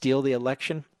try and steal the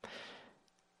election.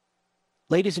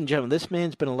 Ladies and gentlemen, this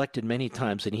man's been elected many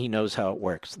times and he knows how it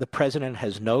works. The president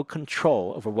has no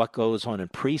control over what goes on in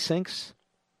precincts,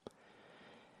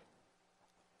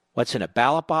 what's in a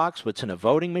ballot box, what's in a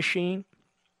voting machine.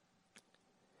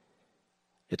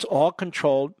 It's all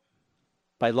controlled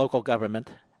by local government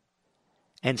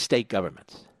and state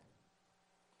governments.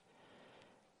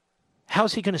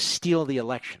 How's he going to steal the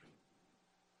election?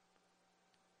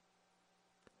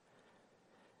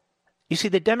 You see,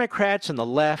 the Democrats and the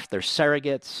left, they're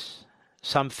surrogates,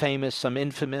 some famous, some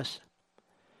infamous.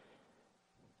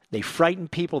 They frighten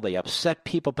people, they upset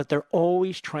people, but they're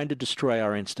always trying to destroy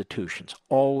our institutions.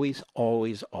 Always,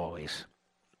 always, always.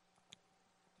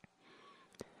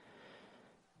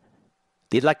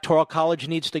 The Electoral College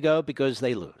needs to go because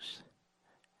they lose.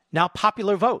 Now,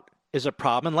 popular vote is a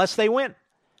problem unless they win.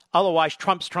 Otherwise,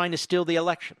 Trump's trying to steal the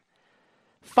election.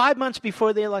 5 months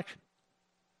before the election.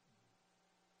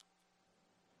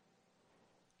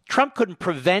 Trump couldn't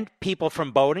prevent people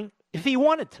from voting if he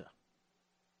wanted to.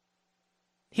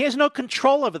 He has no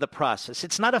control over the process.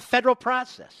 It's not a federal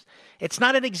process. It's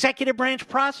not an executive branch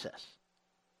process.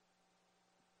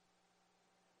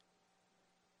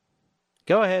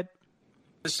 Go ahead.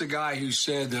 This is the guy who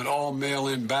said that all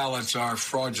mail-in ballots are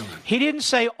fraudulent. He didn't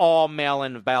say all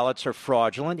mail-in ballots are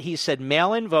fraudulent. He said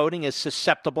mail-in voting is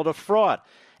susceptible to fraud.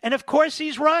 And of course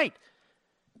he's right.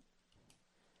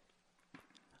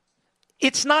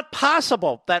 It's not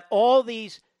possible that all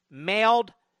these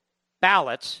mailed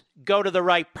ballots go to the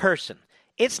right person.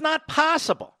 It's not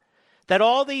possible that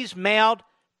all these mailed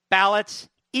ballots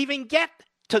even get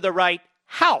to the right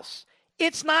house.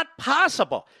 It's not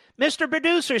possible. Mr.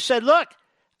 Producer said, look,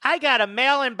 I got a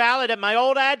mail-in ballot at my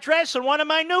old address and one at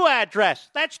my new address.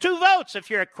 That's 2 votes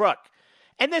if you're a crook.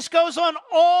 And this goes on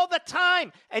all the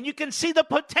time, and you can see the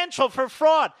potential for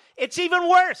fraud. It's even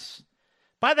worse.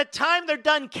 By the time they're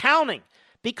done counting,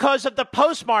 because of the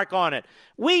postmark on it,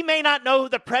 we may not know who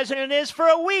the president is for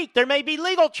a week. There may be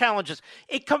legal challenges.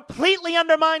 It completely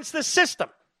undermines the system.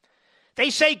 They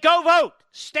say, go vote,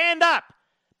 stand up.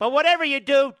 But whatever you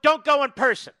do, don't go in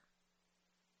person.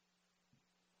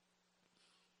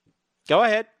 Go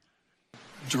ahead.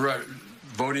 Direct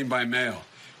voting by mail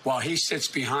while he sits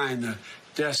behind the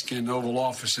desk in the Oval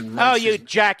Office and oh, you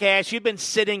jackass. You've been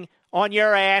sitting on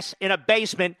your ass in a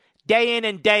basement day in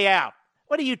and day out.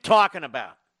 What are you talking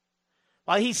about?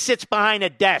 While he sits behind a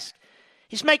desk.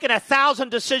 He's making 1,000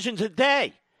 decisions a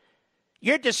day.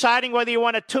 You're deciding whether you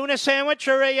want a tuna sandwich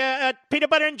or a peanut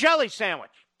butter and jelly sandwich.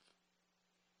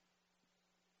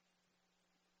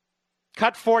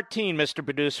 Cut 14, Mr.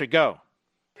 Producer. Go.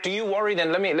 Do you worry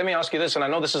then, let me ask you this, and I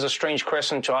know this is a strange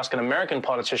question to ask an American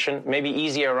politician, maybe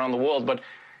easier around the world, but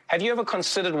have you ever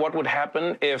considered what would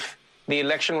happen if the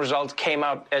election result came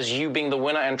out as you being the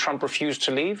winner and Trump refused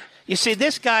to leave? You see,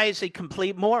 this guy is a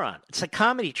complete moron. It's a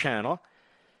comedy channel.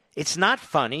 It's not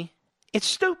funny. It's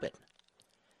stupid.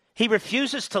 He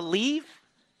refuses to leave.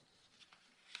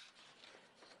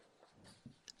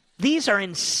 These are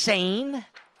insane,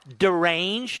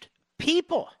 deranged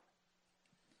people.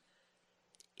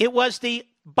 It was the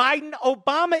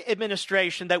Biden-Obama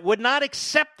administration that would not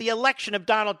accept the election of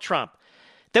Donald Trump.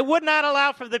 that would not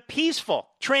allow for the peaceful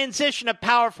transition of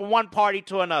power from one party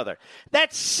to another,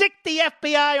 that sicked the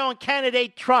FBI on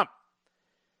candidate Trump,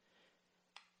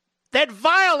 that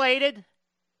violated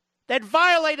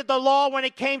the law when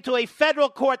it came to a federal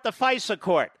court, the FISA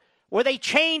court, where they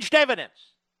changed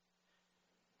evidence,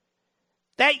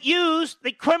 that used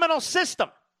the criminal system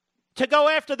to go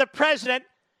after the president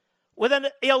with an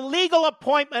illegal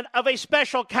appointment of a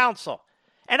special counsel.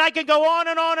 And I can go on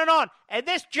and on and on. And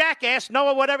this jackass,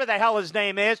 Noah, whatever the hell his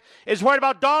name is worried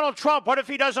about Donald Trump. What if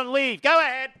he doesn't leave? Go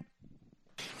ahead.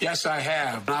 Yes, I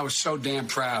have. I was so damn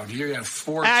proud. You have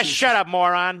 4 shut up,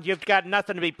 moron. You've got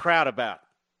nothing to be proud about.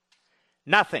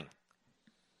 Nothing.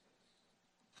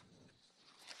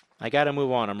 I got to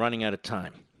move on. I'm running out of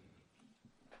time.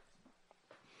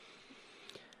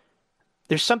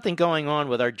 There's something going on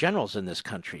with our generals in this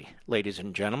country, ladies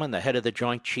and gentlemen. The head of the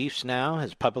Joint Chiefs now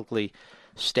has publicly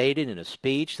stated in a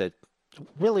speech that it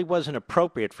really wasn't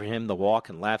appropriate for him to walk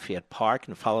in Lafayette Park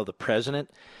and follow the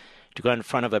president, to go in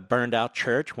front of a burned-out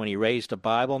church when he raised a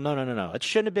Bible. No. It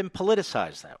shouldn't have been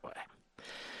politicized that way.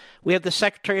 We have the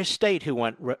Secretary of State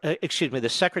the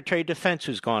Secretary of Defense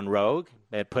who's gone rogue.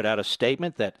 They had put out a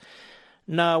statement that,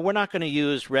 no, we're not going to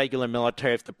use regular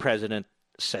military if the president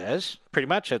says. Pretty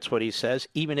much that's what he says,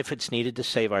 even if it's needed to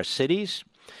save our cities.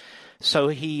 So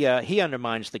he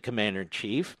undermines the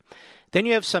commander-in-chief. Then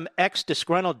you have some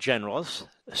ex-disgruntled generals,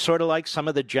 sort of like some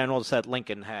of the generals that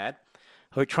Lincoln had,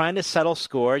 who are trying to settle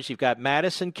scores. You've got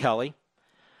Mattis and Kelly,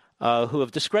 who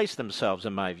have disgraced themselves,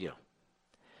 in my view.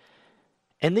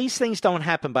 And these things don't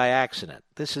happen by accident.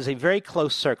 This is a very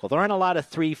close circle. There aren't a lot of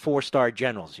 3-4-star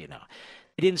generals, you know.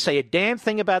 They didn't say a damn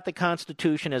thing about the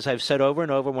Constitution, as I've said over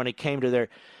and over when it came to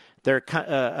their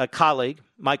colleague,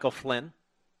 Michael Flynn.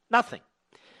 Nothing.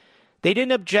 They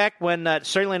didn't object when,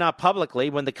 certainly not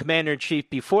publicly, when the commander-in-chief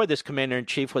before this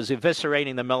commander-in-chief was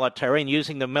eviscerating the military and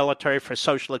using the military for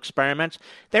social experiments.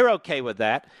 They were okay with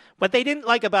that. What they didn't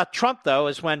like about Trump, though,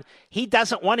 is when he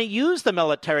doesn't want to use the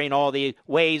military in all the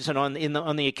ways and on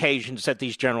the occasions that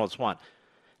these generals want.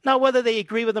 Now, whether they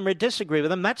agree with him or disagree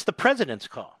with him, that's the president's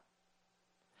call.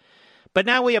 But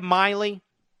now we have Miley,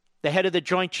 the head of the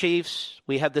Joint Chiefs.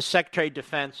 We have the Secretary of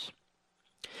Defense.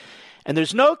 And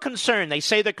there's no concern. They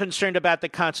say they're concerned about the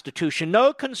Constitution.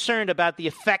 No concern about the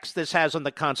effects this has on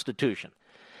the Constitution.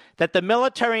 That the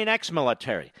military and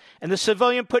ex-military and the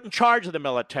civilian put in charge of the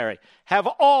military have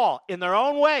all, in their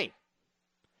own way,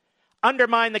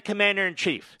 undermined the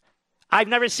commander-in-chief. I've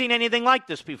never seen anything like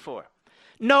this before.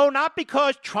 No, not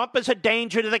because Trump is a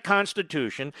danger to the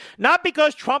Constitution. Not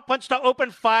because Trump wants to open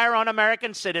fire on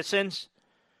American citizens.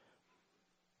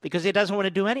 Because he doesn't want to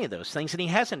do any of those things, and he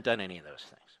hasn't done any of those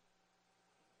things.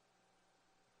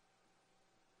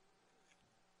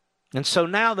 And so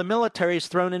now the military is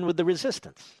thrown in with the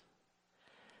resistance.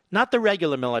 Not the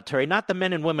regular military, not the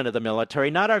men and women of the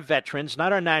military, not our veterans,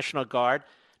 not our National Guard,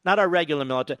 not our regular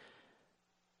military,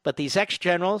 but these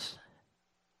ex-generals,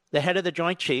 the head of the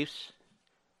Joint Chiefs,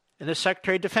 and the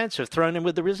Secretary of Defense are thrown in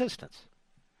with the resistance.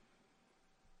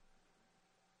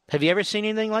 Have you ever seen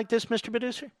anything like this, Mr.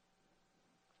 Producer?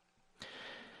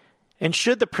 And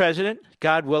should the president,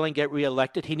 God willing, get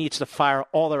reelected, he needs to fire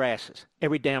all their asses,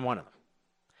 every damn one of them.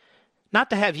 Not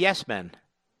to have yes men,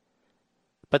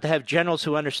 but to have generals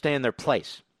who understand their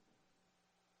place.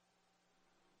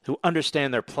 Who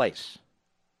understand their place.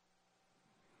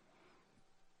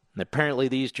 And apparently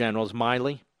these generals,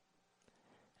 Miley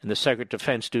and the Secretary of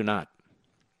Defense, do not.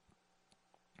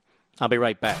 I'll be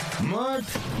right back. Mark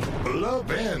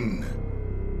Levin.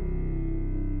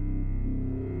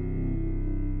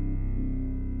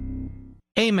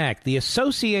 AMAC, the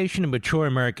Association of Mature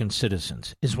American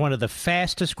Citizens, is one of the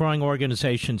fastest growing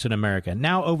organizations in America.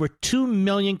 Now over 2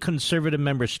 million conservative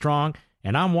members strong,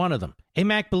 and I'm one of them.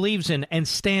 AMAC believes in and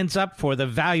stands up for the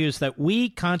values that we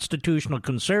constitutional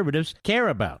conservatives care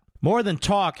about. More than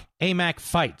talk, AMAC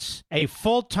fights. A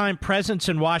full-time presence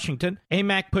in Washington,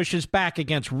 AMAC pushes back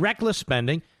against reckless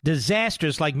spending,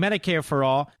 disasters like Medicare for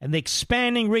All, and the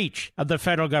expanding reach of the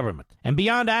federal government. And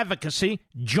beyond advocacy,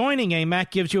 joining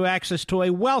AMAC gives you access to a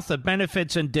wealth of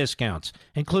benefits and discounts,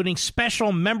 including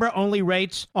special member-only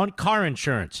rates on car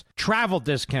insurance, travel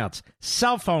discounts,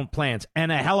 cell phone plans,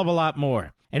 and a hell of a lot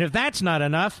more. And if that's not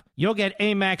enough, you'll get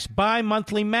AMAC's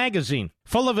bi-monthly magazine,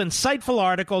 full of insightful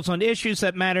articles on issues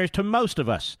that matter to most of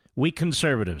us, we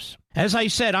conservatives. As I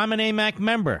said, I'm an AMAC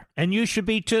member, and you should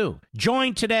be too.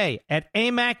 Join today at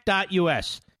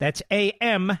amac.us. That's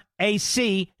AMAC.us.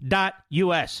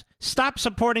 Stop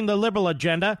supporting the liberal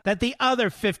agenda that the other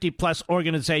 50-plus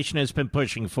organization has been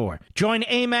pushing for. Join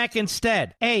AMAC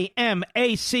instead. AMAC.us.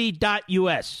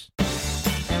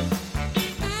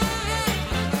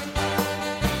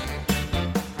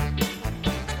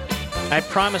 I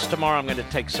promise tomorrow I'm going to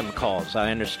take some calls.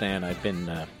 I understand I've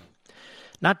been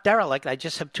not derelict. I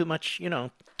just have too much,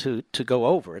 to go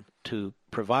over, to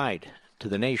provide to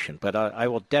the nation. But I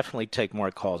will definitely take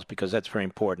more calls because that's very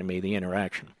important to me, the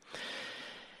interaction.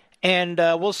 And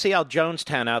we'll see how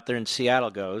Jonestown out there in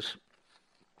Seattle goes.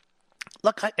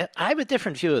 Look, I have a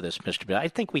different view of this, Mr. Bill. I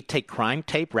think we take crime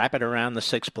tape, wrap it around the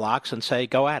 6 blocks, and say,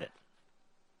 go at it.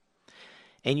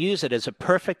 And use it as a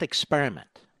perfect experiment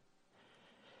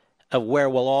of where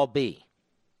we'll all be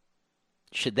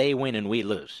should they win and we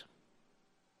lose.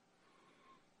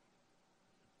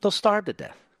 They'll starve to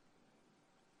death.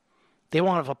 They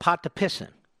won't have a pot to piss in.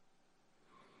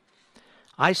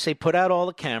 I say put out all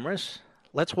the cameras.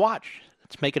 Let's watch.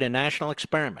 Let's make it a national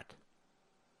experiment.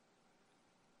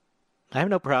 I have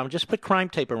no problem. Just put crime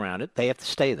tape around it. They have to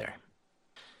stay there.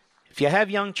 If you have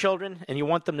young children and you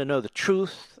want them to know the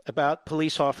truth about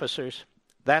police officers,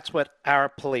 that's what Our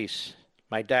Police,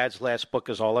 my dad's last book,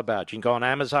 is all about. You can go on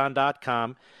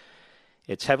Amazon.com.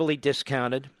 It's heavily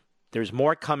discounted. There's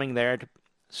more coming there,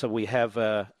 so we have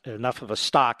enough of a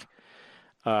stock.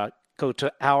 Go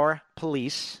to Our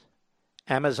Police,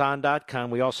 Amazon.com.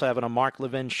 We also have it on Mark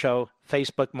Levin Show,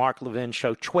 Facebook, Mark Levin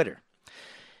Show, Twitter.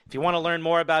 If you want to learn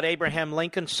more about Abraham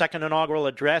Lincoln's second inaugural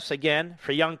address, again,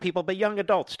 for young people, but young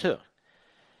adults too,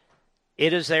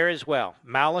 it is there as well.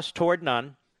 Malice Toward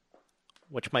None,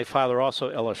 which my father also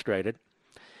illustrated.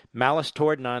 Malice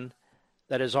Toward None,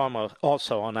 that is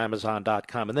also on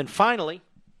Amazon.com. And then finally,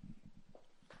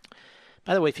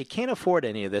 by the way, if you can't afford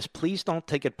any of this, please don't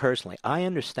take it personally. I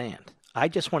understand. I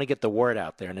just want to get the word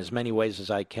out there in as many ways as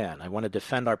I can. I want to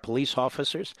defend our police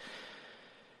officers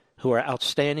who are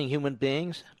outstanding human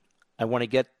beings. I want to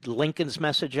get Lincoln's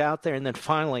message out there. And then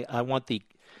finally, I want the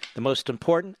most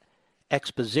important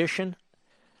exposition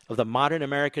of the modern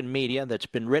American media that's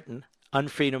been written on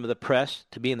freedom of the press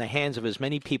to be in the hands of as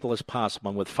many people as possible.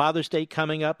 And with Father's Day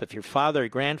coming up, if your father or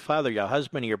grandfather, your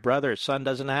husband or your brother or son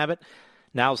doesn't have it,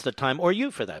 now's the time, or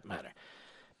you for that matter,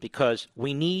 because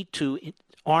we need to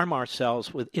arm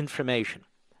ourselves with information,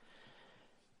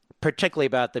 particularly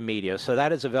about the media. So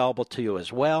that is available to you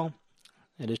as well.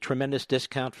 It is a tremendous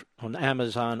discount on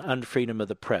Amazon on freedom of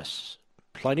the press.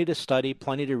 Plenty to study,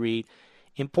 plenty to read.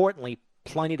 Importantly,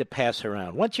 plenty to pass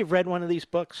around. Once you've read one of these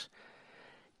books,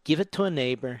 give it to a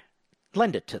neighbor,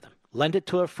 lend it to them. Lend it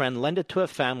to a friend, lend it to a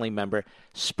family member.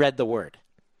 Spread the word.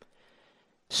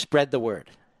 Spread the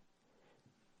word.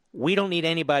 We don't need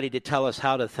anybody to tell us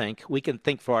how to think. We can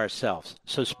think for ourselves.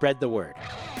 So spread the word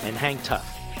and hang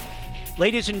tough.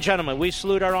 Ladies and gentlemen, we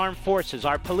salute our armed forces,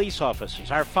 our police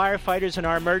officers, our firefighters, and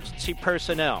our emergency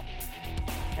personnel.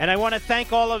 And I want to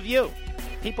thank all of you,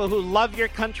 people who love your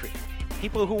country,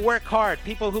 people who work hard,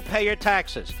 people who pay your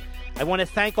taxes. I want to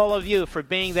thank all of you for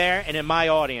being there and in my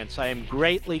audience. I am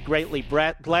greatly, greatly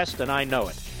blessed, and I know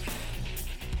it.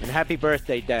 And happy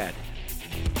birthday, Dad.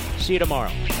 See you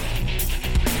tomorrow.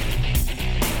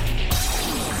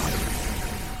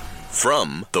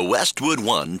 From the Westwood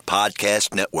One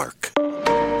Podcast Network.